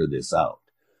myself figure this out.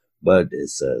 But it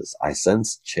says, I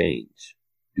sense change.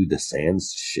 Do the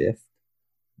sands shift?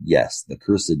 Yes, the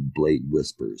cursed blade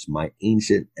whispers. My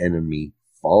ancient enemy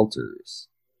falters.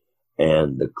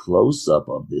 And the close-up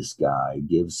of this guy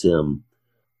gives him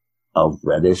a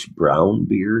reddish-brown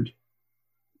beard.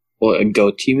 Or a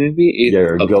goatee, maybe?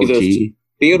 A goatee.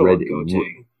 Beard or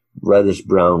goatee?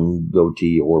 Reddish-brown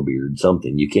goatee or beard,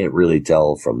 something. You can't really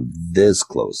tell from this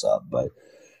close-up.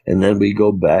 And then we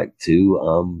go back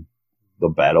to the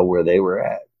battle where they were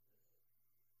at.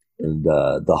 And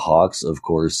the Hawks, of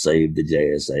course, saved the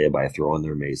JSA by throwing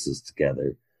their maces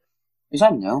together. Is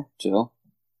that new, too?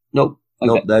 Nope.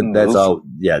 That's all.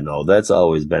 Yeah, no, that's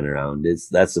always been around.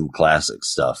 That's some classic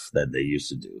stuff that they used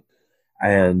to do.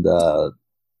 And, the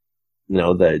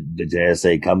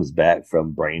JSA comes back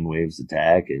from Brainwave's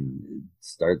attack and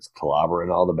starts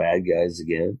clobbering all the bad guys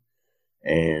again.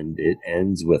 And it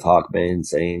ends with Hawkman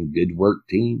saying, "Good work,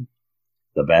 team."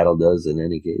 The battle does in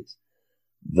any case.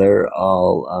 They're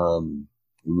all,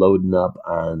 loading up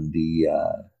on the,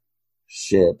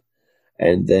 ship.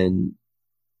 And then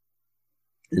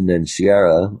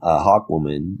Shiera,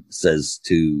 Hawkwoman, says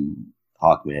to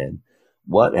Hawkman,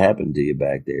 "What happened to you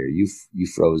back there? You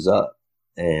froze up."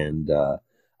 And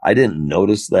I didn't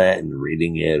notice that in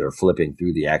reading it or flipping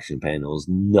through the action panels.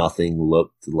 Nothing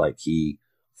looked like he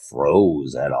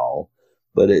froze at all.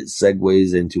 But it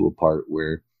segues into a part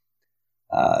where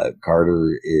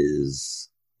Carter is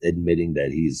admitting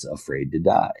that he's afraid to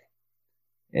die.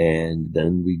 And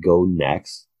then we go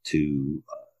next to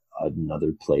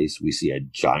another place. We see a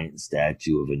giant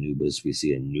statue of Anubis. We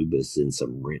see Anubis in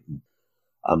some written.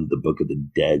 The Book of the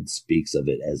Dead speaks of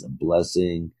it as a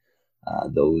blessing.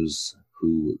 Those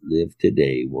who live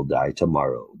today will die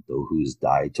tomorrow. Those who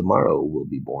die tomorrow will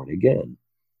be born again.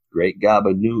 Great God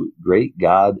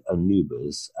Anubis,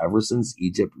 ever since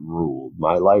Egypt ruled,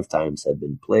 my lifetimes have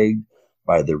been plagued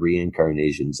by the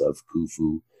reincarnations of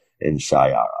Khufu and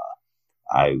Shiara.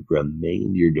 I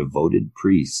remained your devoted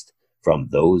priest from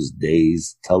those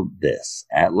days till this.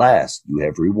 At last you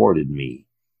have rewarded me.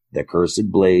 The cursed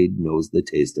blade knows the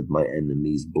taste of my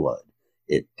enemy's blood.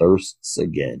 It thirsts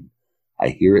again. I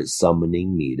hear it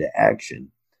summoning me to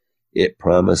action. It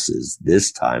promises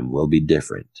this time will be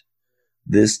different.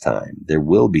 This time there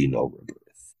will be no rebirth.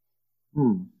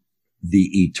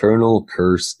 The eternal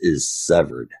curse is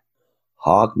severed.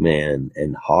 Hawkman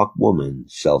and Hawkwoman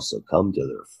shall succumb to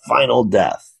their final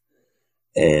death.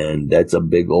 And that's a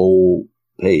big old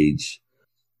page.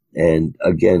 And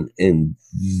again, in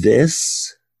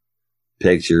this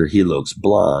picture, he looks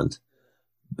blonde,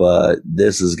 but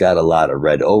this has got a lot of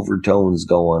red overtones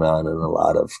going on and a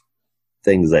lot of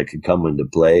things that could come into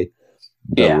play.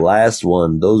 The last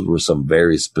one, those were some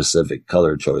very specific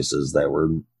color choices that were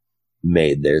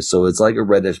made there. So it's like a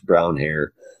reddish brown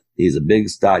hair. He's a big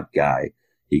stock guy.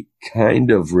 He kind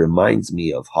of reminds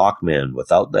me of Hawkman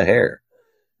without the hair.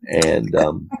 And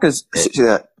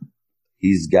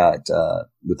he's got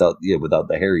without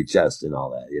the hairy chest and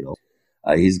all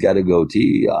that, he's got a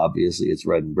goatee. Obviously, it's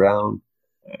red and brown,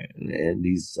 and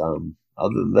he's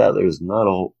other than that, there's not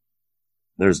a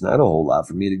whole lot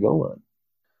for me to go on.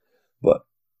 But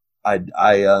I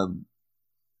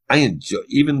enjoy,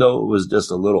 even though it was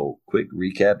just a little quick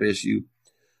recap issue.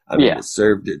 It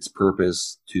served its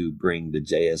purpose to bring the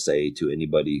JSA to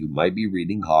anybody who might be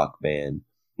reading Hawkman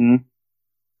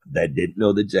that didn't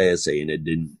know the JSA, and it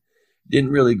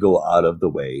didn't really go out of the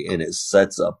way, and it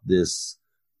sets up this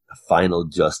final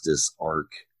justice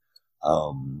arc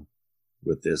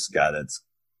with this guy that's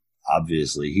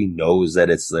obviously he knows that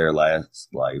it's their last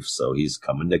life, so he's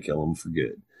coming to kill them for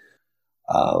good.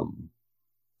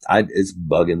 It's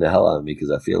bugging the hell out of me because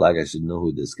I feel like I should know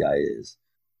who this guy is.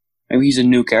 Maybe he's a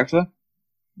new character?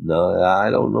 No, I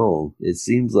don't know. It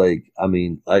seems like, I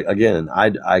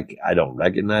don't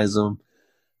recognize him.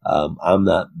 I'm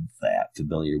not that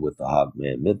familiar with the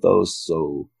Hawkman mythos,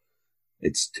 so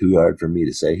it's too hard for me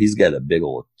to say. He's got a big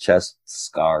old chest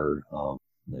scar,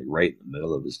 right in the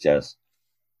middle of his chest.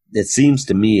 It seems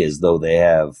to me as though they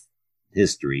have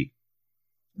history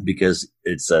because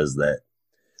it says that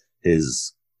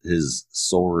his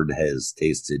sword has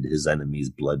tasted his enemy's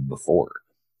blood before.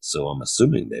 So I'm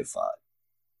assuming they fought.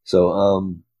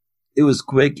 So, it was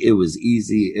quick. It was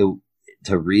easy.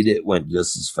 To read it went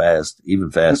just as fast, even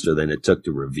faster than it took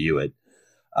to review it.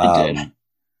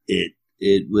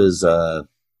 It was a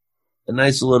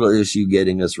nice little issue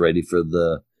getting us ready for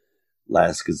the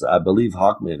last, because I believe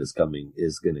Hawkman is going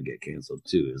to get canceled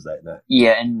too. Is that not?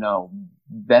 Yeah, in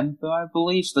November, I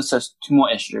believe. So this has 2 more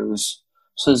issues.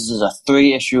 So this is a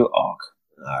 3-issue arc.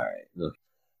 All right.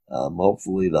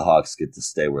 Hopefully the Hawks get to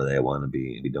stay where they want to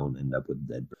be. We don't end up with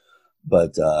dead.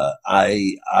 But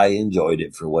I enjoyed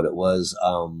it for what it was.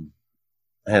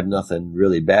 I have nothing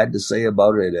really bad to say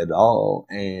about it at all.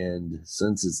 And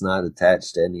since it's not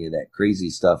attached to any of that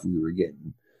crazy stuff we were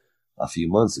getting a few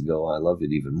months ago, I love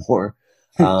it even more.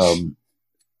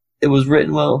 It was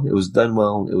written well. It was done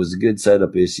well. It was a good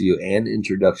setup issue and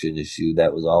introduction issue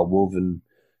that was all woven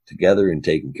together and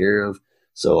taken care of.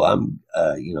 So I'm,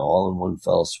 all in one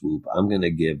fell swoop. I'm going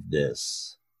to give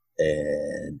this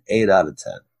an 8 out of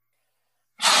 10.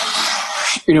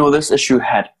 This issue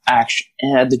had action.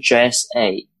 It had the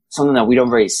JSA, something that we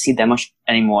don't really see that much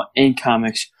anymore in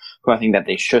comics. Who I think that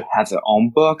they should have their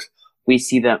own book. We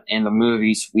see them in the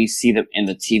movies. We see them in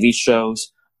the TV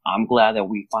shows. I'm glad that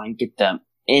we finally get them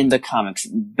in the comics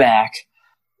back.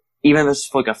 Even if it's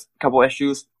for like a couple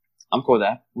issues, I'm cool with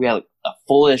that. We had a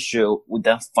full issue with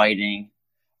them fighting.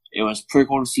 It was pretty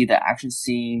cool to see the action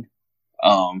scene.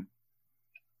 I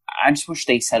just wish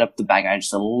they set up the bad guy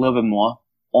just a little bit more,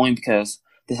 only because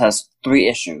this has 3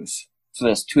 issues. So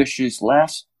there's 2 issues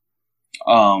left.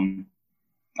 I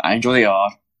enjoy the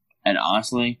art, and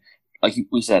honestly, like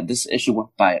we said, this issue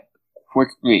went by a quick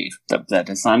read. That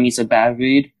does not mean it's a bad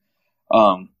read.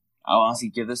 I'll honestly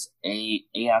give this a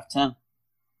 8 out of 10.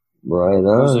 Right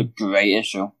on. It was a great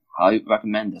issue. Highly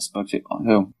recommend this book to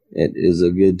who. It is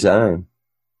a good time.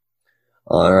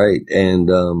 All right,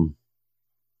 and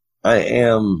I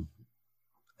am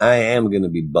going to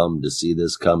be bummed to see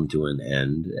this come to an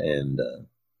end, and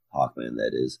Hawkman,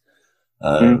 that is.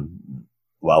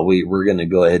 Well, we're going to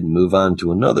go ahead and move on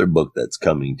to another book that's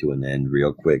coming to an end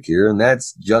real quick here, and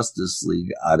that's Justice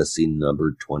League Odyssey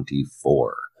number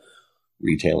 24.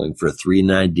 Retailing for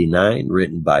 $3.99,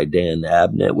 written by Dan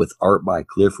Abnett with art by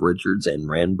Cliff Richards and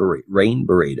Rain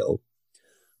Barreto.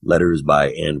 Letters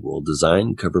by AndWorld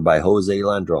Design, cover by Jose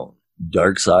Landron.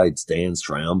 Darkseid stands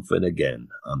triumphant again,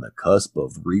 on the cusp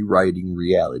of rewriting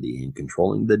reality and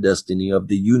controlling the destiny of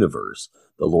the universe.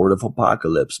 The Lord of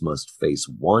Apocalypse must face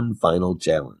one final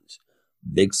challenge.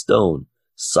 Vic Stone,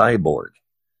 Cyborg.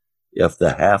 If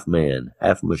the half-man,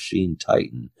 half-machine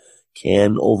Titan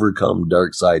can overcome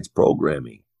Darkseid's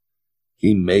programming,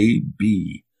 he may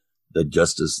be the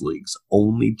Justice League's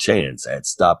only chance at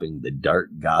stopping the Dark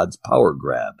God's power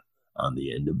grab on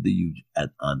the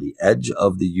edge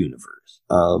of the universe.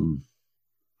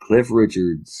 Cliff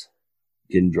Richards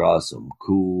can draw some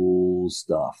cool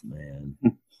stuff, man.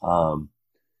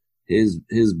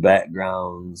 His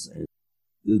backgrounds, and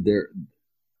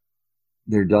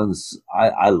they're done.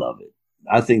 I love it.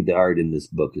 I think the art in this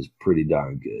book is pretty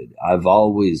darn good. I've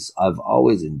always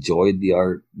enjoyed the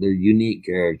art. They're unique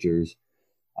characters.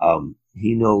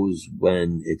 He knows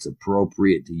when it's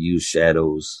appropriate to use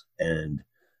shadows and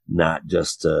not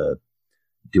just to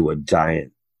do a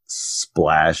giant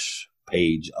splash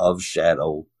page of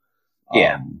shadow.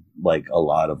 Like a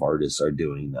lot of artists are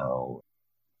doing now.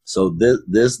 So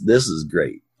this is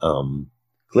great.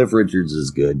 Cliff Richards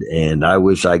is good, and I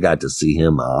wish I got to see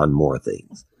him on more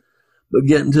things. But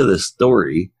getting to the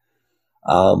story,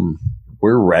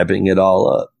 we're wrapping it all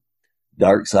up.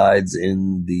 Darkseid's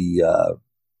in the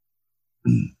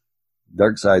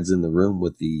room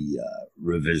with the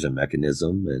revision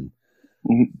mechanism, and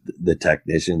the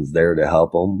technicians there to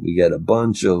help him. We get a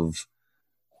bunch of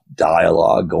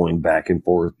dialogue going back and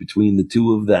forth between the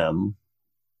two of them,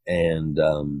 and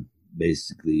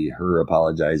basically her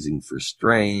apologizing for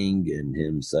straying and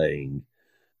him saying,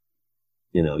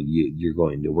 you're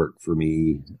going to work for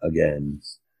me again.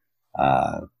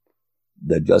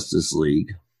 The Justice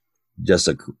League,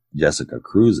 Jessica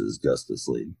Cruz's Justice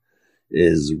League,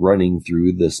 is running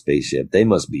through the spaceship. They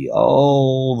must be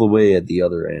all the way at the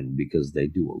other end, because they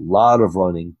do a lot of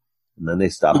running, and then they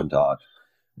stop and talk,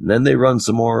 and then they run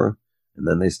some more, and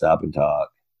then they stop and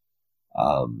talk.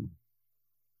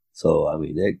 So I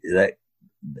mean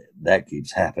that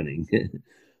keeps happening,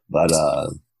 but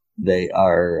they're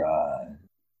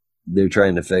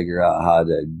trying to figure out how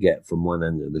to get from one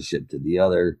end of the ship to the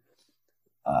other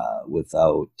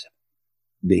without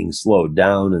being slowed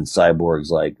down. And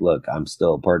Cyborg's like, look, I'm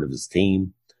still a part of his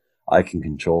team. I can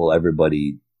control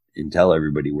everybody and tell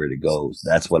everybody where to go. So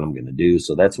that's what I'm going to do.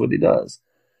 So that's what he does.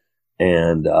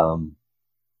 And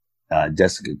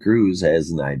Jessica Cruz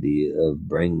has an idea of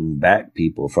bringing back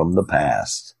people from the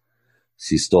past.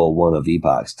 She stole one of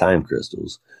Epoch's time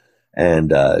crystals,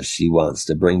 and she wants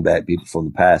to bring back people from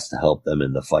the past to help them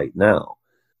in the fight now.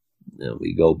 And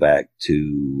we go back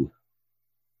to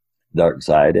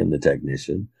Darkseid and the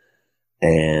Technician,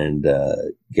 and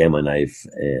Gamma Knife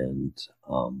and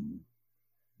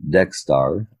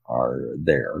Dexstar are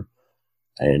there,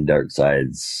 and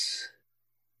Darkseid's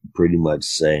pretty much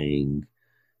saying,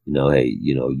 hey,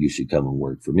 you should come and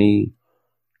work for me.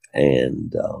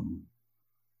 And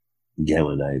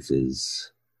Gamma Knife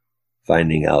is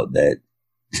finding out that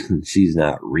she's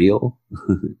not real.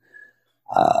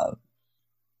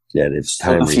 That if So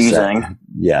time confusing.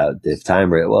 if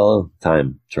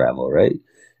time travel, right?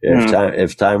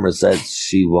 If time resets,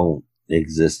 she won't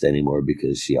exist anymore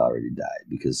because she already died,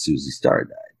 because Susie Starr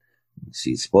died.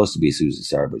 She's supposed to be Susie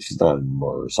Starr, but she's not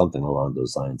anymore, or something along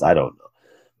those lines. I don't know.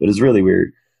 But it's really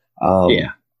weird.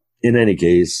 In any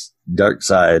case,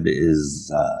 Darkseid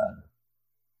is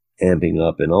amping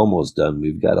up and almost done.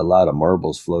 We've got a lot of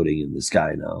marbles floating in the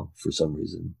sky now for some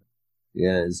reason.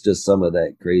 Yeah, it's just some of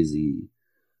that crazy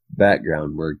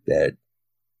background work that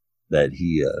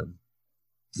he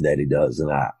does,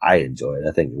 and I enjoy it.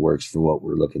 I think it works for what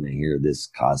we're looking at here, this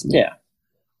cosmic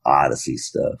odyssey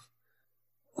stuff.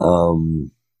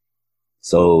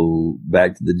 So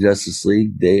back to the Justice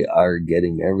League, they are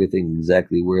getting everything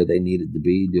exactly where they need it to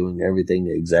be, doing everything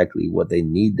exactly what they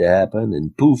need to happen,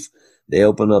 and poof, they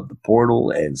open up the portal,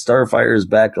 and Starfire is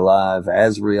back alive,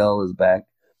 Azrael is back,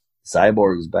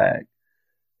 Cyborg is back,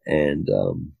 and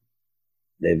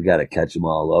they've got to catch them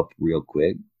all up real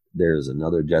quick. There's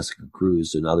another Jessica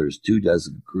Cruz, so now there's 2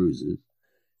 Jessica Cruzes,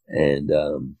 and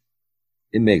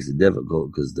it makes it difficult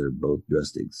because they're both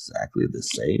dressed exactly the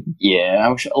same. Yeah, I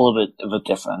wish a little bit of a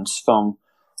difference from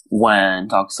when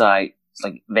Darkseid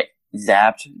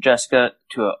zapped Jessica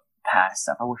to a past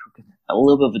stuff. I wish we could a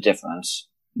little bit of a difference.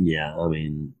 Yeah, I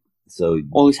mean, so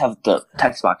always have the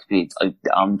text box be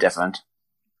different.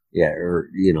 Yeah, or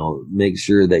make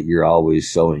sure that you're always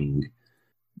showing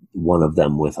one of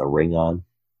them with a ring on.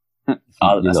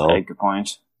 That's a good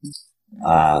point.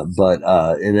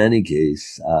 But in any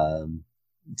case,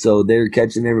 so they're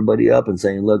catching everybody up and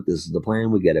saying, look, this is the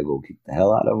plan. We got to go kick the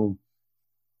hell out of them.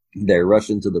 They're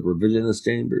rushing to the provisionist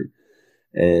chamber,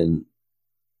 and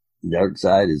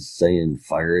Darkseid is saying,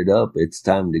 fire it up. It's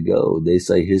time to go. They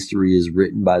say history is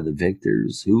written by the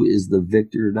victors. Who is the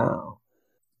victor now?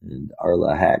 And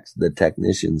Arla Hax, the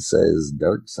technician, says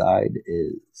Darkseid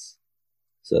is.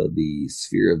 So the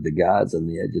sphere of the gods on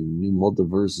the edge of the new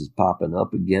multiverse is popping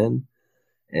up again.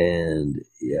 And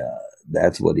yeah,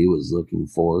 that's what he was looking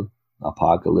for.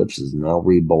 Apocalypse is now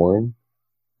reborn.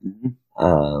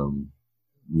 Mm-hmm.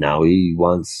 Now he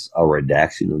wants a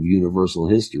redaction of universal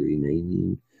history,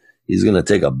 meaning he's going to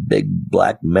take a big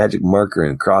black magic marker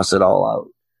and cross it all out.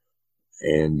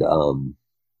 And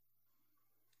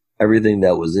everything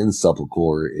that was in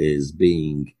Sepulchre is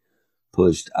being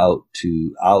pushed out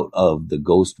of the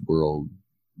ghost world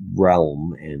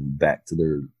realm and back to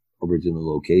their original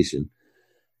location.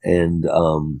 And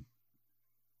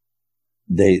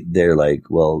they're like,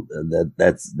 well,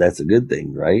 that's a good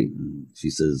thing, right? And she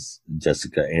says,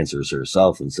 Jessica answers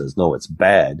herself and says, no, it's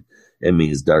bad. It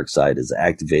means Darkseid has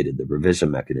activated the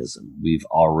revision mechanism. We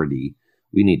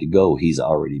need to go. He's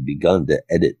already begun to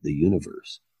edit the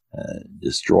universe.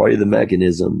 Destroy the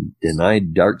mechanism, deny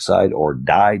Darkseid, or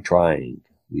die trying.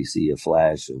 We see a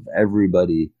flash of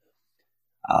everybody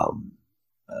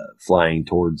flying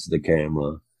towards the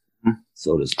camera,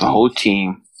 so to speak. The whole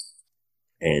team.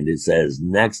 And it says,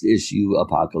 next issue,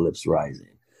 Apocalypse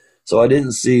Rising. So I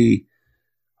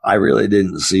really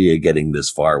didn't see it getting this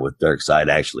far with Darkseid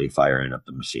actually firing up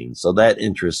the machine. So that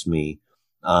interests me.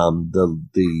 The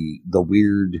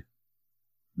weird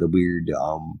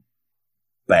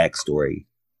backstory.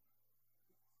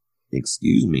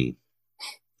 Excuse me.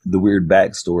 The weird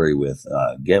backstory with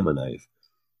Gamma Knife.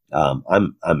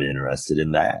 I'm interested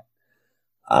in that.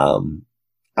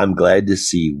 I'm glad to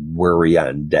see worry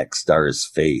on Dexter's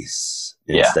face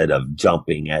instead of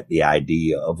jumping at the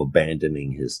idea of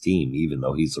abandoning his team, even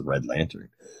though he's a Red Lantern.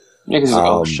 Yeah, because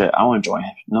oh shit, I want to join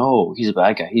him. No, he's a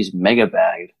bad guy. He's mega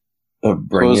bad.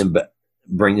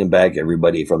 Bringing back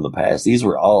everybody from the past. These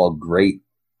were all great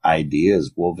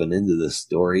ideas woven into the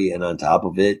story, and on top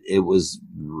of it, it was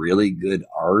really good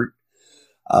art.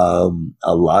 A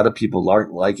lot of people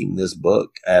aren't liking this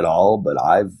book at all, but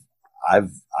I've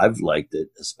liked it,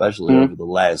 especially over the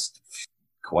last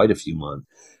quite a few months.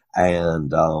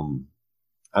 And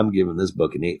I'm giving this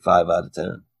book an 8.5 out of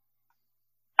 10.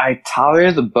 I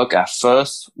tolerated the book at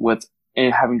first with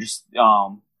it having just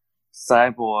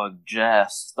Cyborg,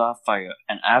 Jess, Starfire,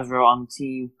 and Azrael on the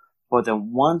team. But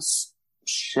then once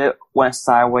shit went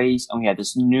sideways and we had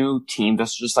this new team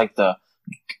that's just like the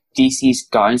DC's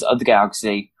Guardians of the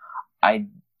Galaxy, I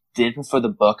did prefer the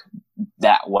book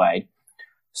that way.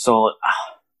 So,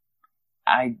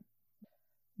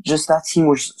 that team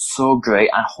was so great,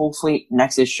 and hopefully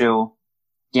next issue,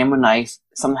 Gamma Knife,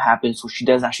 something happens so she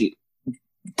doesn't actually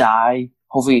die.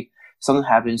 Hopefully something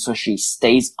happens, so she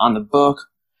stays on the book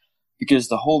because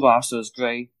the whole roster is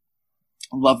great.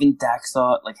 Loving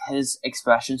Dexter, like his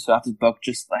expressions throughout the book,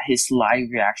 just his live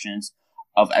reactions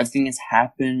of everything that's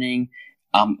happening.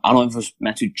 I don't know if it was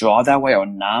meant to draw that way or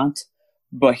not,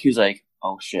 but he was like,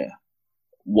 "Oh shit,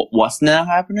 what's now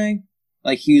happening?"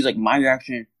 Like he was like, my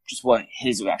reaction, just what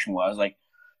his reaction was, like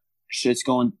shit's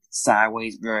going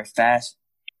sideways very fast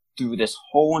through this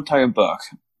whole entire book,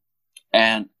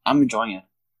 and I'm enjoying it.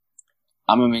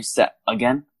 I'm gonna be set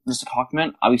again. Mr.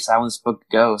 Talkman, I'll be sad when this book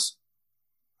goes.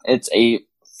 It's a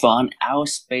fun outer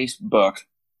space book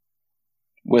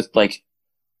with like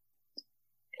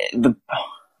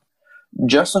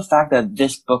just the fact that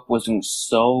this book was in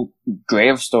so great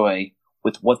of a story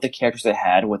with what the characters they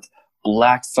had with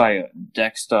Blackfire,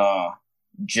 Dexter,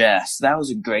 Jess. That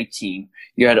was a great team.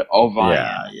 You had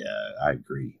Orion. Yeah, I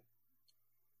agree.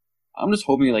 I'm just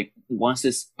hoping like once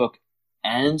this book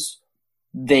ends,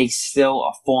 they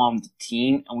still form the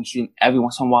team, and we see them every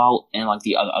once in a while in like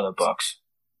the other books.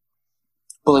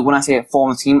 But like when I say form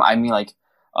the team, I mean like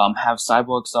have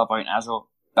Cyborg, Starfire, and Azrael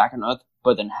back on Earth,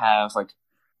 but then have like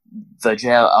the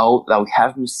JLO that we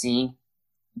haven't been seeing,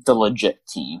 the legit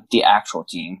team, the actual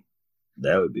team.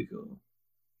 That would be cool.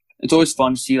 It's always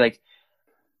fun to see like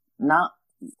not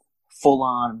full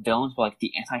on villains, but like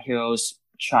the anti-heroes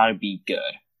try to be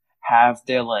good. Have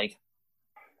their like,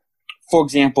 for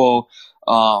example,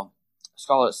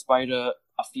 Scarlet Spider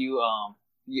a few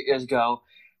years ago,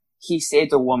 he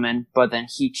saved a woman, but then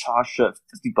he charged her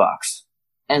 $50.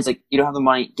 And it's like, you don't have the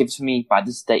money, give it to me by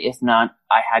this day. If not,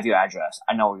 I have your address.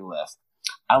 I know where you live.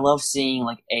 I love seeing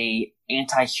like a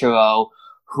anti-hero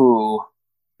who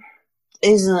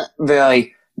isn't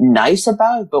very nice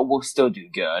about it, but will still do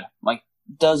good. Like,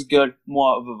 does good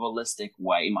more of a realistic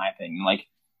way, in my opinion. Like,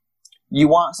 you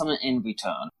want something in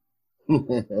return.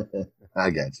 I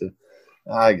gotcha.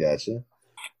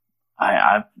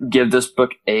 I give this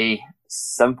book a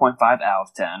 7.5 out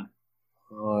of 10.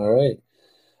 All right.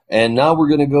 And now we're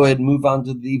going to go ahead and move on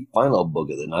to the final book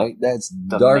of the night. That's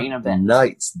Dark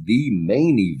Knights, the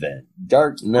main event.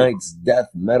 Dark Knights Death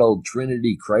Metal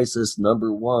Trinity Crisis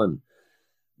 #1.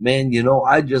 Man, you know,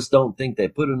 I just don't think they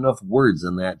put enough words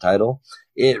in that title.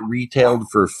 It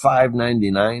retailed for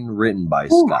 $5.99, written by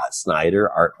Scott Snyder,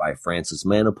 art by Francis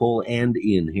Manapul and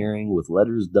Ian Herring, with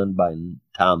letters done by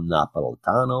Tom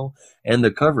Napolitano, and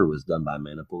the cover was done by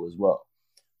Manapul as well.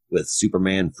 With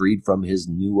Superman freed from his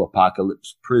new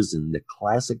apocalypse prison, the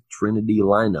classic Trinity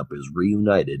lineup is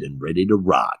reunited and ready to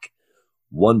rock.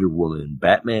 Wonder Woman,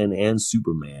 Batman, and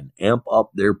Superman amp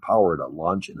up their power to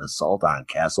launch an assault on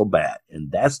Castle Bat,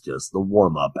 and that's just the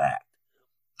warm-up act.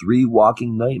 3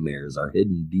 walking nightmares are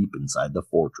hidden deep inside the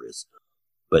fortress,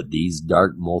 but these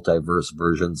dark multiverse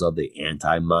versions of the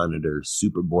Anti-Monitor,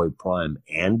 Superboy Prime,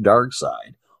 and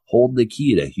Darkseid hold the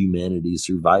key to humanity's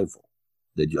survival.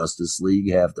 The Justice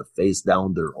League have to face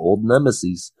down their old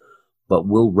nemesis, but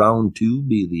will round 2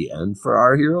 be the end for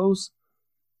our heroes?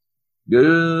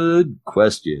 Good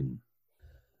question.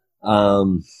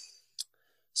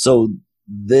 So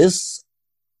this,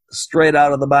 straight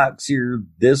out of the box here,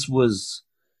 this was,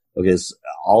 okay, so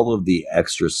all of the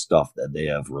extra stuff that they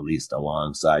have released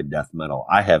alongside Death Metal,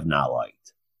 I have not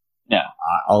liked. Yeah.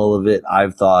 All of it,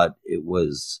 I've thought it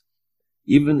was,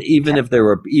 even if there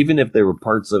were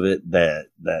parts of it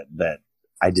that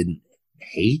I didn't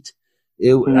hate,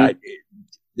 it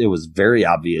was very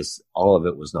obvious all of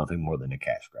it was nothing more than a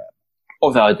cash grab.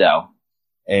 Without a doubt.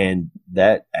 And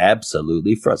that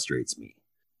absolutely frustrates me.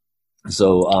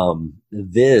 So,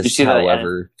 this,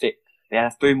 however, they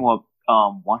have 3 more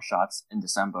one-shots in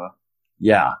December.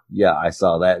 Yeah, I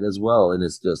saw that as well. And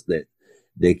it's just that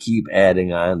they keep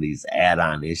adding on these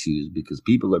add-on issues because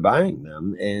people are buying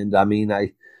them. And I mean,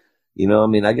 I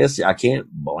guess I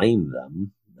can't blame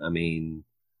them. I mean,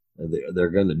 they're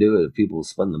going to do it if people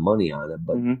spend the money on it,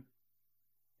 but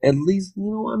at least,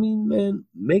 man,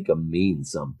 make them mean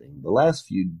something. The last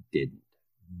few didn't.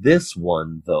 This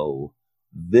one does.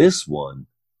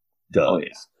 Oh, yeah.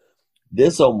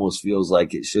 This almost feels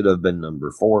like it should have been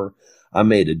 #4. I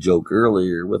made a joke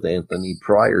earlier with Anthony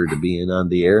prior to being on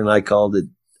the air, and I called it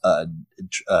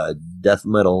Death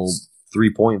Metal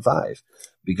 3.5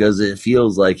 because it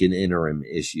feels like an interim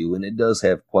issue, and it does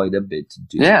have quite a bit to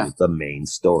do with the main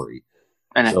story.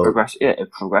 And it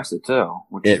progressed it too,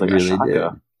 which is like really a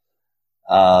shocker.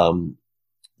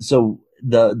 So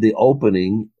the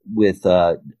opening with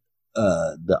the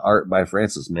art by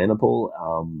Francis Manapul,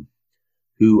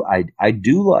 who I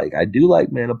do like. I do like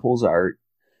Manapul's art.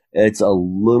 It's a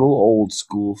little old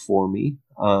school for me,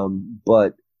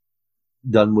 but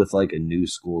done with like a new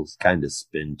school kind of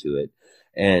spin to it.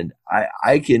 And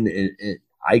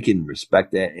I can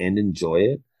respect that and enjoy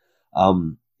it.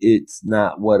 It's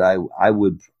not what I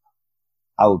would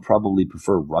probably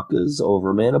prefer Ruckas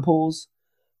over Maniples,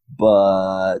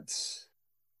 but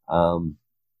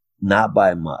not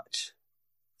by much.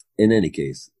 In any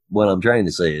case, what I'm trying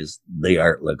to say is the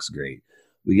art looks great.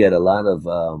 We get a lot of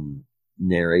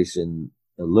narration,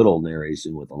 a little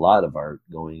narration with a lot of art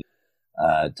going,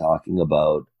 talking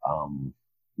about,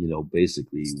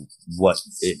 basically what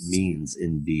it means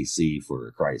in DC for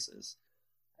a crisis.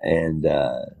 And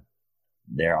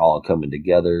they're all coming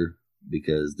together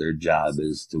because their job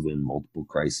is to win multiple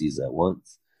crises at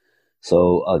once.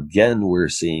 So again, we're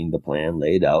seeing the plan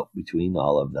laid out between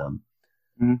all of them.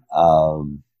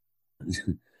 Mm-hmm.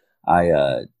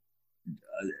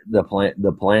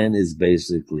 The plan is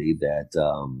basically that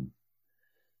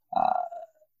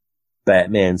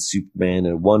Batman, Superman,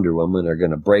 and Wonder Woman are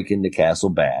going to break into Castle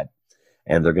Bat,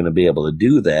 and they're going to be able to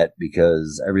do that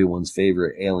because everyone's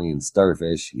favorite alien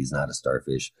starfish, he's not a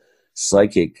starfish,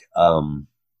 psychic,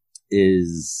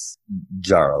 is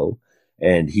Jarro,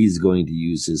 and he's going to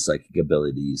use his psychic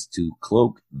abilities to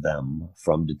cloak them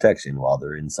from detection while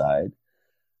they're inside.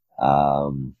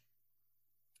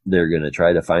 They're going to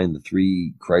try to find the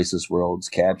 3 crisis worlds,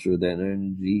 capture that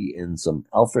energy in some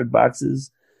Alfred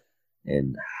boxes,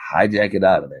 and hijack it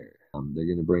out of there. They're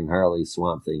going to bring Harley,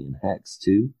 Swamp Thing, and Hex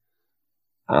too.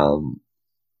 Mr.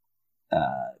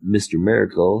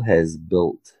 Miracle has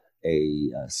built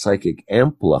a psychic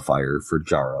amplifier for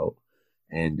Jarro,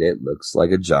 and it looks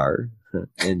like a jar.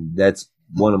 And that's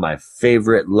one of my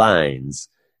favorite lines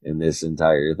in this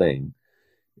entire thing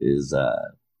is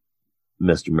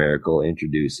Mr. Miracle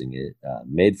introducing it.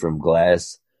 Made from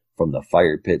glass from the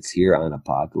fire pits here on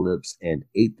Apocalypse and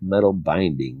 8th metal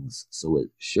bindings, so it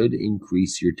should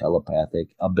increase your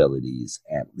telepathic abilities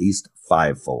at least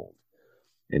 5-fold.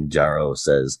 And Jarro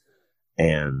says,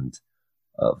 and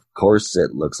of course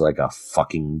it looks like a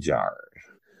fucking jar.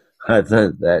 I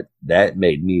thought that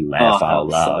made me laugh out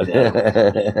loud.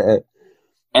 So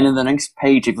and in the next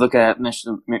page, if you look at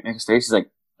Mr. Miracle's face, he's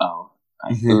like, oh,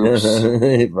 oops.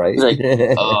 Right. He's like,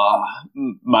 oh,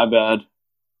 my bad.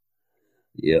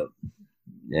 Yep.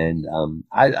 And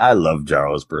I love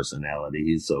Jarro's personality.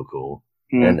 He's so cool.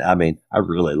 And I mean, I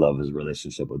really love his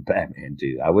relationship with Batman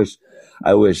too. I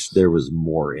wish there was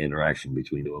more interaction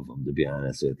between the 2 of them, to be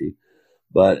honest with you.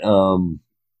 But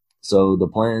so the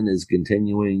plan is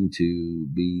continuing to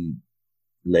be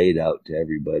laid out to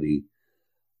everybody,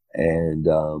 and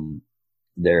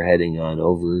they're heading on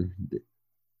over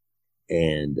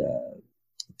and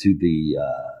to the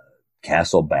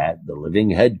Castle Bat, the living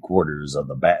headquarters of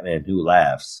the Batman Who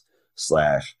Laughs /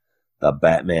 the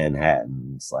Batman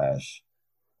Hatton /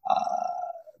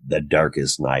 the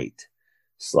Darkest Night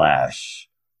 /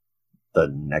 the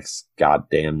next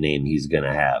goddamn name he's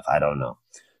gonna have. I don't know.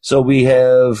 So we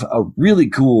have a really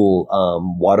cool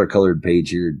watercolored page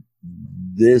here.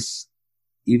 This,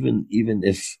 even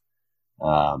if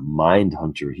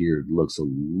Mindhunter here looks a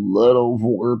little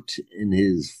warped in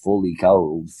his fully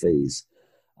cowled face,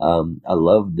 I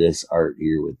love this art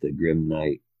here with the Grim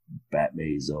Knight,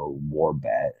 Batmazo,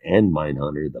 Warbat, and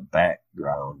Mindhunter. The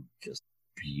background just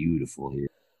beautiful here.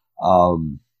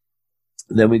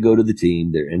 Then we go to the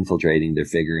team. They're infiltrating. They're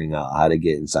figuring out how to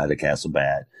get inside of Castle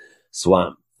Bat.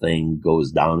 Swamp Thing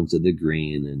goes down into the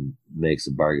green and makes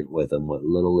a bargain with him. What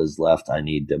little is left, I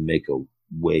need to make a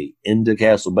way into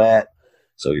Castle Bat.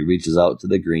 So he reaches out to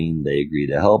the green. They agree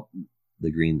to help.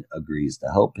 The green agrees to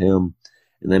help him,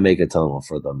 and they make a tunnel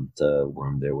for them to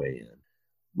worm their way in.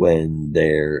 When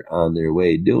they're on their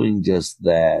way doing just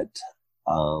that,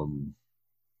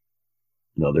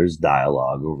 there's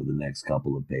dialogue over the next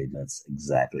couple of pages. That's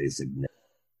exactly significant.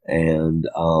 And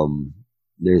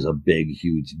there's a big,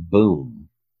 huge boom.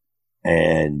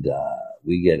 And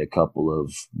we get a couple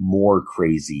of more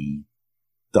crazy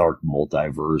dark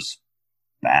multiverse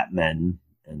Batmen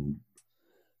and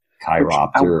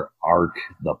Chiropter, Arc,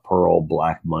 the Pearl,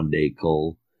 Black Monday,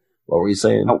 Cull. What were you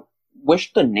saying? I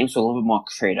wish the names were a little bit more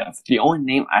creative. The only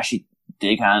name I actually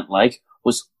did kind of like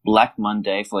was Black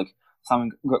Monday for like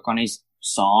Simon Graney's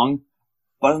song.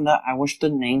 But other than that, I wish the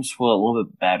names were a little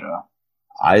bit better.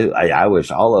 I wish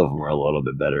all of them were a little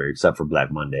bit better, except for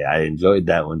Black Monday. I enjoyed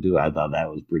that one too. I thought that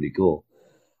was pretty cool.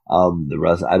 The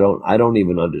rest, I don't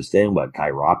even understand what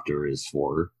Chiropter is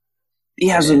for.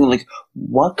 Yeah, I was like,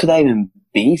 what could that even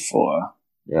be for?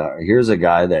 Yeah, here's a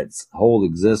guy that's whole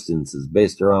existence is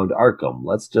based around Arkham.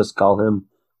 Let's just call him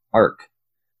Ark.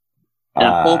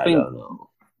 I'm hoping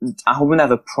that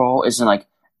the Pearl isn't like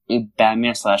a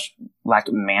Batman / Black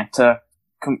Manta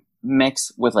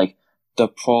mix with like the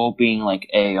Pearl being like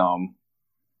a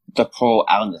the pearl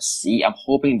out in the sea. I'm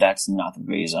hoping that's not the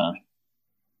reason.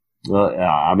 Well,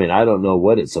 I mean, I don't know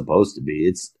what it's supposed to be.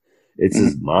 It's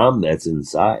his mom that's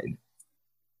inside.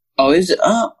 Oh, is it?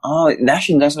 It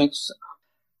actually does make sense.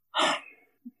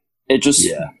 It just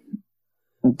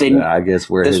I guess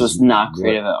where this was not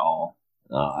creative at all.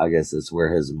 I guess that's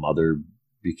where his mother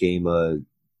became a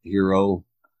hero.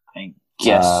 I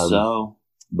guess so.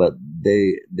 But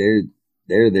they're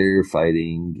there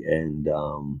fighting, and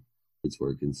it's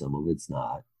working. Some of it's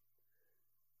not.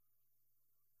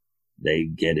 They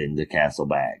get into Castle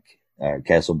Black, and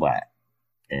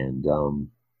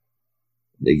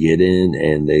they get in,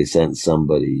 and they sent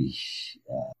somebody,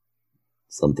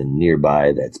 something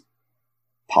nearby that's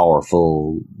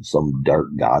powerful, some dark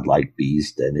godlike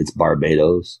beast, and it's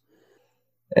Barbados.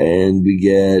 And we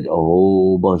get a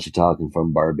whole bunch of talking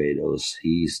from Barbados.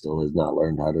 He still has not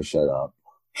learned how to shut up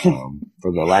from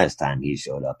the last time he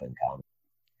showed up in comic.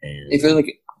 And it feels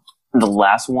like the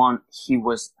last one, he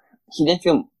didn't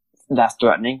feel that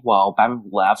threatening, while Batman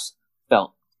Laughs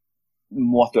felt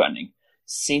more threatening.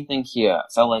 Same thing here.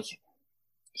 Felt like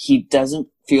he doesn't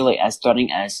feel like as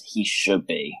threatening as he should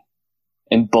be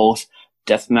in both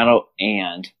Death Metal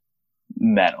and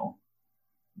Metal.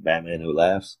 Batman Who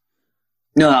Laughs?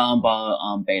 No,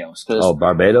 Barbados.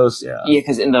 Barbados? Yeah. Yeah,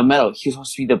 because in the Metal, he was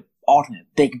supposed to be the ultimate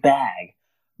big bag.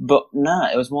 But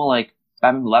it was more like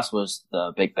Batman Who Laughs was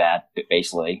the big bad,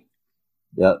 basically.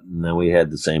 Yep, and then we had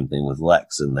the same thing with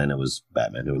Lex, and then it was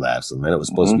Batman Who Laughs, and then it was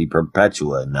supposed to be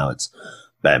Perpetua, and now it's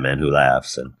Batman Who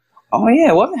Laughs. And oh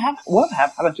yeah, what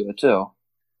happened to it too?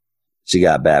 She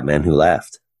got Batman Who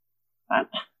Laughed.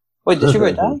 Wait, did she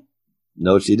really die?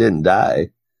 No, she didn't die.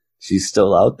 She's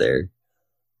still out there.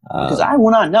 Because I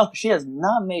will not know, because she has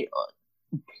not made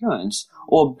an appearance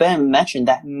or been mentioned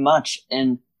that much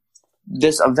in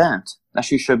this event that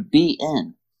she should be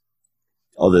in.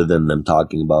 Other than them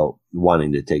talking about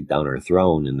wanting to take down her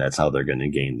throne, and that's how they're going to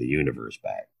gain the universe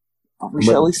back. But we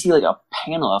should at least see like a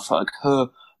panel of like her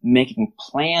making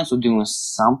plans or doing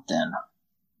something.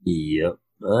 Yep.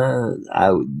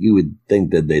 You would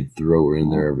think that they'd throw her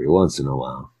in there every once in a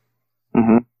while.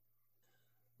 Mm-hmm.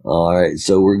 All right,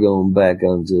 so we're going back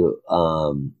onto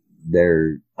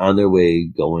they're on their way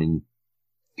going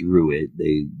through it.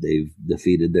 They've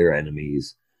defeated their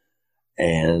enemies,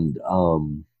 and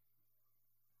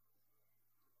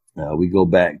we go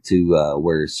back to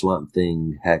where Swamp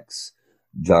Thing, Hex,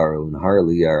 Jarro, and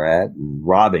Harley are at, and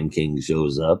Robin King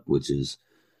shows up, which is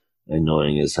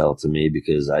annoying as hell to me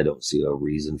because I don't see a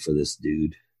reason for this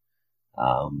dude.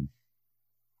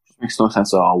 Makes no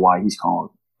sense at all why he's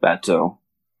called that too.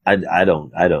 I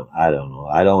don't know.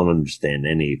 I don't understand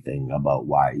anything about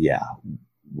why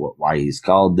he's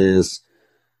called this.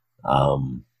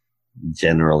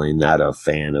 Generally not a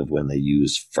fan of when they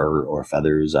use fur or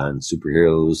feathers on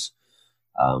superheroes,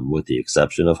 with the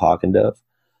exception of Hawk and Dove.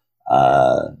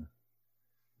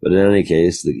 But in any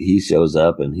case, he shows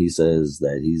up and he says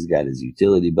that he's got his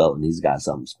utility belt and he's got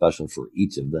something special for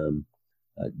each of them.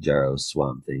 Jarro,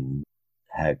 Swamp Thing,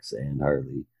 Hex, and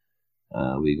Harley.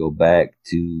 We go back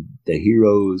to the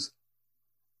heroes.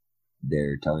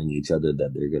 They're telling each other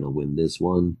that they're going to win this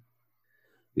one.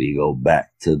 We go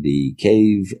back to the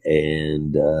cave,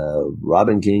 and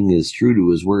Robin King is true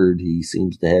to his word. He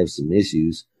seems to have some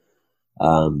issues.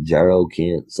 Jarro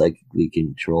can't psychically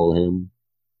control him.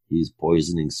 He's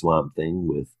poisoning Swamp Thing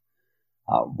with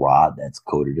rot that's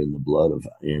coated in the blood of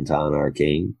Anton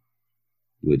Arcane,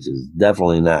 which is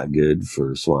definitely not good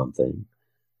for Swamp Thing.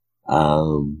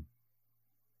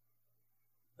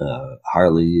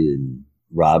 Harley and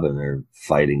Robin are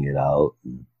fighting it out.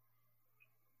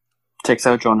 Takes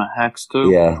out Jonah Hex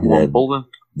too. Yeah, one bullet.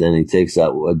 Then he takes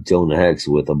out Jonah Hex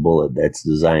with a bullet that's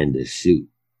designed to shoot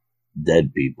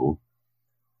dead people.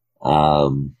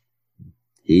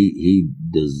 He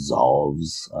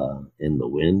dissolves in the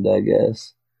wind, I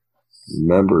guess.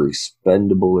 Remember,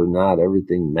 expendable or not,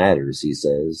 everything matters, he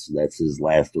says. That's his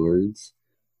last words.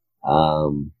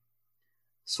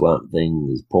 Swamp Thing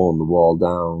is pulling the wall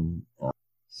down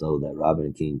so that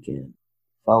Robin King can't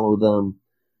follow them.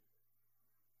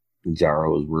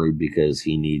 Jarro is worried because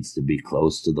he needs to be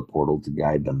close to the portal to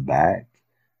guide them back.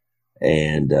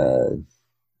 And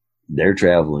they're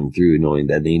traveling through knowing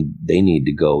that they need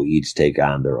to go each take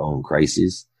on their own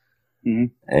crises. Mm-hmm.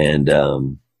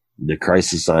 And the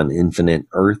crisis on Infinite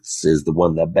Earths is the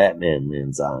one that Batman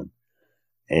lands on.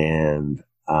 And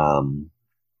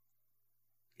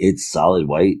it's solid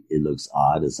white. It looks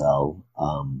odd as hell.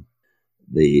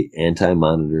 The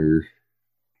Anti-Monitor,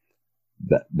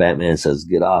 Batman says,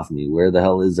 "Get off me. Where the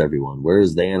hell is everyone? Where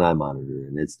is the Anti-Monitor?"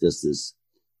 And it's just this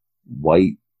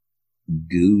white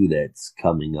goo that's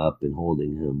coming up and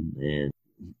holding him, and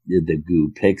the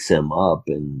goo picks him up,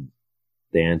 and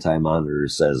the Anti-Monitor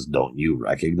says, "Don't you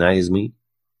recognize me?"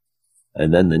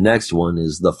 And then the next one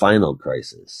is the Final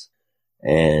Crisis.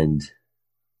 And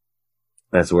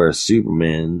that's where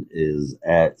Superman is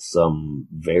at some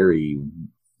very,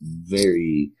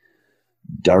 very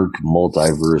dark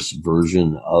multiverse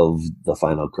version of the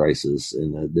Final Crisis.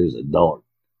 And there's a dark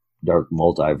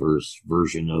multiverse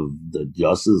version of the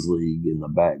Justice League in the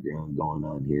background going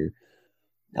on here.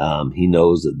 He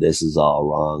knows that this is all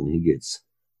wrong. He gets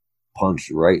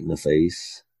punched right in the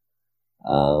face.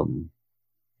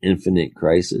 Infinite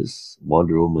Crisis.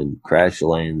 Wonder Woman crash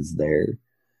lands there.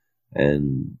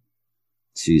 And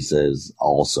she says,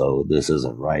 also, this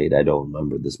isn't right. I don't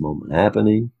remember this moment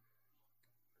happening.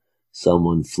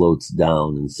 Someone floats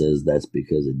down and says that's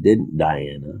because it didn't,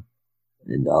 Diana.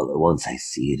 And all at once I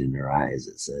see it in her eyes.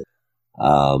 It says,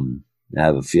 I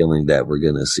have a feeling that we're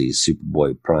going to see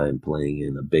Superboy Prime playing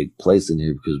in a big place in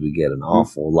here because we get an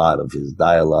awful lot of his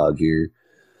dialogue here.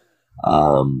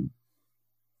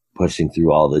 Pushing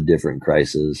through all the different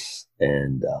crises,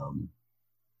 and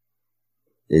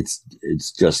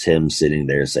it's just him sitting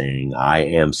there saying, "I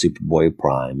am Superboy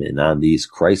Prime, and on these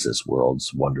crisis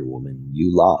worlds, Wonder Woman,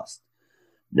 you lost."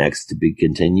 Next to be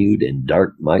continued in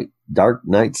Dark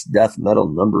Knight's Death Metal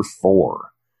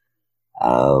 #4.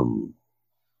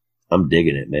 I'm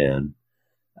digging it, man.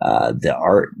 The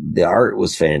art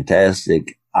was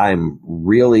fantastic. I'm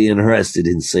really interested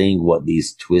in seeing what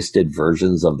these twisted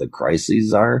versions of the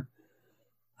crises are.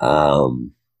 I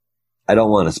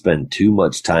don't want to spend too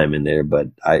much time in there, but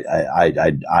I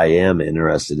am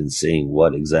interested in seeing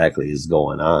what exactly is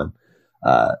going on,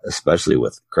 especially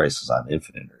with Crisis on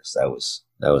Infinite Earths.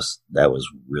 That was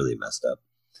really messed up.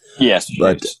 Yes,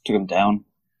 but took him down.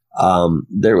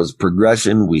 There was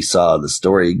progression. We saw the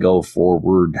story go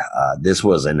forward. This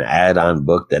was an add-on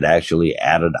book that actually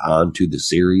added on to the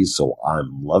series, so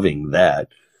I'm loving that.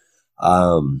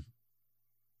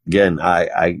 Again,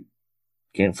 I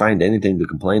can't find anything to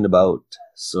complain about,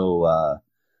 so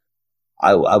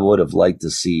I would have liked to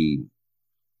see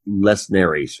less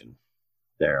narration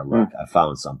there. Look, I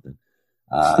found something.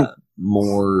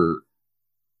 More.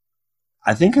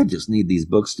 I think I just need these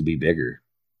books to be bigger.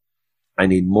 I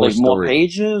need more story. More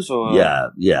pages, or yeah,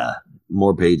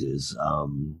 more pages.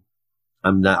 I'm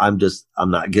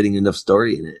not getting enough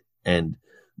story in it, and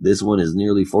this one is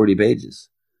nearly 40 pages,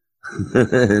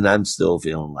 and I'm still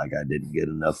feeling like I didn't get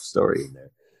enough story in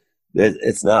there.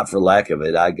 It's not for lack of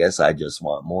it. I guess I just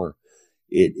want more.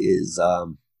 It is. I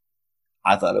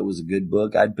thought it was a good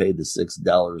book. I'd pay the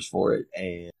 $6 for it,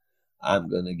 and I'm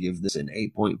gonna give this an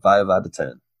 8.5 out of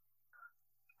 10.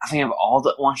 I think of all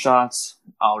the one-shots,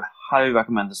 I would highly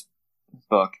recommend this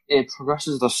book. It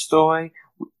progresses the story.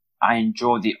 I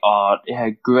enjoyed the art. It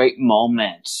had great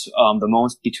moments. The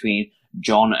moments between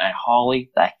Jonah and Holly,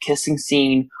 that kissing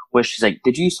scene where she's like,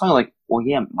 "Did you use tongue?" Like, well,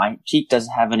 yeah, my cheek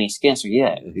doesn't have any skin, so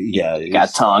yeah, you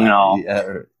got tongue and all. Yeah,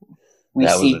 that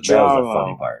was a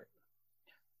funny part.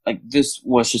 Like, this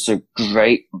was just a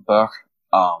great book.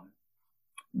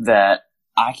 That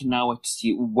I can now wait to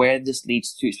see where this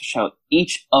leads to, especially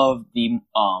each of the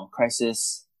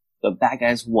crisis the bad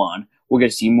guys won. We're going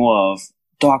to see more of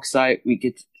Darkseid.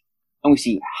 And we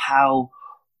see how,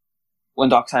 when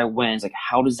Darkseid wins, like,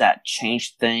 how does that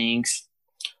change things?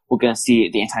 We're going to see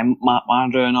the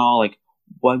Anti-Monitor and all, like,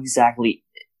 what exactly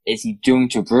is he doing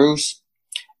to Bruce?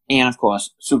 And, of course,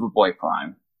 Superboy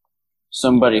Prime.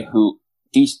 Somebody who,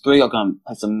 these three are going to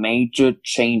have some major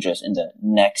changes in the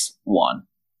next one.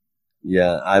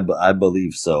 Yeah, I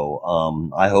believe so.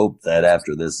 I hope that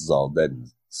after this is all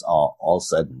dead, it's all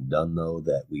said and done, though,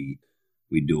 that we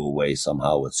do away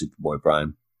somehow with Superboy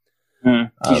Prime.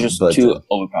 He's just too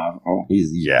overpowered.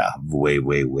 He's way,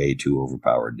 way, way too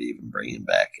overpowered to even bring him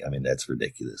back. I mean, that's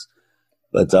ridiculous.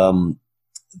 But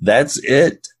that's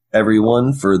it,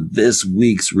 everyone, for this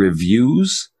week's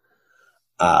reviews.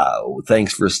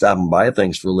 Thanks for stopping by.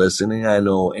 Thanks for listening. I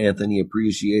know Anthony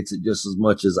appreciates it just as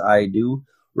much as I do.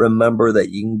 Remember that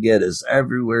you can get us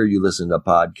everywhere you listen to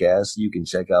podcasts. You can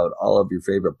check out all of your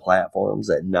favorite platforms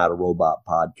at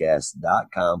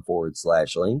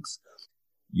notarobotpodcast.com/links.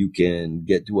 You can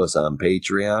get to us on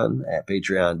Patreon at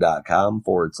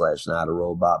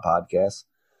patreon.com/notarobotpodcast.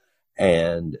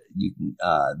 And you can,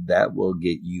 that will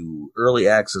get you early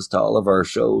access to all of our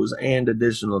shows and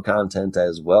additional content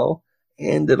as well.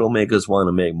 And it'll make us want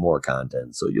to make more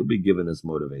content. So you'll be giving us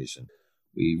motivation.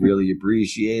 We really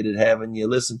appreciated having you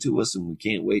listen to us, and we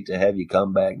can't wait to have you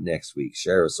come back next week.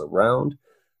 Share us around,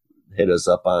 hit us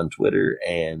up on Twitter,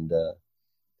 and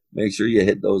make sure you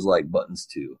hit those like buttons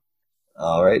too.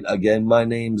 All right. Again, my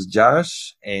name's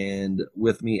Josh, and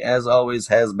with me, as always,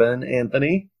 has been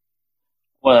Anthony.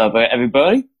 What up,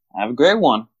 everybody? Have a great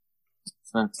one.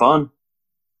 It's been fun.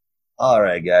 All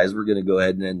right, guys, we're going to go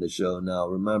ahead and end the show now.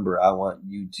 Remember, I want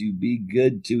you to be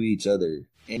good to each other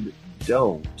and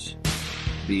don't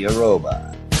be a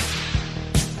robot.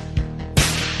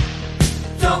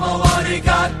 Domo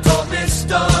arigato,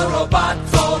 Mr.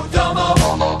 Roboto. Domo,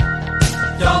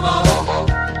 domo,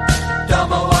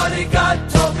 domo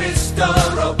arigato, Mr.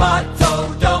 Roboto.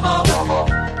 Domo,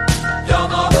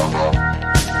 domo,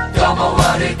 domo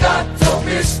arigato,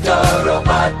 Mr.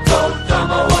 Roboto.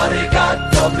 Domo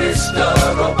arigato, Mr.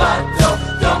 Roboto.